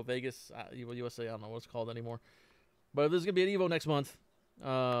 Evo Vegas, Evo USA, I don't know what it's called anymore. But if this is going to be at Evo next month,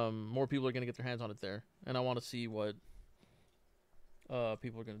 more people are going to get their hands on it there. And I want to see what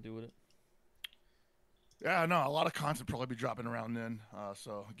people are going to do with it. Yeah, no, a lot of content probably be dropping around then.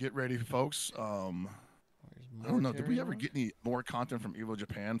 So get ready, folks. I don't know. Did we ever get any more content from Evo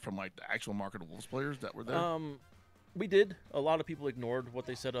Japan from like the actual Mark of the Wolves players that were there? We did. A lot of people ignored what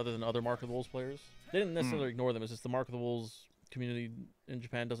they said other than other Mark of the Wolves players. They didn't necessarily ignore them. It's just the Mark of the Wolves community in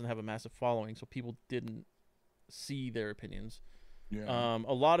Japan doesn't have a massive following, so people didn't see their opinions. Yeah.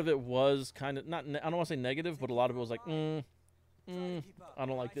 A lot of it was kind of I don't want to say negative, but a lot of it was like, I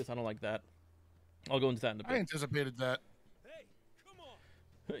don't like this, I don't like that. I'll go into that in a bit. I anticipated that.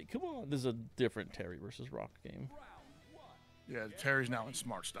 Hey, come on. This is a different Terry versus Rock game. Yeah, Terry's now in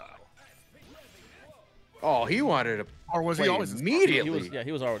smart style. Oh, he wanted to Or was he play always in immediately.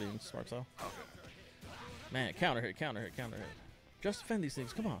 He was already in smart style. Okay. Man, counter hit. Just defend these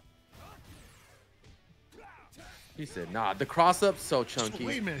things. Come on. He said, nah, the cross-up's so chunky. So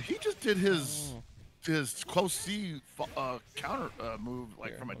wait a minute. He just did his close C counter move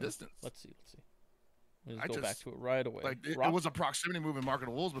from a distance. Let's see. Let's go back to it right away. Like it was a proximity move in Mark of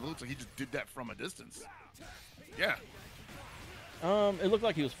the Wolves, but it looks like he just did that from a distance. Yeah. It looked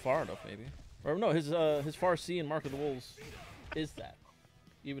like he was far enough, maybe. Or no, his far C in Mark of the Wolves is that,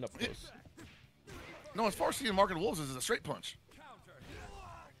 even up close. No, his far C in Mark of the Wolves is a straight punch.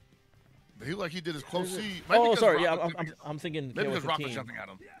 He did his close C. Oh, sorry. Yeah, I'm thinking. Maybe because Rock was jumping at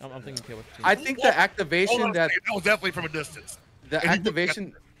him. I'm thinking KOFXV. I think the activation that was definitely from a distance. The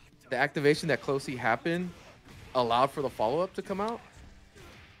activation that close C happened allowed for the follow-up to come out.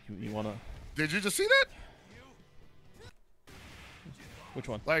 You wanna? Did you just see that? Which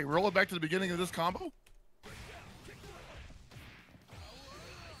one? Like roll it back to the beginning of this combo.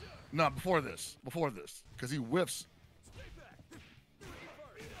 No, before this, because he whiffs.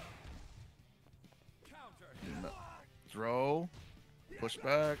 No. Throw, push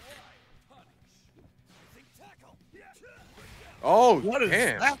back. Oh, what is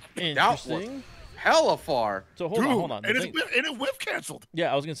damn. that? Interesting. Hella far. So hold on. And it whiff canceled.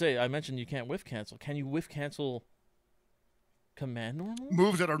 Yeah, I was gonna say. I mentioned you can't whiff cancel. Can you whiff cancel command normal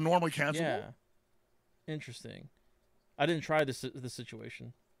moves that are normally cancelable? Yeah. Interesting. I didn't try this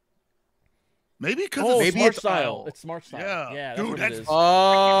situation. Maybe because Oh, it's maybe smart it's style. It's smart style. Yeah. Yeah, that's Dude, what that's- it is.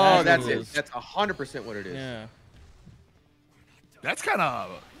 Oh, That's that's what it it. is. That's 100% what it is. Yeah. That's kind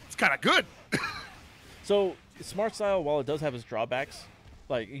of good. So smart style, while it does have its drawbacks,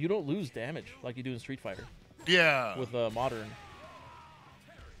 like you don't lose damage like you do in Street Fighter Yeah. with modern.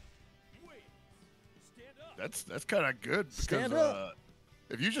 That's kind of good because Stand up.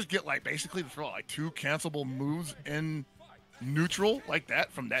 if you just get like basically to throw like 2 cancelable moves in neutral like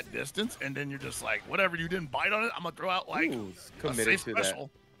that from that distance, and then you're just like, whatever, you didn't bite on it, I'm gonna throw out like Ooh, a committed safe to that. special.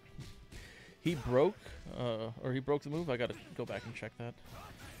 He broke the move. I gotta go back and check that.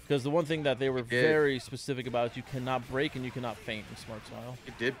 Because the one thing that they were did. very specific about is you cannot break and you cannot feint in smart style.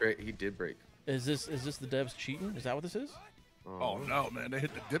 He did break. He did break. Is this the devs cheating? Is that what this is? Oh no, man, they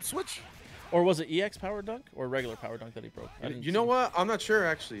hit the dip switch. Or was it EX power dunk or regular power dunk that he broke? I didn't You know see. what? I'm not sure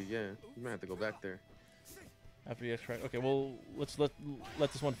actually. Yeah, you might have to go back there. After EX crack. Okay, well let's let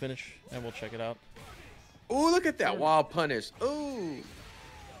this one finish and we'll check it out. Ooh, look at that wild punish. Ooh,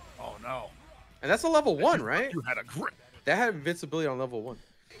 Oh no. and that's a level 1, right? You had a grip. That had invincibility on level 1.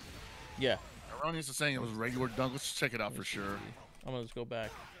 Yeah. Erroneous is saying it was regular dunk. Let's check it out for sure. I'm gonna just go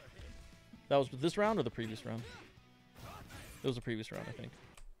back. That was this round or the previous round? It was the previous round, I think.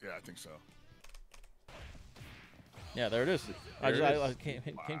 Yeah, I think so. Yeah, there it is. There it I is. came to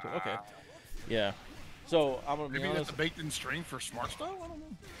it. Okay. Yeah. So I'm gonna be Maybe that's honest. a baked-in string for smart style. I don't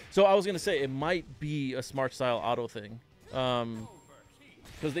know. So I was gonna say it might be a smart style auto thing,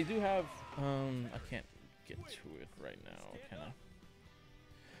 because they do have. I can't get to it right now. Can I?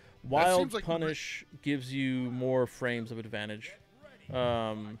 Wild seems like- punish gives you more frames of advantage.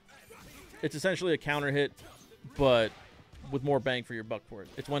 It's essentially a counter hit, but with more bang for your buck for it.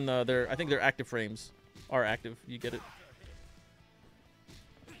 It's when I think their active frames are active. You get it.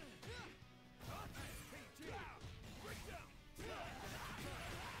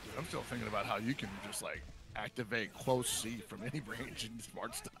 I'm still thinking about how you can just like activate close C from any range in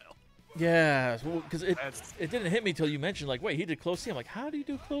smart style. Yeah, because That's- it didn't hit me till you mentioned like, wait, he did close C. I'm like, how do you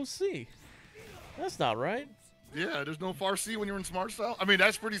do close C? That's not right. Yeah, there's no far C when you're in smart style. I mean,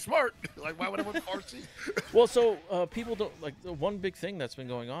 that's pretty smart. Like, why would I want far C? Well, so people don't like the one big thing that's been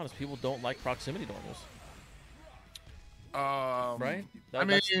going on is people don't like proximity normals, right? I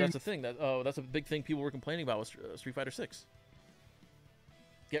mean- That's a thing. That's a big thing people were complaining about with Street Fighter 6.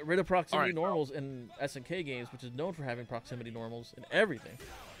 Get rid of proximity Alright. normals in SNK games, which is known for having proximity normals in everything,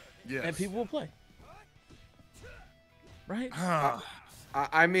 Yes. and people will play. Right?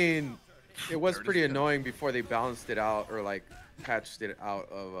 I mean, it was There it pretty is. annoying before they balanced it out or like patched it out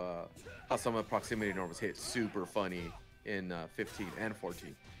of how some of the proximity normals hit super funny in 15 and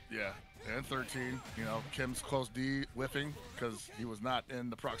 14. Yeah, and 13. You know, Kim's close D whiffing because he was not in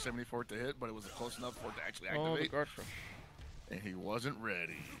the proximity for it to hit, but it was close enough for it to actually Oh, the activate, guard crush. and he wasn't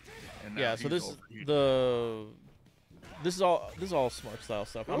ready. And now Yeah, so he's this overheated. this is all smart style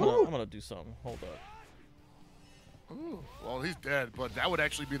stuff. I'm gonna do something. Hold up. Ooh, well, he's dead, but that would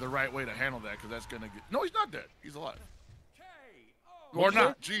actually be the right way to handle that because that's gonna get. No, he's not dead. He's alive. Or What'd you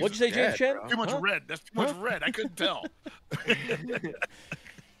not. say? Jesus. What'd you say, James dead, Chen? bro. Too much Huh? red. That's too much red. I couldn't tell.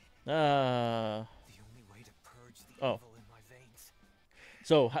 Oh.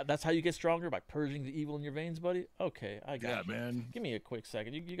 So that's how you get stronger, by purging the evil in your veins, buddy. Okay, I got Yeah, you. man. Give me a quick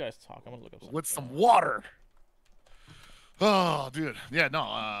second. You guys talk. I'm gonna look up something. With some water. Oh, dude. Yeah,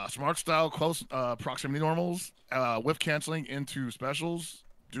 no. Smart style, close proximity normals, whiff canceling into specials.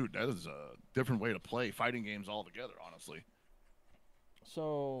 Dude, that is a different way to play fighting games altogether, honestly.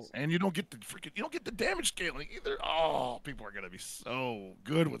 So And you don't get the damage scaling either. Oh, people are gonna be so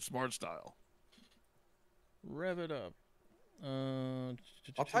good with smart style. rev it up.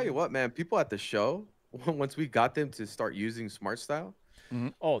 I'll tell you what, man. People at the show, once we got them to start using smart style,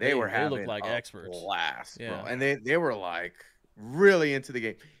 Oh, they were they having look like a experts. blast, Yeah. bro. And they were like really into the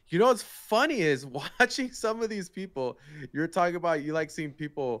game. You know what's funny is watching some of these people. You're talking about you like seeing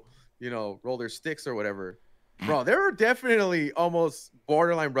people, roll their sticks or whatever. Bro, they were definitely almost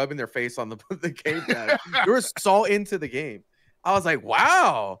borderline rubbing their face on the gamepad. They were so into the game. I was like,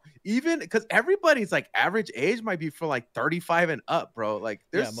 wow. Even because everybody's like average age might be for like 35 and up, bro. Like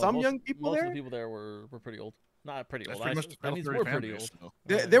there's Yeah, some most, young people most there. of the people there were pretty old. Not pretty That's old. pretty much the That means military we're fan pretty base, old.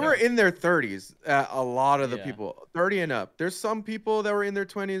 so. They were in their 30s. A lot of the Yeah. people 30 and up. There's some people that were in their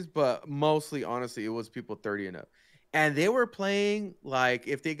 20s, but mostly, honestly, it was people 30 and up. And they were playing like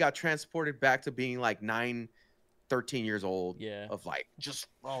if they got transported back to being like 9, 13 years old. Yeah. Of like just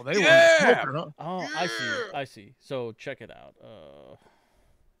Oh, they Yeah! were smoker, huh? Oh, I see. So check it out.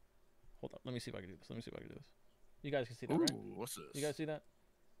 Hold up. Let me see if I can do this. You guys can see that, Ooh, right? what's this? You guys see that?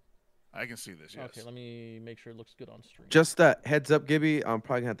 I can see this. Yes. Okay, let me make sure it looks good on stream. just a heads up, Gibby. I'm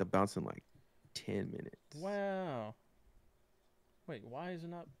probably gonna have to bounce in like 10 minutes. Wow. Wait, why is it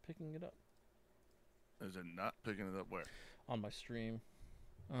not picking it up Is it not picking it up where? on my stream?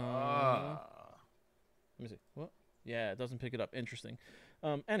 Ah. Let me see. What? Yeah, it doesn't pick it up. Interesting.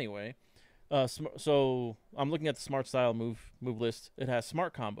 Anyway, so I'm looking at the smart style move list. It has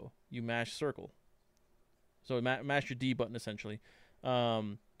smart combo. You mash circle. So mash your D button essentially.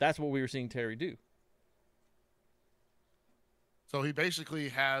 That's what we were seeing Terry do. So he basically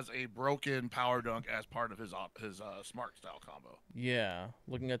has a broken power dunk as part of his smart style combo. Yeah,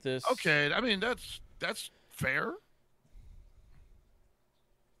 looking at this. Okay, I mean that's fair.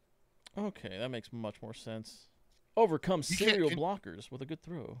 Okay, that makes much more sense. Overcome You can't- serial blockers with a good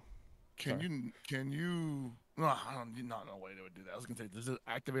throw. Can you? No, I don't. Not no way they would do that. I was gonna say, does it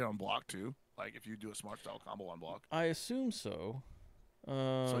activate on block too? Like if you do a smart style combo on block, I assume so.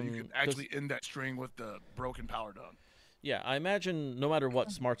 so you can 'Cause- actually end that string with the broken power dunk. Yeah, I imagine no matter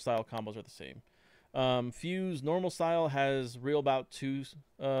what, smart style combos are the same. Fuse normal style has real bout 2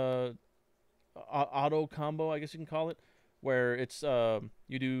 auto combo, I guess you can call it, where it's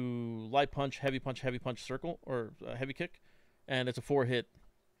you do light punch, heavy punch, circle, or heavy kick, and it's a 4-hit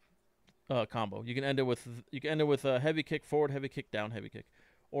combo. You can end it with a heavy kick forward, heavy kick down, heavy kick,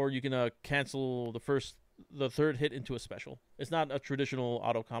 or you can cancel the third hit into a special. It's not a traditional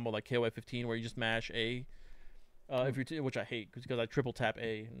auto combo like KOFXV where you just mash A. Which I hate because I triple tap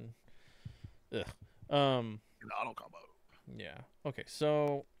A and An auto combo. yeah. Okay,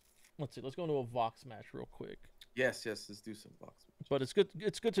 so let's see. Let's go into a Vox match real quick. Yes, let's do some box. But it's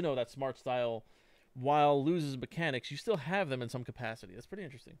good to know that smart style, while loses mechanics, you still have them in some capacity. That's pretty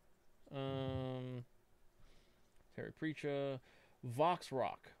interesting. Terry Preacher, Vox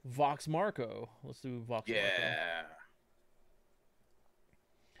Rock, Vox Marco. Let's do Vox Marco. Yeah.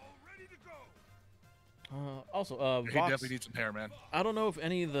 Also, He Vox. definitely needs some hair, man. I don't know if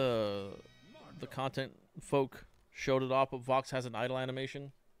any of the content folk showed it off, but Vox has an idle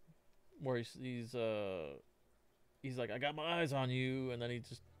animation where he's like, I got my eyes on you, and then he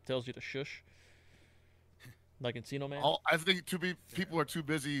just tells you to shush, like Encino Man. I think people are too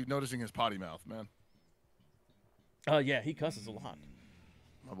busy noticing his potty mouth, man. Yeah, he cusses a lot.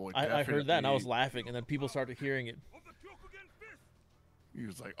 My boy. I heard that and I was definitely- laughing, and then people started hearing it. He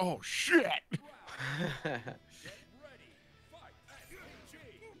was like, "Oh shit!"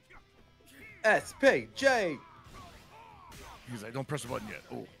 SPJ. He's like, "Don't press the button yet."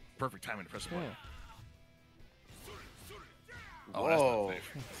 Oh, perfect timing to press the button. Yeah. Oh, that's Whoa. not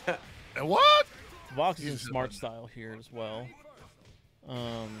safe. And what? Vox is in Jesus. smart style here as well.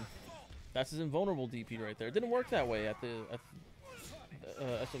 That's his invulnerable DP right there. It didn't work that way at the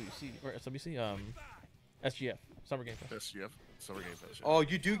SWC or SWC SGF Summer Game Fest. SGF. Summer Game Fest. Oh,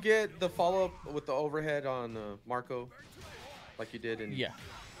 you do get the follow-up with the overhead on Marco, like you did in Yeah.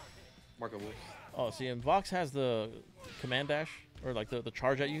 Marco Wolves. Oh, see, and Vox has the command dash or like the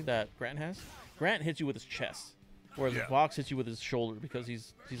charge at you that Grant has. Grant hits you with his chest, whereas Yeah. Vox hits you with his shoulder because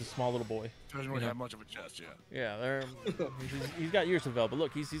he's a small little boy. Doesn't really Yeah. have much of a chest yet. Yeah, he's got years to develop, but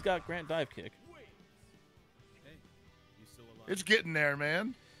look, he's got Grant dive kick. It's getting there,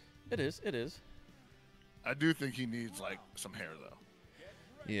 man. It is. I do think he needs like some hair though.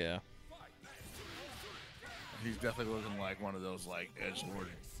 Yeah. He's definitely looking like one of those like edgelord.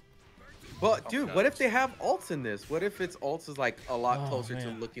 But dude, what if they have alts in this? What if its alts is like a lot Oh, closer to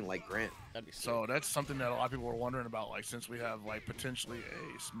man. looking like Grant? That'd be sick. So that's something that a lot of people are wondering about. Like, since we have like potentially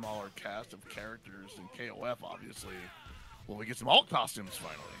a smaller cast of characters than KOF, obviously, will we get some alt costumes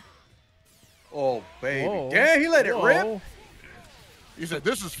finally? Oh baby, Whoa. damn, he let it rip. Whoa. He said,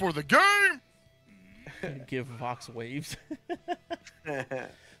 "This is for the game." Give Vox waves.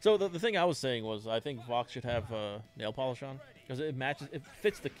 So the thing I was saying was I think Vox should have nail polish on because it matches, it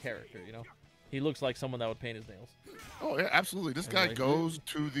fits the character. You know, he looks like someone that would paint his nails. Oh yeah, absolutely. This guy Like- goes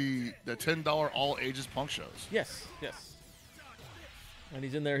to the $10 all ages punk shows. Yes. And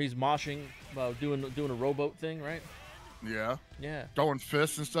he's in there. He's moshing, doing a rowboat thing, right? Yeah, Yeah. throwing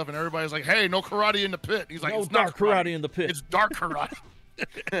fists and stuff, and everybody's like, "Hey, no karate in the pit." He's like, No "It's not dark karate in the pit." It's dark karate."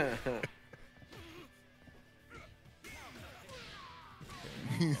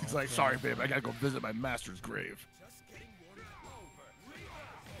 He's like, "Sorry, babe, I gotta go visit my master's grave."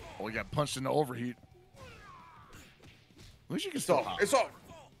 Oh, he got punched in the overheat. At least you can still hop. It's all.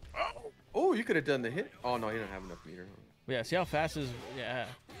 Oh, you could have done the hit. Oh no, he didn't have enough meter. Yeah. See how fast his yeah.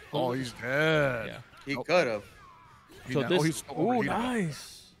 Oh, he's dead. Yeah. He Nope. could have. He So now- this. he's still Ooh, overheated.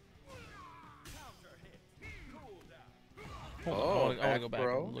 nice. Hold on, I want to back, go back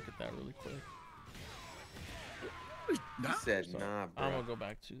bro. and look at that really quick. He Nah. said, So, "Nah, I'm gonna bro." go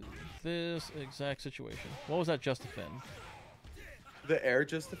back to this exact situation. What was that just defend? The air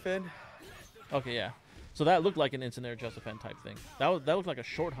just defend. Okay, yeah. So that looked like an instant air just defend type thing. That looked like a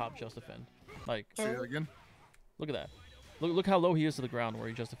short hop just defend. Like, Say that again. look at that. Look how low he is to the ground where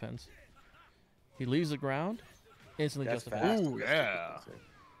he just defends. He leaves the ground, instantly That's just defends. fast. Ooh, yeah.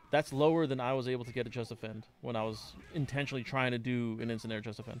 That's lower than I was able to get a just defend when I was intentionally trying to do an instant air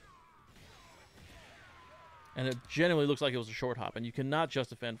just defend. And it genuinely looks like it was a short hop, and you cannot just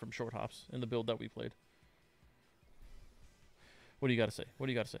defend from short hops in the build that we played. What do you got to say? What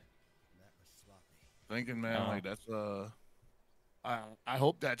do you got to say? Thinking, man, like that's I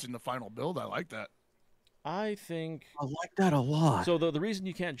hope that's in the final build. I like that. I think I like that a lot. so. The reason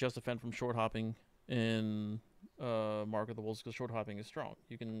you can't just defend from short hopping in Mark of the Wolves because short hopping is strong.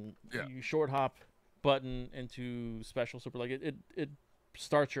 You can you short hop button into special super like it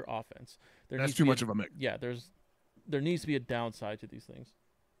starts your offense. That's too much of a mix. Yeah, there needs to be a downside to these things.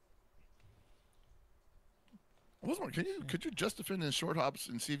 Could you just defend in short hops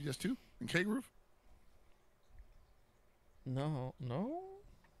in CVS 2 in K Groove? No.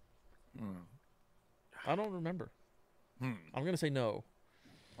 Hmm. I don't remember. Hmm. I'm gonna say no.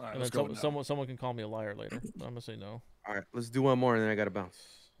 All right, And let's then go. with that. someone can call me a liar later. But I'm gonna say no. All right, let's do one more, and then I gotta bounce.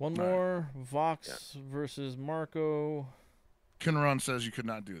 One All right. more. Vox versus Marco. Kinron says you could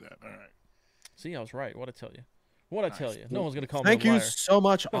not do that. All right. See, I was right. What I tell you. What I tell Nice. you. No one's gonna call Thank me a you liar. so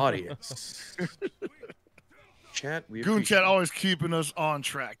much, audience. Chat, we Goon appreciate Chat it. always keeping us on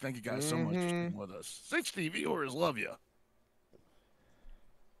track. Thank you guys so much for Mhm. staying with us. 60 viewers love you.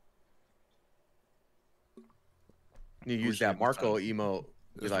 You use Appreciate that the Marco time. emote.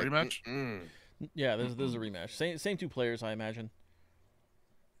 Be This like, rematch? mm-mm. Yeah, this is a rematch. Same two players, I imagine.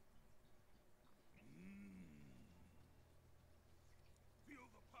 Feel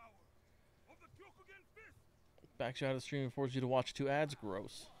the power of the Kyokugen fist. Backs you out of the stream and forces you to watch 2 ads.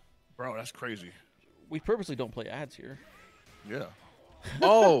 Gross. Bro, that's crazy. We purposely don't play ads here. Yeah.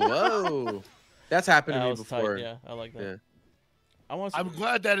 Oh, whoa. That's happened to That me was before. tight. Yeah, I like that. Yeah. I want to. I'm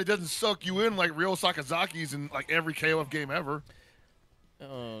glad that it doesn't suck you in like real Sakazaki's in like every KOF game ever.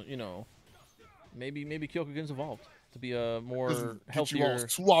 You know, maybe Kyokugen's evolved to be a more Doesn't get you all healthier.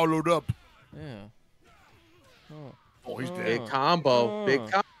 swallowed up. Yeah. Oh. Oh, he's Oh. dead. Big combo. Big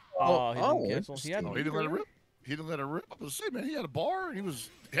combo. Oh, he didn't cancel. He had Oh, to he didn't let it rip. rip. He didn't let it rip. I was saying, man, he had a bar and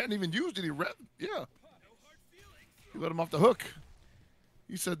he hadn't even used it. He rep. Yeah. He let him off the hook.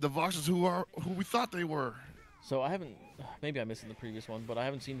 He said the Voxes who we thought they were. So I haven't. Maybe I missed it in the previous one, but I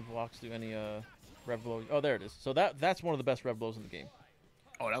haven't seen Vox do any rev blow. Oh, there it is. So that's one of the best rev blows in the game.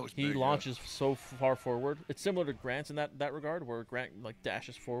 Oh, that was He big, yeah. launches so far forward. It's similar to Grant's in that regard, where Grant like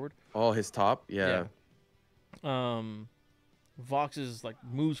dashes forward. Oh, his top? Yeah. Vox is like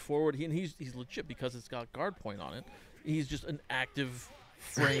moves forward. He's legit because it's got guard point on it. He's just an active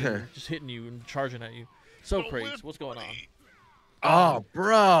frame, just hitting you and charging at you. So crazy. What's going on? Oh,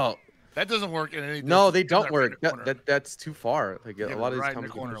 bro. That doesn't work in any. No, they that's don't right in work. the corner. That's too far. Like Yeah, a lot of these right in times.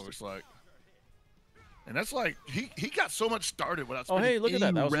 the corner, it looks like. And that's like he got so much started without. Oh, hey, spending look at that.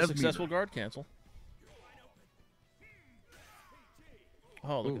 any That was a rev successful meter. guard cancel.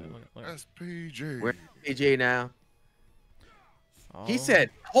 Oh, look at that. Look at that. That's PJ. Where's AJ now? He Oh.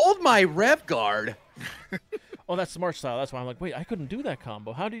 said, "Hold my rev guard." Oh, that's smart style. That's why I'm like, wait, I couldn't do that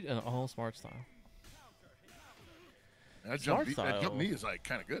combo. How do you? Oh, smart style. That Smart jump style. knee is like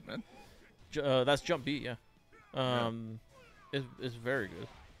kind of good, man. That's jump beat, yeah. It's very good.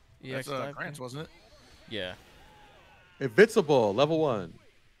 That's EX dive, Grants, wasn't it? yeah. Invincible, level 1.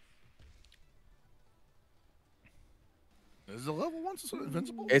 Is it level 1 so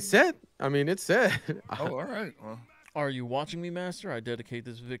invincible? It said. I mean, it said. Oh, all right. Well, Are you watching me, Master? I dedicate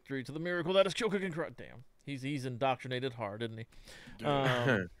this victory to the miracle that is Kyokugen. Damn, he's indoctrinated hard, isn't he?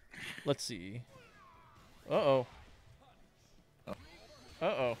 dude. Let's see. Uh-oh.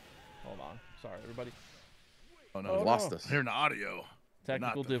 Uh-oh. Hold on. Sorry, everybody. oh Oh, no, Lost no. us. hearing the audio.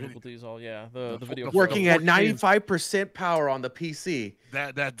 Technical Not the video. difficulties, all, yeah. The video. Working at 4K. 95% power on the PC.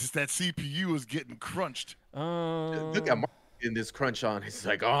 That CPU is getting crunched. Look at Mark in this crunch on. He's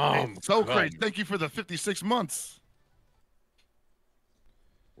like, oh, It's so God. crazy. Thank you for the 56 months.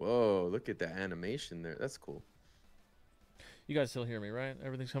 Whoa, look at that animation there. That's cool. You guys still hear me, right?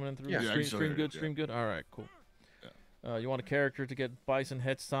 Everything's coming in through? Yeah. Yeah, I Stream, can still stream hear good, you, stream good? All right, cool. You want a character to get Bison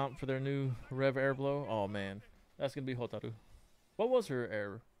head stomp for their new Rev Air Blow? Oh, man. That's going to be Hotaru. What was her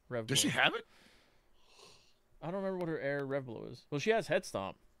Air Rev Blow? Does she have it? I don't remember what her Air Rev Blow is. Well, she has head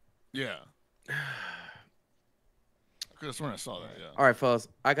stomp. Yeah. I could have sworn I saw that. Yeah. All right, fellas,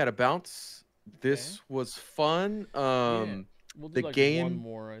 I got to bounce. This was fun. We'll do the like one game-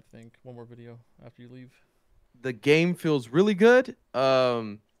 more, I think. One more video after you leave. The game feels really good.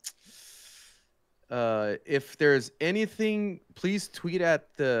 If there's anything, please tweet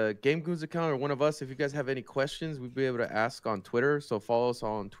at the Game Goons account or one of us. If you guys have any questions, we'll be able to ask on Twitter. So follow us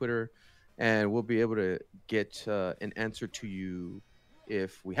on Twitter, and we'll be able to get an answer to you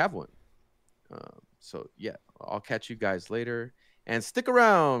if we have one. So yeah, I'll catch you guys later, and stick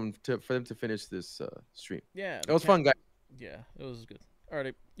around for them to finish this stream. Yeah. It was fun, guys. Yeah, it was good. All right,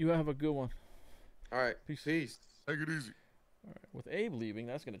 Abe, you have a good one. All right, Peace. peace. Take it easy. All right. With Abe leaving,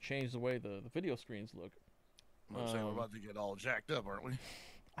 that's going to change the way the video screens look. I'm saying we're about to get all jacked up, aren't we?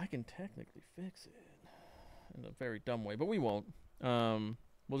 I can technically fix it in a very dumb way, but we won't.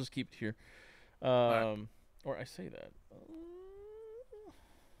 We'll just keep it here. Right. Or I say that.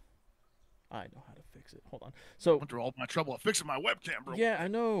 I know how to fix it. Hold on. So Went through all my trouble of fixing my webcam, bro. yeah, I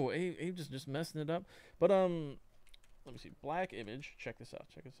know. Abe just messing it up. But let me see. Black image. Check this out.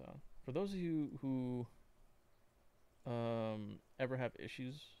 Check this out. For those of you who ever have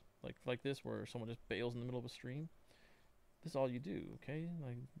issues like this where someone just bails in the middle of a stream, this is all you do. Okay,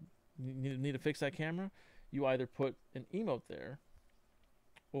 like you need to fix that camera. You either put an emote there,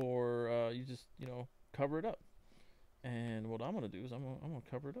 or you just cover it up. And what I'm gonna do is I'm gonna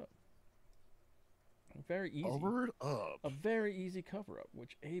cover it up. Very easy. Cover it up. A very easy cover up,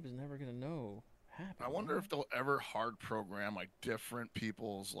 which Abe is never gonna know happened. I wonder if they'll ever hard program like different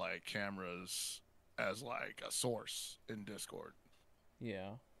people's like cameras as like a source in Discord.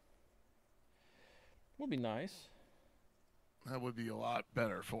 Yeah. Would be nice. That would be a lot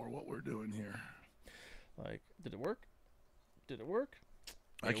better for what we're doing here. Like, did it work? Did it work?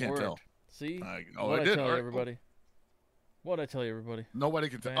 I It can't tell. worked. See? Oh, What'd it I did. tell All you, right, everybody? What'd I tell you, everybody? Nobody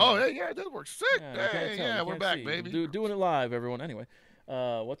can tell. Bam. Oh, yeah, it did work. Sick. Yeah, you can't Hey, tell, yeah, you we're can't back, see. baby. Doing it live, everyone. Anyway,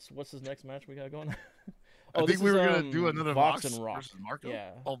 what's this next match we got going? I think we were gonna do another Vox Vox and Rock. versus Marco.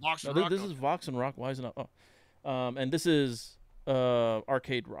 Yeah. Oh, Vox No, and Rock. this is Vox and Rock. Why is it not? Oh, and this is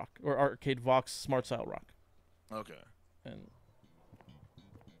Arcade Rock or Arcade Vox Smart Style Rock. Okay. And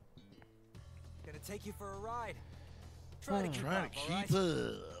Gonna take you for a ride. Try to keep Trying up, to all right? keep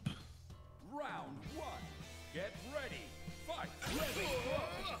up. Round one. Get ready. Fight. Ready.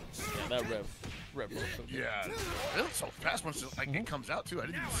 yeah, that rev looks so good. Yeah. It looks so fast once it comes out too. I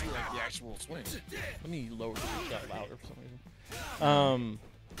didn't even see like the actual swing. Let me lower that louder for some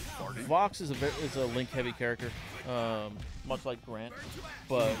reason. Vox is a link heavy character, much like Grant,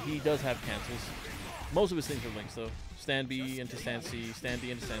 but he does have cancels. Most of his things are links though. Stand B into stand C, stand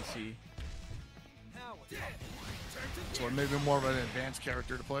B into stand C. Now what's up? So maybe more of an advanced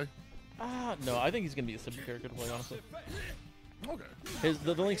character to play. No, I think he's gonna be a simple character to play, honestly. Okay.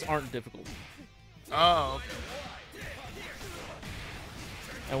 The links aren't difficult, Oh, okay.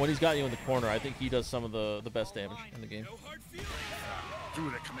 and when he's got you in the corner, I think he does some of the best damage in the game.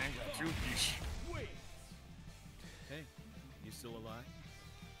 Dude, that command gun too. Yeesh. Hey, you still alive?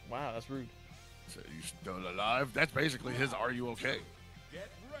 Wow, that's rude. So you still alive? That's basically his "Are you okay?" Get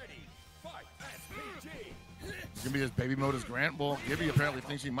ready. Fight. SPG. He's gonna be his baby mode as Grant. Well, Gibby apparently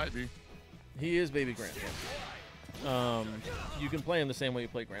thinks he might be. He is Baby Grant. Yes. You can play him the same way you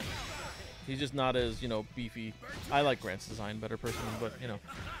play Grant. He's just not as beefy. I like Grant's design better personally, but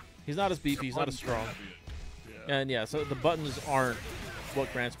he's not as beefy. He's not as strong. Yeah. And yeah, so the buttons aren't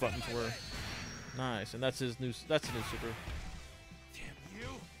what Grant's buttons were. Nice, and that's his new super.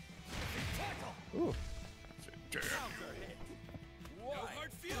 Ooh, Damn. No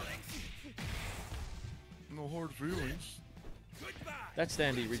hard feelings. No hard feelings. that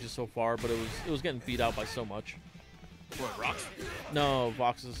standee reaches so far, but it was getting beat out by so much. What, rocks? No,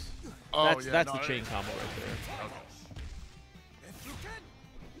 Vox's. Oh, That's yeah, the chain combo right there. Okay.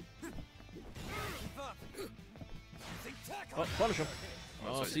 Oh, punish him. Oh,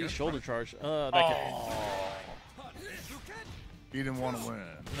 Oh, so see, you got- shoulder charge. That guy. Oh. He didn't want to win.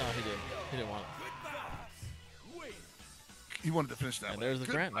 No, he didn't. He didn't want it. He wanted to finish that And one. there's the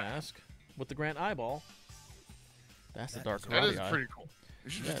Good. Grant mask with the Grant eyeball. That's the dark That is karate eye. pretty cool. You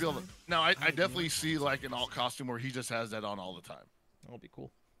should just Yeah. be able to. Now, I definitely see like an alt costume where he just has that on all the time. That'll be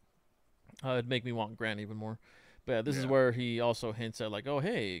cool. It'd make me want Grant even more. But yeah, this is Yeah. where he also hints at like, oh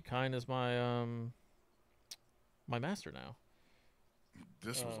hey, Kine is my my master now.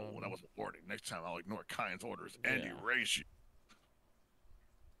 This was what I was warning. Next time I'll ignore Kyan's orders and Yeah. erase you.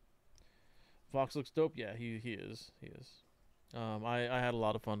 Vox looks dope. Yeah, he is. He is. I had a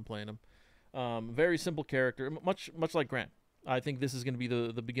lot of fun playing him. Very simple character, much like Grant. I think this is going to be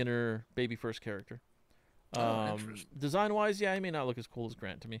the beginner baby first character. Interesting. Design wise, yeah, he may not look as cool as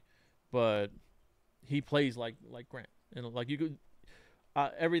Grant to me, but he plays like Grant. And like you could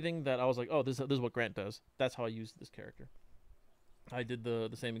everything that I was like, oh, this is what Grant does. That's how I used this character. I did the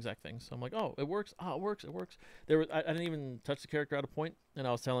same exact thing. So I'm like, oh, it works. Oh, it works. It works. I didn't even touch the character at a point, and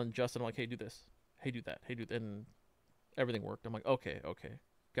I was telling Justin, I'm like, hey, do this. hey, do that, and everything worked. I'm like, okay,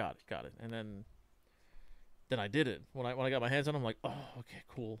 got it. And then I did it. When I got my hands on it, I'm like, oh, okay,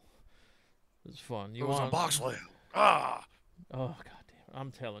 cool. This is fun. It was a box layout. Ah, Oh, god damn.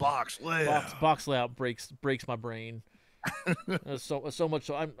 I'm telling box you. layout. Box layout breaks my brain. so much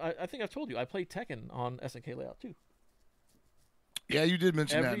so I think I've told you I played Tekken on SNK layout too. Yeah, you did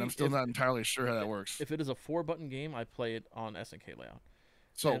mention that, and I'm still not entirely sure how that works. If it is a 4-button game, I play it on SNK layout.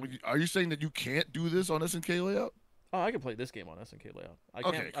 So, and, are you saying that you can't do this on SNK layout? Oh, I can play this game on SNK layout. I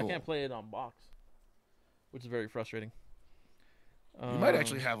can't play it on box, which is very frustrating. You might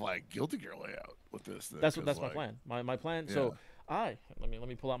actually have like Guilty Gear layout with this. Then, that's my plan. My plan. Yeah. So let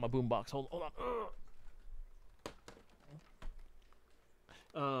me pull out my boombox. Hold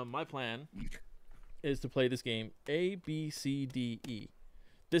on. My plan is to play this game A, B, C, D, E.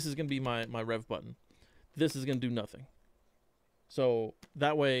 This is gonna be my rev button. This is gonna do nothing. So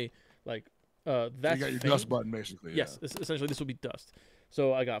that way, like that's so you got your faint. dust button basically. Yes, essentially this will be dust.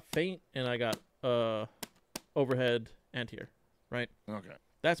 So I got faint and I got overhead anti-air. Right. Okay.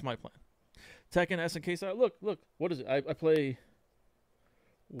 That's my plan. Tekken SNK side. Look. What is it? I play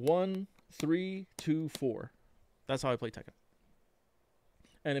 1, 3, 2, 4. That's how I play Tekken.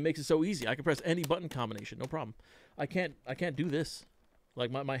 And it makes it so easy. I can press any button combination, no problem. I can't do this. Like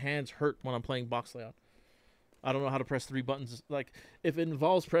my hands hurt when I'm playing box layout. I don't know how to press 3 buttons. Like if it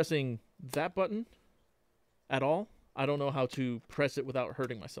involves pressing that button at all, I don't know how to press it without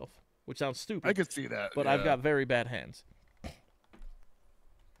hurting myself, which sounds stupid. I could see that. But I've got very bad hands.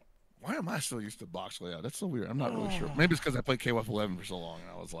 Why am I still used to box layout? That's so weird. I'm not really sure. Maybe it's because I played KOF11 for so long,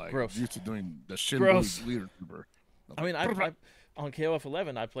 and I was like used to doing the Shinbu leader trooper. I mean, I on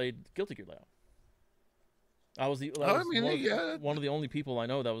KOF11, I played Guilty Gear layout. I was one of the only people I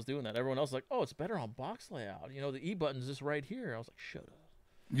know that was doing that. Everyone else was like, oh, it's better on box layout. You know, the E button's just right here. I was like, shut up.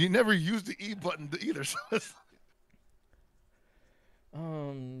 You never used the E button either. So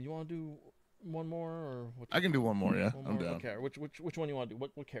you want to do one more, or I can do one more. Yeah, I'm down. Okay, which one you want to do?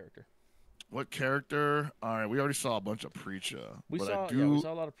 What character? What character? All right, we already saw a bunch of Preshow. We saw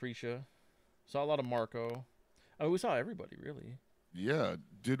a lot of Preshow. Saw a lot of Marco. I mean, we saw everybody really. Yeah.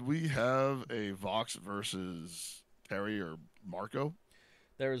 Did we have a Vox versus Terry or Marco?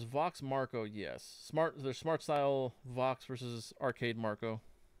 There's Vox Marco, yes. There's Smart Style Vox versus Arcade Marco.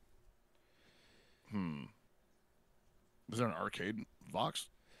 Was there an Arcade Vox?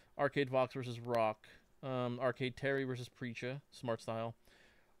 Arcade Vox versus Rock. Arcade Terry versus Preacha, Smart Style.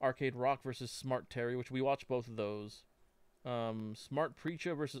 Arcade Rock versus Smart Terry, which we watched both of those. Smart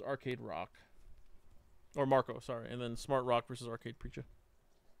Preacha versus Arcade Rock. Or Marco, sorry. And then Smart Rock versus Arcade Preacha.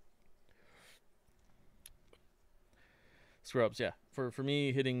 Scrubs, yeah. For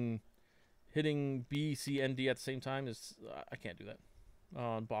me, hitting B, C, and D at the same time is... I can't do that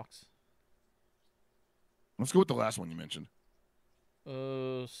on box. Let's go with the last one you mentioned.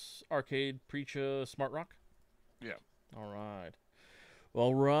 Arcade Preacha Smart Rock? Yeah. All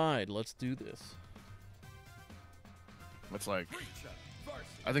right, let's do this. It's like,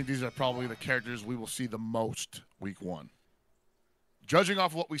 I think these are probably the characters we will see the most week 1. Judging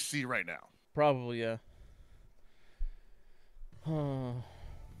off what we see right now. Probably, yeah.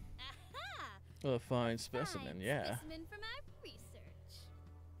 A fine specimen, yeah. Specimen from our research.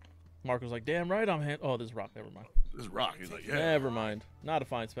 Marco's like, damn right I'm oh, this is Rock, never mind. This is Rock, he's like, yeah. Never mind. Not a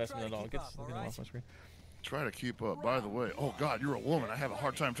fine specimen at all. Get him off my screen. Try to keep up. By the way, oh God, you're a woman. I have a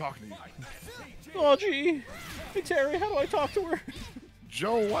hard time talking to you. Oh gee. Hey Terry, how do I talk to her?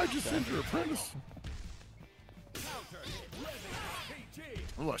 Joe, why'd you send your apprentice?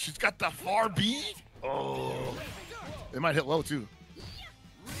 Look, she's got the far beat. Oh. It might hit low too.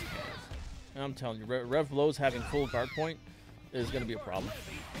 I'm telling you, Rev Low's having full guard point is going to be a problem.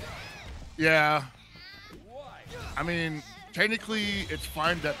 Yeah. I mean, technically, it's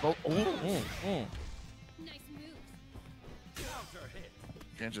fine that both. Nice move.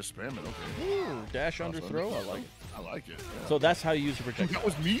 Can't just spam it. Okay. Ooh, dash under throw. I like it. I like it. Yeah. So that's how you use your projectile. That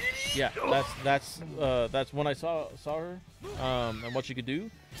was me. Yeah, that's when I saw her, and what she could do.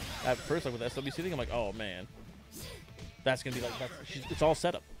 At first, like with the SWC thing, I'm like, oh man, that's gonna be like it's all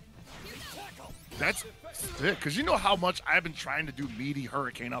set up. That's it, because you know how much I've been trying to do meaty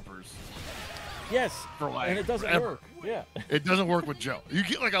hurricane uppers. Yes, for like and it doesn't work. Yeah, it doesn't work with Joe. You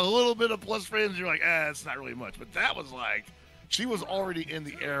get like a little bit of plus frames, you're like, it's not really much. But that was like, she was already in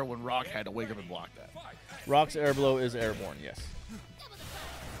the air when Rock had to wake up and block that. Rock's air blow is airborne, yes.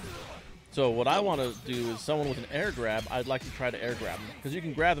 So what I want to do is someone with an air grab, I'd like to try to air grab them, because you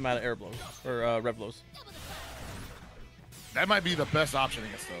can grab them out of air blows or rev blows. That might be the best option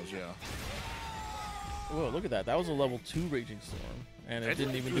against those, yeah. Whoa, look at that. That was a level 2 Raging Storm. and it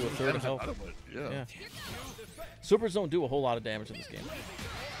didn't even do a third of health. Yeah. Yeah. Supers don't do a whole lot of damage in this game.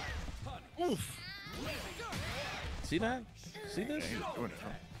 Oof. See that? See this? He's doing it,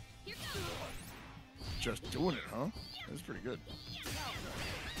 huh? Just doing it, huh? That's pretty good.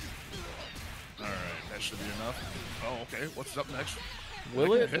 All right, that should be enough. Oh, okay. What's up next?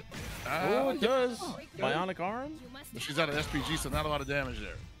 Will it? Hit. Oh, it does. Good. Bionic arm? She's out of SPG, so not a lot of damage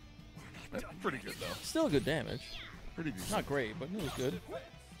there. That's pretty good, though. Still good damage. Pretty decent. Not great, but it was good.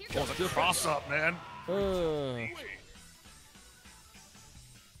 Oh, the cross up, man.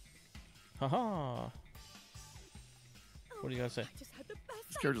 Haha. What do you guys say? I just had the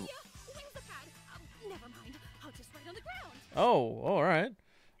best Scared idea. of- Where's the pad? Never mind. I'll just write on the ground. Oh, all right.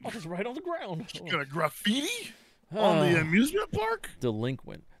 I'll just write on the ground. You got a graffiti on the amusement park?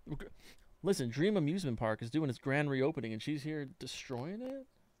 Delinquent. Listen, Dream Amusement Park is doing its grand reopening, and she's here destroying it?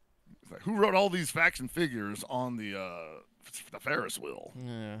 It's like, who wrote all these facts and figures on the Ferris wheel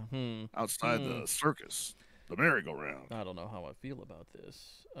Yeah. outside the circus, the merry-go-round? I don't know how I feel about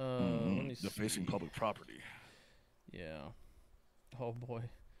this. Let me see. Defacing public property. Yeah. Oh boy.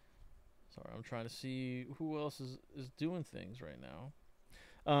 Sorry, I'm trying to see who else is doing things right now.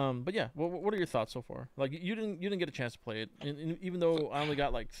 But yeah, what are your thoughts so far? Like you didn't get a chance to play it, and even though I only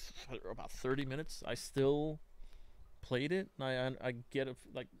got like about 30 minutes, I still played it. And I get it.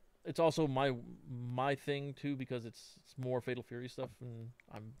 Like it's also my thing too because it's more Fatal Fury stuff, and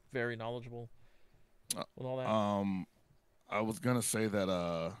I'm very knowledgeable with all that. I was gonna say that.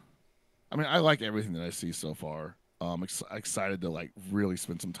 I mean, I like everything that I see so far. Excited to like really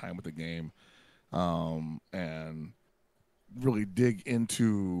spend some time with the game, and really dig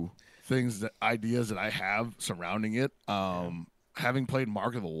into ideas that I have surrounding it. Having played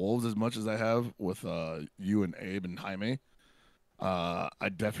Mark of the Wolves as much as I have with you and Abe and Jaime, I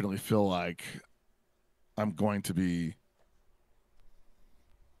definitely feel like I'm going to be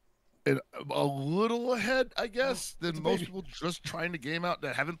a little ahead, I guess, than most people just trying to game out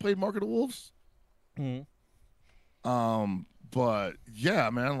that haven't played Mark of the Wolves. Mhm. But yeah,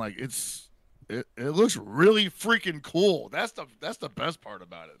 man, like it looks really freaking cool. That's the best part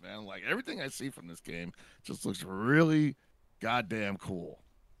about it, man. Like everything I see from this game just looks really goddamn cool.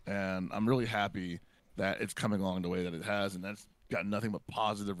 And I'm really happy that it's coming along the way that it has, and that's got nothing but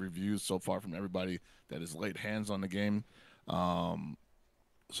positive reviews so far from everybody that has laid hands on the game.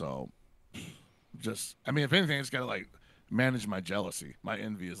 So just I mean if anything, it's gotta like manage my jealousy. My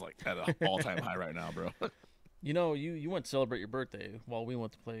envy is like at an all-time high right now, bro. You know, you went to celebrate your birthday while we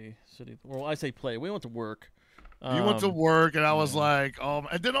went to play City. Well, I say play. We went to work. You went to work, and I was like, and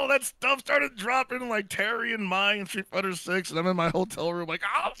then all that stuff started dropping, like Terry and Mai and Street Fighter 6, and I'm in my hotel room, like,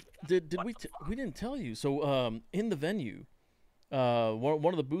 Did we didn't tell you? So in the venue,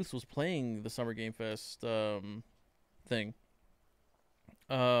 one of the booths was playing the Summer Game Fest thing.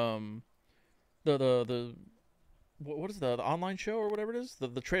 The what is the online show or whatever it is,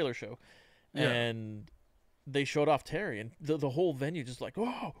 the trailer show, Yeah. and they showed off Terry, and the whole venue just like,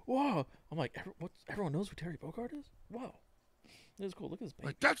 whoa. I'm like, everyone knows who Terry Bogard is? Wow. It was cool. Look at this baby.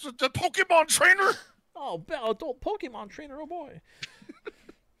 like that's the Pokemon trainer. Oh, adult Pokemon trainer, oh boy.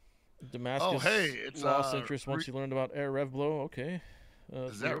 Damascus it's lost interest once he learned about Air Rev Blow. Okay.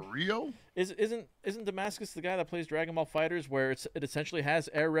 Is that weird. Rio? Isn't Damascus the guy that plays Dragon Ball Fighters where it essentially has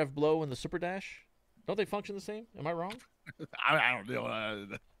Air Rev Blow and the Super Dash? Don't they function the same? Am I wrong? I don't know.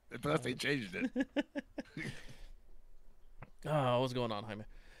 Unless they changed it. Oh, what's going on, Jaime?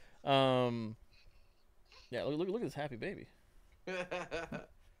 Yeah, look at this happy baby.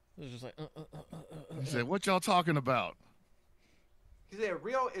 It's just like, He said, "What y'all talking about?" He said,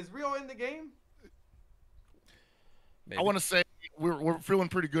 is Rio in the game? maybe. I want to say we're feeling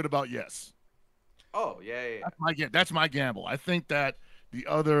pretty good about yes. Oh, yeah. That's my gamble. I think that the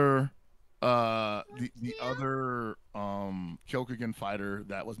other Kyokugen fighter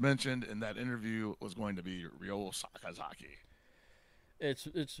that was mentioned in that interview was going to be Ryo Sakazaki.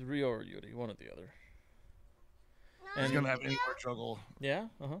 It's Rio or Yuri, one or the other. He's And gonna have any more trouble. yeah,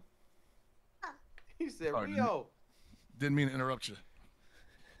 He said, Sorry, Rio. Didn't mean to interrupt you.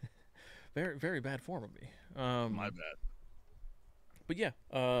 very very bad form of me. My bad. But yeah,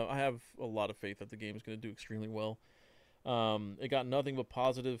 I have a lot of faith that the game is going to do extremely well. It got nothing but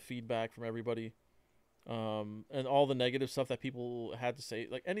positive feedback from everybody. And all the negative stuff that people had to say,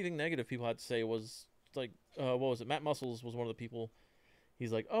 like anything negative people had to say was like, what was it? Matt Muscles was one of the people.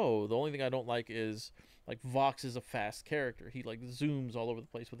 He's like, oh, the only thing I don't like is like Vox is a fast character. He like zooms all over the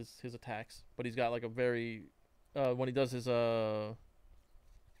place with his attacks, but he's got like a very, when he does his,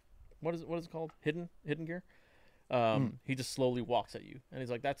 what is it called? Hidden gear. He just slowly walks at you, and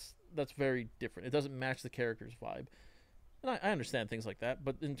he's like, that's very different. It doesn't match the character's vibe. And I understand things like that,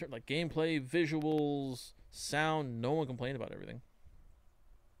 but in terms like gameplay, visuals, sound, no one complained about everything.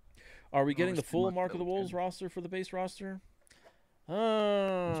 Are we getting the full Mark of the Wolves roster for the base roster?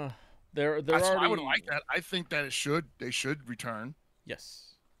 They're I already. would like that. I think that they should return.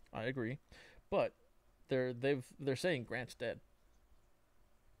 Yes, I agree, but they're saying Grant's dead.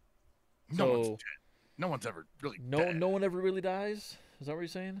 No one's dead. No one's ever really dead. No one ever really dies. Is that what you're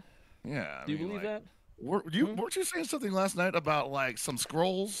saying? Yeah. Do you believe that? Weren't you saying something last night about like some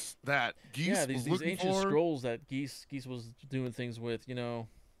scrolls that Geese Yeah, was these looking ancient for? scrolls that Geese was doing things with. You know,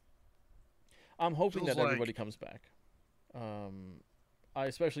 I'm hoping Feels that like- everybody comes back. I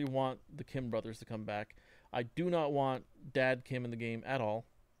especially want the Kim brothers to come back. I do not want Dad Kim in the game at all.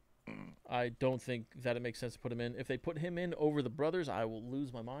 I don't think that it makes sense to put him in. If they put him in over the brothers, I will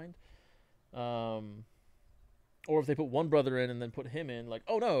lose my mind. Or if they put one brother in and then put him in, like,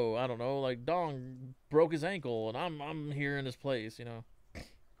 oh no, I don't know, like Dong broke his ankle and I'm here in his place, you know.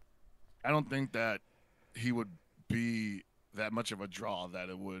 I don't think that he would be that much of a draw that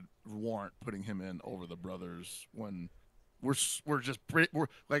it would warrant putting him in over the brothers when we're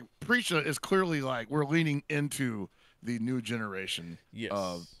like Preshow is clearly like we're leaning into the new generation Yes.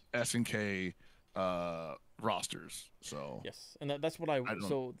 of SNK rosters. So Yes, and that's what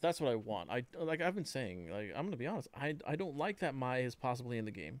that's what I want. I've been saying, like, I'm gonna be honest. I don't like that Mai is possibly in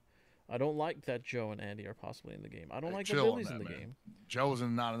the game. I don't like that Joe and Andy are possibly in the game. I don't like that chill on Billy's that, in the man. game. Joe's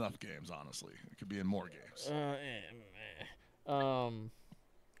in not enough games, honestly. It could be in more games.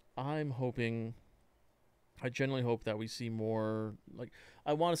 I'm hoping. I genuinely hope that we see more. Like,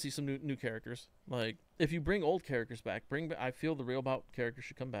 I want to see some new characters. Like, if you bring old characters back, I feel the Real Bout character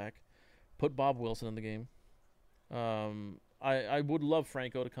should come back. Put Bob Wilson in the game. I would love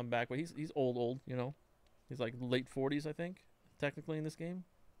Franco to come back, but he's old, you know. He's like late 40s, I think, technically in this game.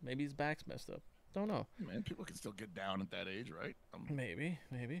 Maybe his back's messed up. Don't know. Man, people can still get down at that age, right? Maybe.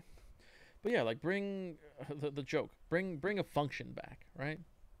 But yeah, like bring the joke. Bring a function back, right?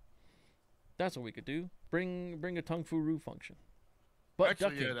 That's what we could do. Bring a Tung Fu Ru function. But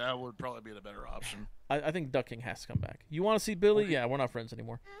Actually, ducking, yeah, that would probably be the better option. I think ducking has to come back. You want to see Billy? Yeah, we're not friends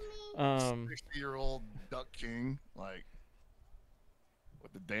anymore. 60-year-old Duck King, like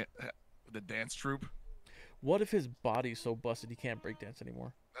with the dance troupe. What if his body's so busted he can't break dance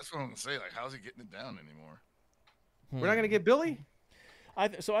anymore? That's what I'm gonna say. Like, how's he getting it down anymore? We're not gonna get Billy.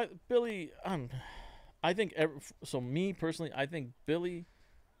 Billy. I think me personally, I think Billy.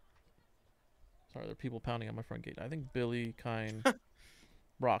 Sorry, there are people pounding on my front gate. I think Billy, Kine,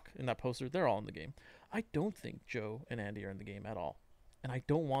 Rock in that poster, they're all in the game. I don't think Joe and Andy are in the game at all, and I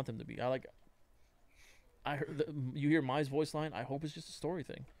don't want them to be. I heard you hear Mai's voice line. I hope it's just a story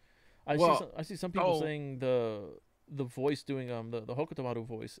thing. I see some people saying the voice doing the Hokutomaru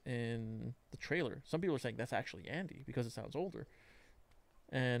voice in the trailer. Some people are saying that's actually Andy because it sounds older,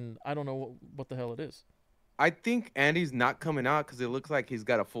 and I don't know what the hell it is. I think Andy's not coming out because it looks like he's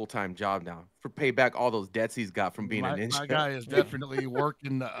got a full-time job now for pay back all those debts he's got from being a ninja. My guy is definitely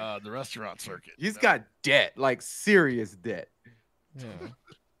working the restaurant circuit. He's got debt, like serious debt.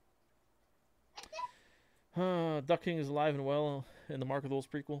 Yeah. Duck King is alive and well in the Mark of the Wolves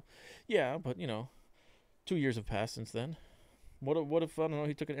prequel. Yeah, but 2 years have passed since then. What if I don't know,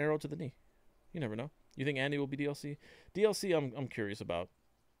 he took an arrow to the knee? You never know. You think Andy will be DLC? DLC, I'm curious about,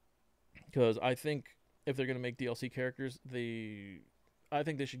 because I think if they're gonna make DLC characters, I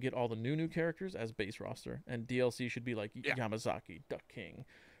think they should get all the new characters as base roster, and DLC should be like Yamazaki, Duck King,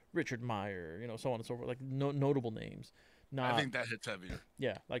 Richard Meyer, so on and so forth, like notable names. I think that hits heavier.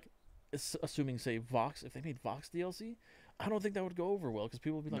 Yeah, like assuming, say, Vox. If they made Vox DLC, I don't think that would go over well because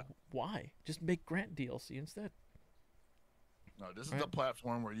people would be like, "Why? Just make Grant DLC instead." No, this is the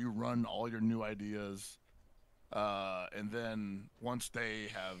platform where you run all your new ideas, and then once they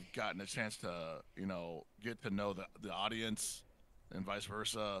have gotten a chance to, get to know the audience, and vice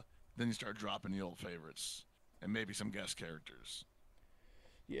versa, then you start dropping the old favorites and maybe some guest characters.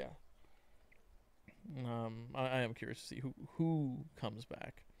 Yeah. I am curious to see who comes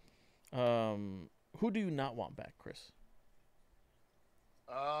back. Who do you not want back, Chris?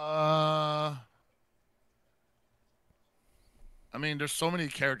 I mean, there's so many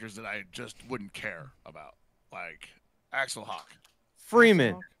characters that I just wouldn't care about, like Axel Hawk.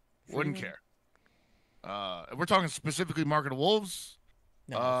 Freeman. Wouldn't care. If we're talking specifically Mark of the Wolves.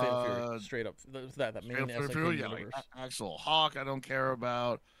 No, Fatal Fury, straight up. That main SNK Fury, like universe. Axel Hawk, I don't care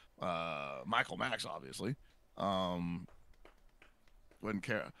about. Michael Max, obviously. Wouldn't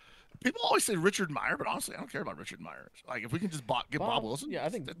care. People always say Richard Meyer, but honestly, I don't care about Richard Meyer. Like, if we can just get Bob Wilson. Yeah, I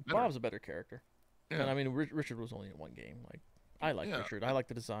think Bob's a better character. Yeah. And I mean, Richard was only in one game. Like, I like Richard. I like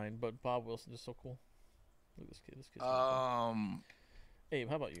the design, but Bob Wilson is so cool. Look at this kid. This kid's really fun. Um, Abe,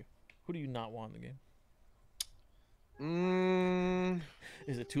 how about you? Who do you not want in the game?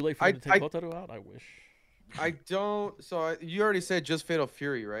 Is it too late for him to take Kotaru out? I wish. I don't. So you already said just Fatal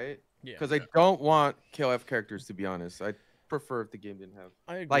Fury, right? Yeah. Because I don't want KOF characters, to be honest. I prefer if the game didn't have,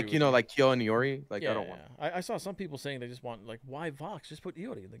 I agree like, with you know, like Kyo and Iori. Like, yeah, I don't want. I saw some people saying they just want, like, why Vox? Just put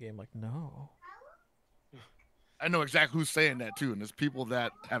Iori in the game. Like, no. I know exactly who's saying that too, and there's people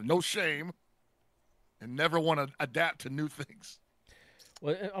that have no shame and never want to adapt to new things.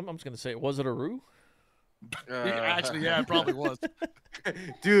 Well, I'm just gonna say, was it a Rue? Actually, yeah, it probably was.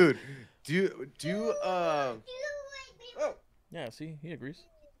 Dude, do oh, Yeah. See, he agrees.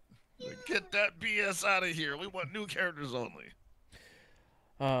 Get that BS out of here. We want new characters only.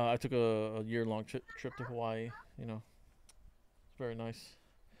 I took a year-long trip to Hawaii. You know, it's very nice.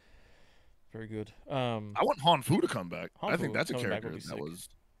 Very good. I want Hanfu to come back. I think Hanfu that's a coming back character would be that sick. was,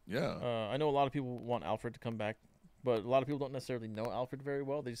 yeah. I know a lot of people want Alfred to come back, but a lot of people don't necessarily know Alfred very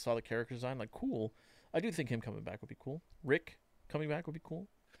well. They just saw the character design, like, cool. I do think him coming back would be cool. Rick coming back would be cool.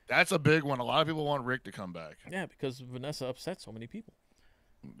 That's a big one. A lot of people want Rick to come back. Yeah, because Vanessa upset so many people.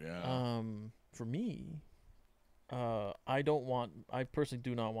 Yeah. For me, I personally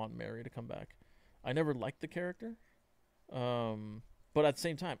do not want Mary to come back. I never liked the character. But at the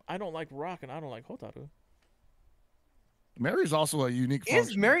same time, I don't like Rock and I don't like Hotaru. Mary's also a unique is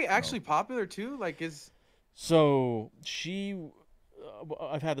function, Mary you know. actually popular too? Like, is So she,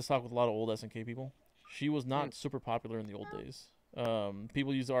 I've had this talk with a lot of old SNK people. She was not super popular in the old days.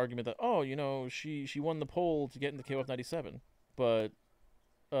 People use the argument that, oh, you know, she won the poll to get into KOF 97, but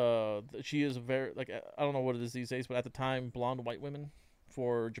she is very, like, I don't know what it is these days, but at the time, blonde white women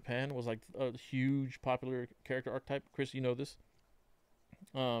for Japan was like a huge popular character archetype. Chris, you know this.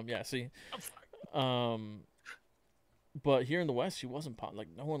 Yeah, see. But here in the West, she wasn't like,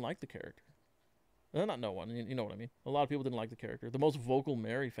 no one liked the character. Not no one, you know what I mean. A lot of people didn't like the character. The most vocal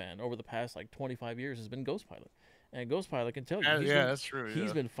Mary fan over the past like 25 years has been Ghost Pilot, and Ghost Pilot can tell you, That's true.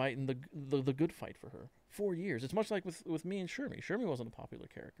 he's been fighting the good fight for her 4 years. It's much like with me and Shermie. Shermie wasn't a popular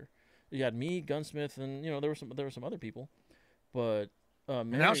character. You had me, Gunsmith, and you know there were some other people, but Mary,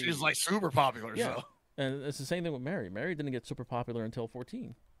 now she's like super popular. yeah. So. And it's the same thing with Mary. Mary didn't get super popular until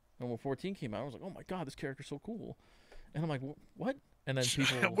 14, and when 14 came out, I was like, oh my god, this character's so cool, and I'm like, what? And then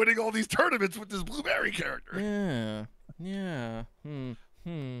people winning all these tournaments with this Blueberry character. Yeah.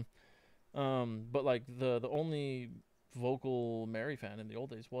 But like the only vocal Mary fan in the old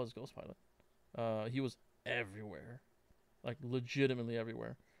days was Ghost Pilot. He was everywhere, like legitimately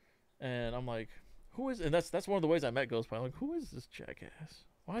everywhere. And I'm like, who is? And that's one of the ways I met Ghost Pilot. Like, who is this jackass?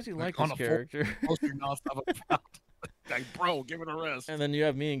 Why does he like this character? Like, bro, give it a rest. And then you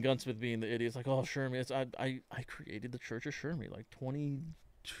have me and Gunsmith being the idiots, like, oh, Shermie. I created the Church of Shermie like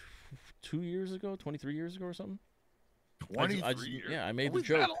 22 years ago, 23 years ago or something. 23 years? Yeah, I made Only the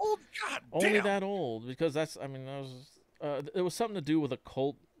joke. That old? God Only damn. that old, because that's, I mean, that was, it was something to do with a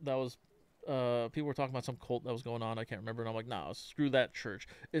cult that was, people were talking about some cult that was going on. I can't remember. And I'm like, nah, screw that church.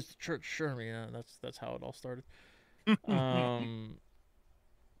 It's the Church Shermie. Yeah, that's how it all started.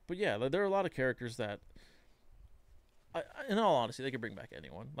 But yeah, there are a lot of characters that, in all honesty, they could bring back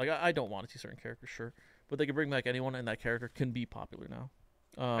anyone. Like, I don't want to see certain characters, sure, but they could bring back anyone, and that character can be popular now.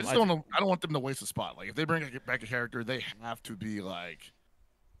 I don't want them to waste a spot. Like, if they bring back a character, they have to be like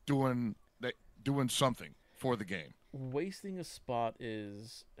doing something for the game. Wasting a spot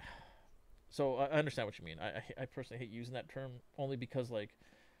is. So I understand what you mean. I personally hate using that term only because, like,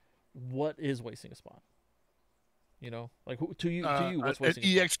 what is wasting a spot? You know, like, to you, what's wasting?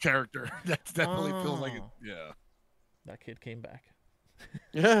 An EX character. That definitely feels like it. Yeah. That kid came back.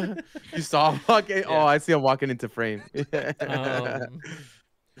 Yeah, you saw him walking. Yeah. Oh, I see him walking into frame.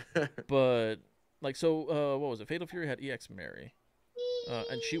 But like, so what was it? Fatal Fury had EX Mary,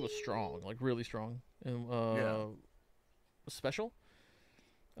 and she was strong, like really strong, and special.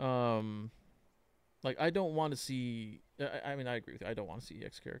 Like, I don't want to see. I mean, I agree with you. I don't want to see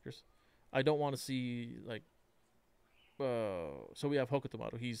EX characters. I don't want to see, like. So we have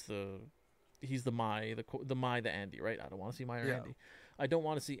Hokutomaru. He's the Mai, the Andy, right? I don't want to see Mai or Andy. I don't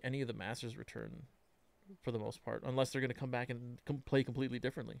want to see any of the Masters return, for the most part, unless they're going to come back and play completely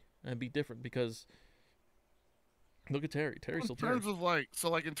differently and be different. Because look at Terry. Terry's still Terry. In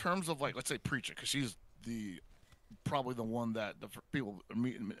terms of like, let's say Preacher, because she's probably the one that the people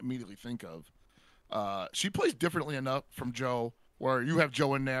immediately think of. She plays differently enough from Joe, where you have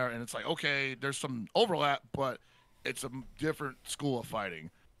Joe in there, and it's like, okay, there's some overlap, but it's a different school of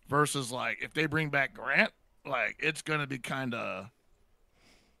fighting. Versus, like, if they bring back Grant, like, it's gonna be kind of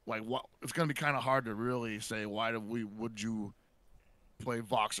like, what? It's gonna be kind of hard to really say would you play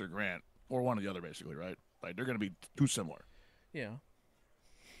Vox or Grant or one or the other, basically, right? Like they're gonna be too similar. Yeah.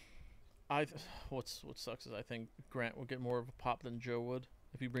 What sucks is I think Grant will get more of a pop than Joe would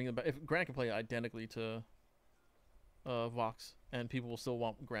if you bring him back. If Grant can play identically to Vox, and people will still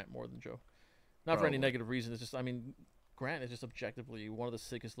want Grant more than Joe. Not for any Probably. negative reason. It's just, I mean, Grant is just objectively one of the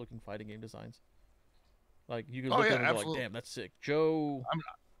sickest looking fighting game designs. Like you can Oh, look yeah, at him and go like, absolutely. damn, that's sick. Joe.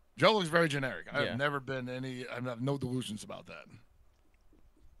 Joe looks very generic. I Yeah. have never been any. I have no delusions about that.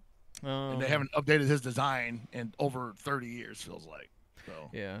 And they Um, haven't updated his design in over 30 years. Feels like. So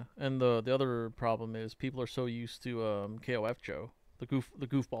Yeah, and the other problem is people are so used to KOF Joe, the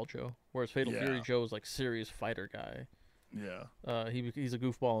goofball Joe, whereas Fatal Fury Yeah. Joe is like serious fighter guy. yeah, He's a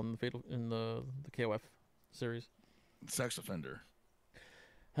goofball in the KOF series. sex offender.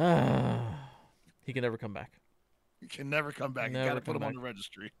 He can never come back. You can never come back. Never You got to put come him on back. the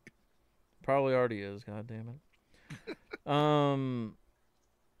registry. Probably already is. God damn it.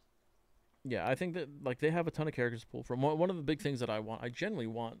 Yeah, I think that like they have a ton of characters to pull from. One of the big things that I genuinely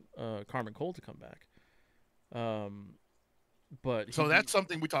want Carmen Cole to come back. But So that's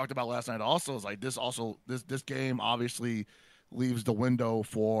something we talked about last night. Also, is like this game obviously leaves the window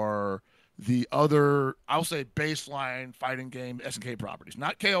for the other, I'll say, baseline fighting game SNK properties,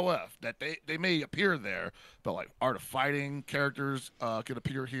 not KOF. That they may appear there, but like Art of Fighting characters could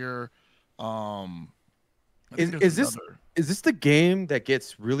appear here. I think there's another. Is this the game that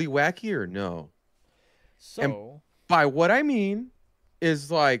gets really wacky or no? so. By what I mean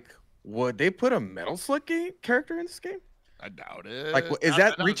is like, would they put a Metal Slug character in this game? I doubt it. Like, is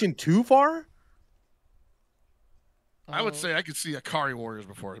that reaching too far? I would say I could see Akari Warriors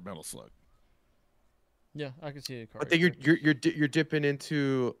before Metal Slug. Yeah, I can see it. But then you're dipping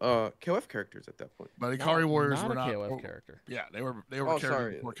into KOF characters at that point. But Akari Warriors not were a not KOF character. Yeah, they were Oh, characters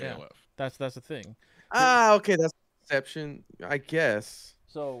sorry. before Yeah. KOF. That's the thing. Ah, okay, that's exception, I guess.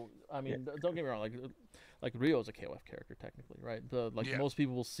 So I mean, don't get me wrong. Like Rio's a KOF character technically, right? Yeah. Most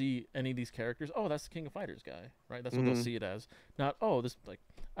people will see any of these characters. Oh, that's the King of Fighters guy, right? That's what they'll Mhm. see it as. Not this like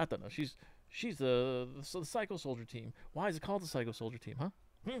I don't know. She's the Psycho Soldier team. Why is it called the Psycho Soldier team? Huh?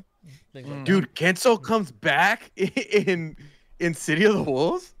 Things like that. Dude, Kenso comes back in City of the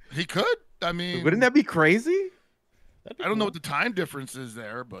Wolves. He could. I mean, Wouldn't that be crazy? That'd be I don't know cool. what the time difference is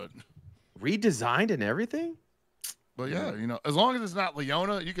there, but Redesigned and everything. yeah, you know, as long as it's not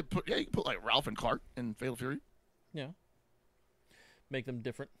Leona, you could put like Ralph and Clark in Fatal Fury. Make them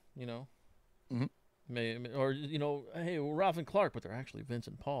different, you know. Mhm. Or hey, we're Ralph and Clark, but they're actually Vince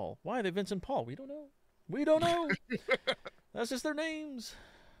and Paul. Why are they Vince and Paul? We don't know. We don't know. That's just their names.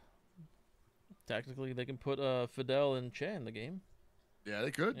 Technically, they can put Fidel and Che in the game. Yeah,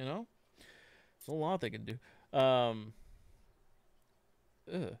 they could. You know, there's a lot they can do.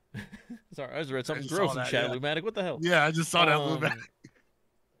 Sorry, I just read something just gross saw in that, chat, yeah. Lumatic. What the hell? Yeah, I just saw that move back.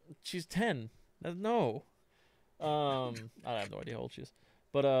 She's 10. No. I have no idea how old she is.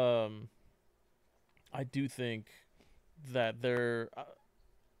 But I do think that they're.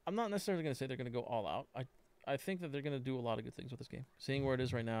 I'm not necessarily going to say they're going to go all out. I think that they're going to do a lot of good things with this game. Seeing where it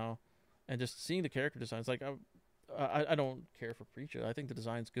is right now, and just seeing the character designs. Like I don't care for Preacher. I think the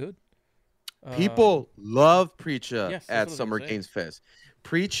design's good. People love Preacha yes, that's what I at was Summer gonna say. Games Fest.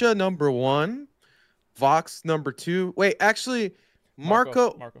 Preacha #1, Vox #2. Wait, actually,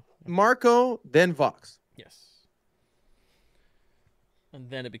 Marco, Yeah. then Vox. Yes. And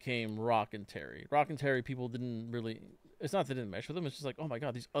then it became Rock and Terry. Rock and Terry, people didn't really. It's not that they didn't mesh with them. It's just like, oh my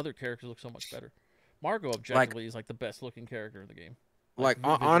god, these other characters look so much better. Marco objectively is like the best looking character in the game. Like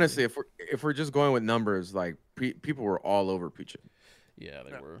visually. honestly, if we're just going with numbers, like people were all over Preacha. Yeah,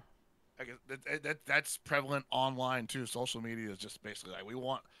 they were. I guess that's prevalent online too. Social media is just basically like we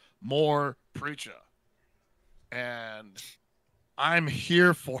want more Preacha, and I'm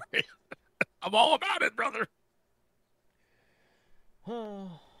here for it. I'm all about it, brother.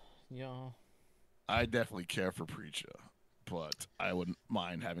 Yeah. I definitely care for Preacha, but I wouldn't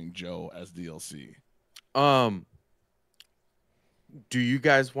mind having Joe as DLC. Do you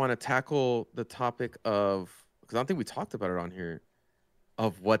guys want to tackle the topic of, because I don't think we talked about it on here,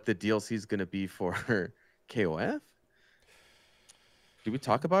 of what the DLC is going to be for KOF? Did we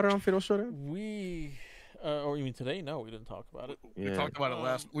talk about it on Fatal Showdown? We, or you mean today? No, we didn't talk about it. We talked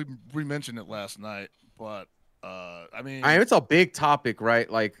about it we mentioned it last night, but I mean, it's a big topic, right?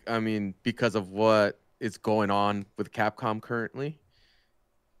 Like, I mean, because of what is going on with Capcom currently,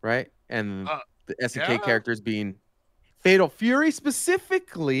 right? And the SNK characters being Fatal Fury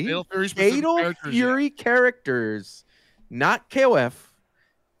specifically. Fatal Fury characters, not KOF.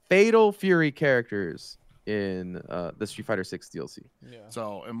 Fatal Fury characters in the Street Fighter 6 DLC. Yeah.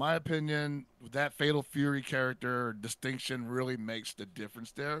 So, in my opinion, that Fatal Fury character distinction really makes the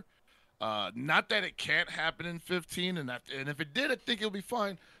difference there. Not that it can't happen in 15, and if it did, I think it'll be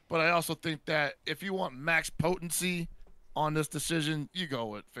fine. But I also think that if you want max potency on this decision, you go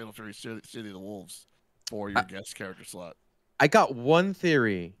with Fatal Fury City of the Wolves for your guest character slot. I got one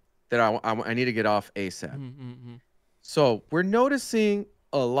theory that I need to get off ASAP. Mm-hmm. So we're noticing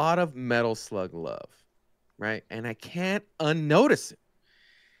a lot of Metal Slug love, right? And I can't unnotice it.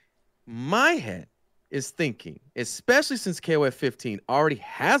 My head is thinking, especially since KOF 15 already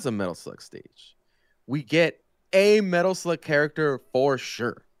has a Metal Slug stage, we get a Metal Slug character for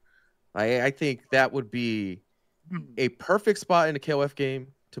sure. I think that would be a perfect spot in a KOF game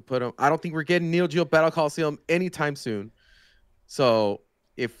to put him. I don't think we're getting Neo Geo Battle Coliseum anytime soon. So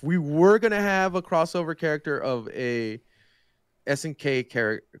if we were going to have a crossover character of a SNK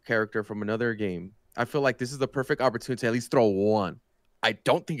character from another game, I feel like this is the perfect opportunity to at least throw one. I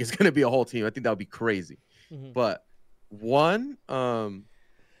don't think it's going to be a whole team. I think that would be crazy. Mm-hmm. But one Metal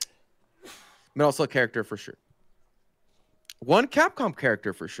Slug character for sure. One Capcom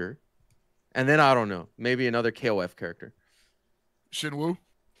character for sure. And then I don't know. Maybe another KOF character. Shinwoo?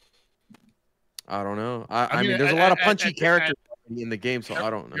 I don't know. I mean, there's a lot of punchy characters in the game, so I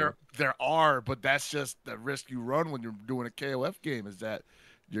don't know. There are, but that's just the risk you run when you're doing a KOF game, is that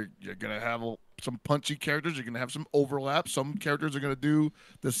you're going to have some punchy characters. You're going to have some overlap. Some characters are going to do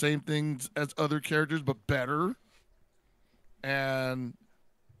the same things as other characters, but better. And,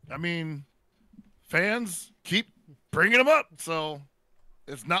 I mean, fans keep bringing them up, so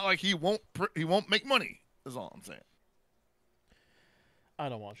it's not like he won't make money, is all I'm saying. I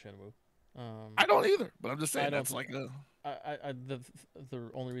don't want Shenmue. I don't either, but I'm just saying the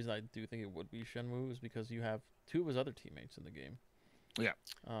only reason I do think it would be Shenmue is because you have two of his other teammates in the game. Yeah.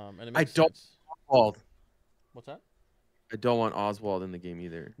 And it makes sense. What's that? I don't want Oswald in the game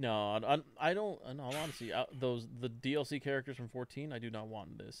either. No, I don't. In all honesty, the DLC characters from 14, I do not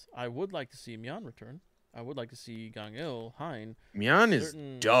want this. I would like to see Mian return. I would like to see Gang-il, Hein. Mian is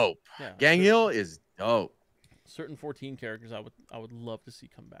dope. Yeah, Gang-il is dope. Certain 14 characters I would love to see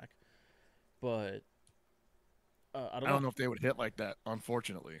come back. But I don't know if they would hit like that,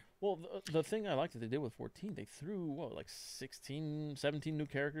 unfortunately. Well, the thing I liked that they did with 14, they threw, like 16, 17 new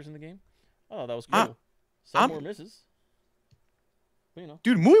characters in the game? Oh, that was cool. Some more misses. But, you know.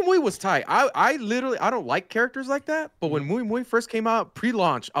 Dude, Mui Mui was tight. I literally, I don't like characters like that, but when Mui Mui first came out,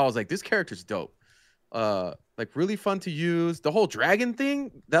 pre-launch, I was like, this character's dope. Like, really fun to use. The whole dragon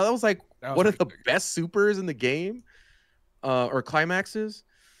thing, that was like one of the best supers in the game, or climaxes.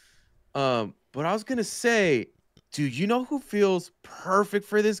 But I was gonna say, dude, you know who feels perfect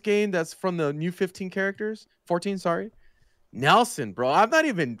for this game? That's from the new 14, sorry. Nelson, bro. I'm not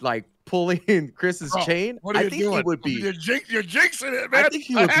even like pulling Chris's chain. What are you doing? He would be. You're jinxing it, man.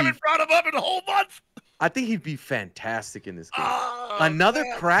 I haven't brought him up in a whole month. I think he'd be fantastic in this game. Another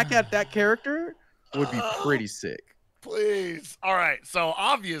crack at that character would be pretty sick. Please. All right. So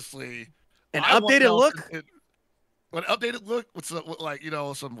obviously, an updated look. An updated look with like, you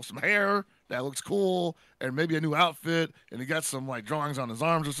know, some hair that looks cool, and maybe a new outfit, and he got some like drawings on his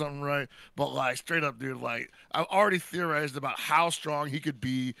arms or something, right? But like straight up, dude, like I've already theorized about how strong he could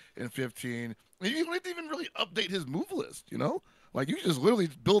be in 15. And you don't even really update his move list, you know? Like you just literally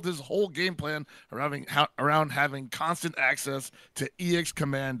build his whole game plan around having constant access to EX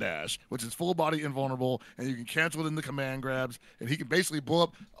Command Dash, which is full body invulnerable, and you can cancel it in the command grabs, and he can basically blow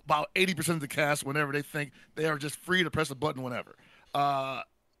up about 80% of the cast whenever they think they are just free to press a button whenever. But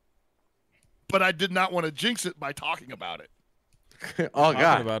I did not want to jinx it by talking about it. Oh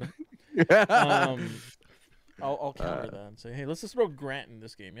God! About it. I'll counter that and say, hey, let's just throw Grant in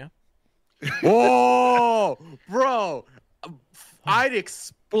this game, yeah? Whoa, bro! I'd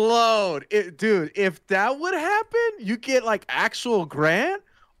explode, dude. If that would happen, you get like actual Grant.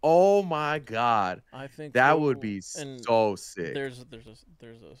 Oh my God! I think that would be so sick. There's a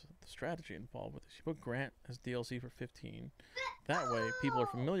strategy involved with this. You put Grant as DLC for 15. That way, people are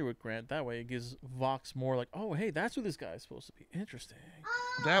familiar with Grant. That way, it gives Vox more like, oh, hey, that's who this guy is supposed to be. Interesting.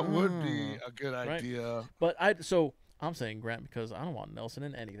 That would be a good idea. Right? But I'm saying Grant because I don't want Nelson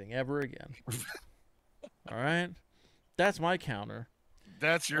in anything ever again. All right, that's my counter.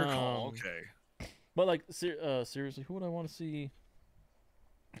 That's your call. Okay. But like, seriously, who would I want to see?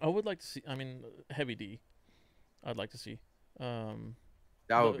 I would like to see. I mean, Heavy D. I'd like to see. That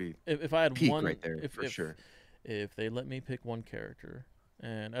would be if I had peak one right there for sure. If they let me pick one character,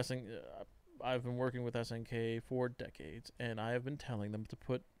 and I've been working with SNK for decades, and I have been telling them to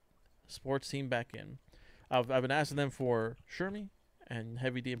put sports team back in. I've been asking them for Shermie and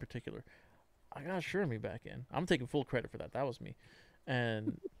Heavy D in particular. I got Shermie back in. I'm taking full credit for that. That was me,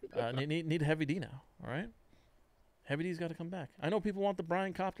 and need Heavy D now. All right. Heavy D's got to come back. I know people want the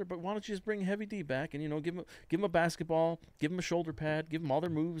Brian Copter, but why don't you just bring Heavy D back and, you know, give him a basketball, give him a shoulder pad, give him all their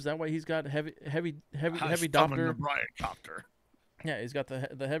moves. That way he's got heavy doctor. Brian Copter. Yeah, he's got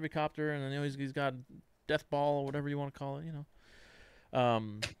the heavy copter, and you know he's got death ball or whatever you want to call it, you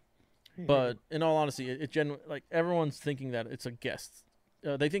know. But in all honesty, it like everyone's thinking that it's a guest.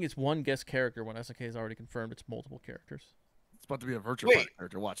 They think it's one guest character when SNK is already confirmed it's multiple characters. It's about to be a virtual fight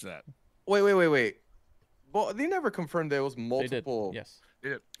character. Watch that. Wait. Well, they never confirmed there was They did. multiple. Yes.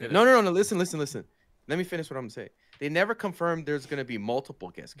 No. Listen. Let me finish what I'm saying. They never confirmed there's going to be multiple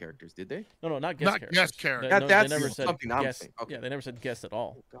guest characters, did they? No, not guest characters. Guest characters. That's they never said something I'm guest. saying. Okay. Yeah, they never said guest at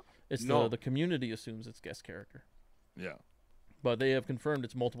all. It's No. the community assumes it's guest character, Yeah. but they have confirmed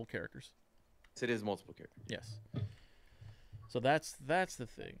it's multiple characters. So it is multiple characters. Yes. So that's the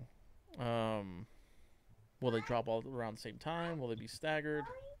thing. Will they drop all around the same time? Will they be staggered?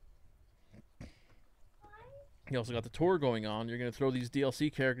 You also got the tour going on. You're going to throw these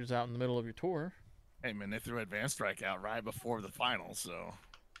DLC characters out in the middle of your tour. Hey man, they threw Advanced Strike out right before the finals, so.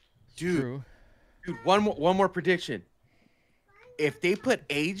 True. Dude, one more prediction. If they put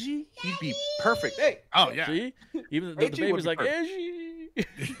AG, he'd be perfect. Hey, Oh yeah. See? Even the AG would baby's be like, perfect.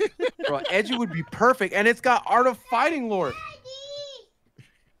 Edgy. bro, Edgy would be perfect, and it's got Art of Fighting lore.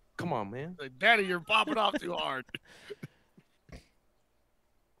 Come on, man. Like, Daddy, you're popping off too hard.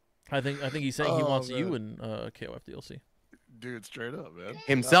 I think he's saying he Oh, wants man. you in KOF DLC. Dude, straight up, man.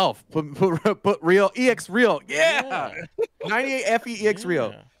 Himself. Put real EX real. Yeah. 98 FE EX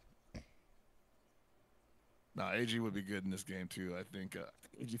real. Yeah. Nah, AG would be good in this game too. I think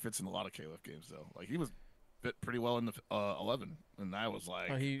AG fits in a lot of KOF games though. Like he was fit pretty well in the 11, and I was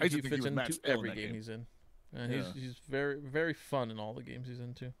like, He I used to think fits he was Max into Steel in every that game game. he's in. And Yeah. he's very, very fun in all the games he's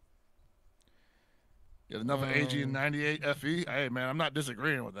into. Yeah, enough of AG and 98 FE. Hey man, I'm not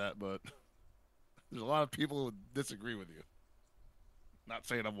disagreeing with that, but there's a lot of people who disagree with you. Not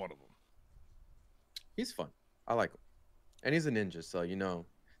saying I'm one of them. He's fun. I like him. And he's a ninja, so you know.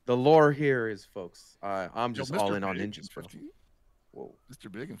 The lore here is, folks. I'm just Yo, all Mr. in on Big ninjas, bro. 15? Whoa. Mr.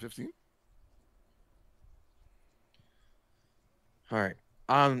 Big in 15? All right.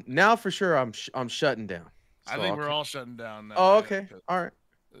 Now for sure I'm shutting down. I So think I'll we're co- all shutting down now. Oh, man, okay. because, All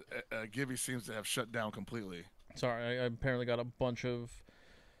right. Gibby seems to have shut down completely. Sorry, I apparently got a bunch of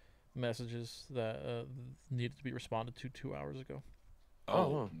messages that needed to be responded to 2 hours ago.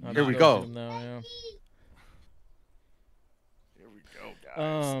 Oh, I'll here just we through go. them now, yeah. Here we go,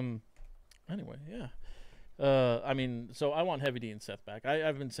 guys. Anyway, yeah. I mean, so I want Heavy D and Seth back.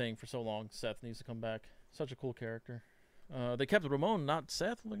 I've been saying for so long Seth needs to come back. Such a cool character. They kept Ramon, not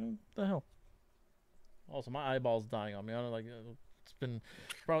Seth. Like, what the hell? Also, my eyeball's dying on me. I don't like.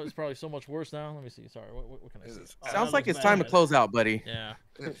 It's probably so much worse now. Let me see. Sorry. What can I It say? is- Oh, Sounds that like looks it's time to bad. close out, buddy. Yeah.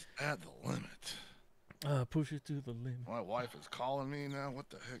 It's at the limit. Push it to the limit. My wife is calling me now. What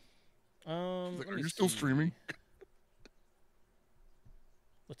the heck? She's like, let are me you still see. streaming?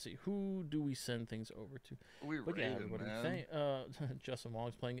 Let's see. Who do we send things over to? We But yeah, raiding, everybody. man. Justin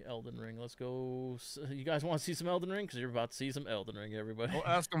Wong's playing Elden Ring. Let's go. You guys want to see some Elden Ring? Because you're about to see some Elden Ring, everybody. Go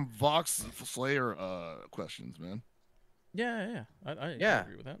ask him Vox Slayer questions, man. Yeah. I Yeah.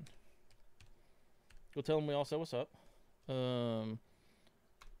 agree with that. Go tell him we all said what's up.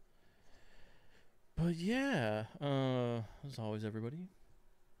 But yeah, as always, everybody,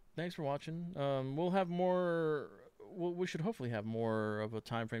 thanks for watching. We'll have more. We should hopefully have more of a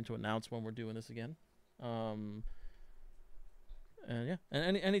time frame to announce when we're doing this again. And yeah,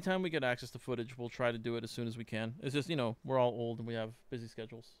 and anytime we get access to footage, we'll try to do it as soon as we can. It's just, you know, we're all old and we have busy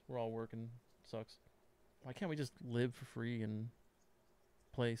schedules. We're all working. Sucks. Why can't we just live for free and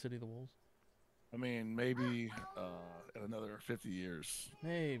play City of the Wolves? I mean, maybe in another 50 years.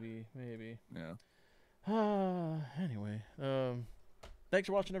 Maybe. Yeah. Anyway, thanks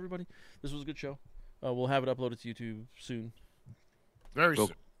for watching, everybody. This was a good show. We'll have it uploaded to YouTube soon. Very Real,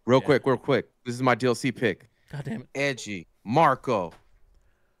 soon. real Yeah. quick. This is my DLC pick. God damn it. Edgy, Marco,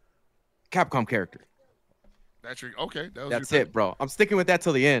 Capcom character. That's your okay. That was That's your it, bro. I'm sticking with that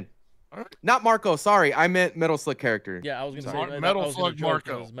till the end. All right. Not Marco. Sorry, I meant Metal Slug character. Yeah, I was gonna Sorry. say Metal I was gonna Slug joke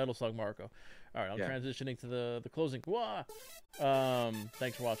Marco. it was Metal Slug Marco. All right, I'm Yeah. transitioning to the closing. Wah!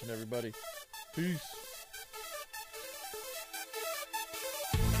 Thanks for watching, everybody. Peace.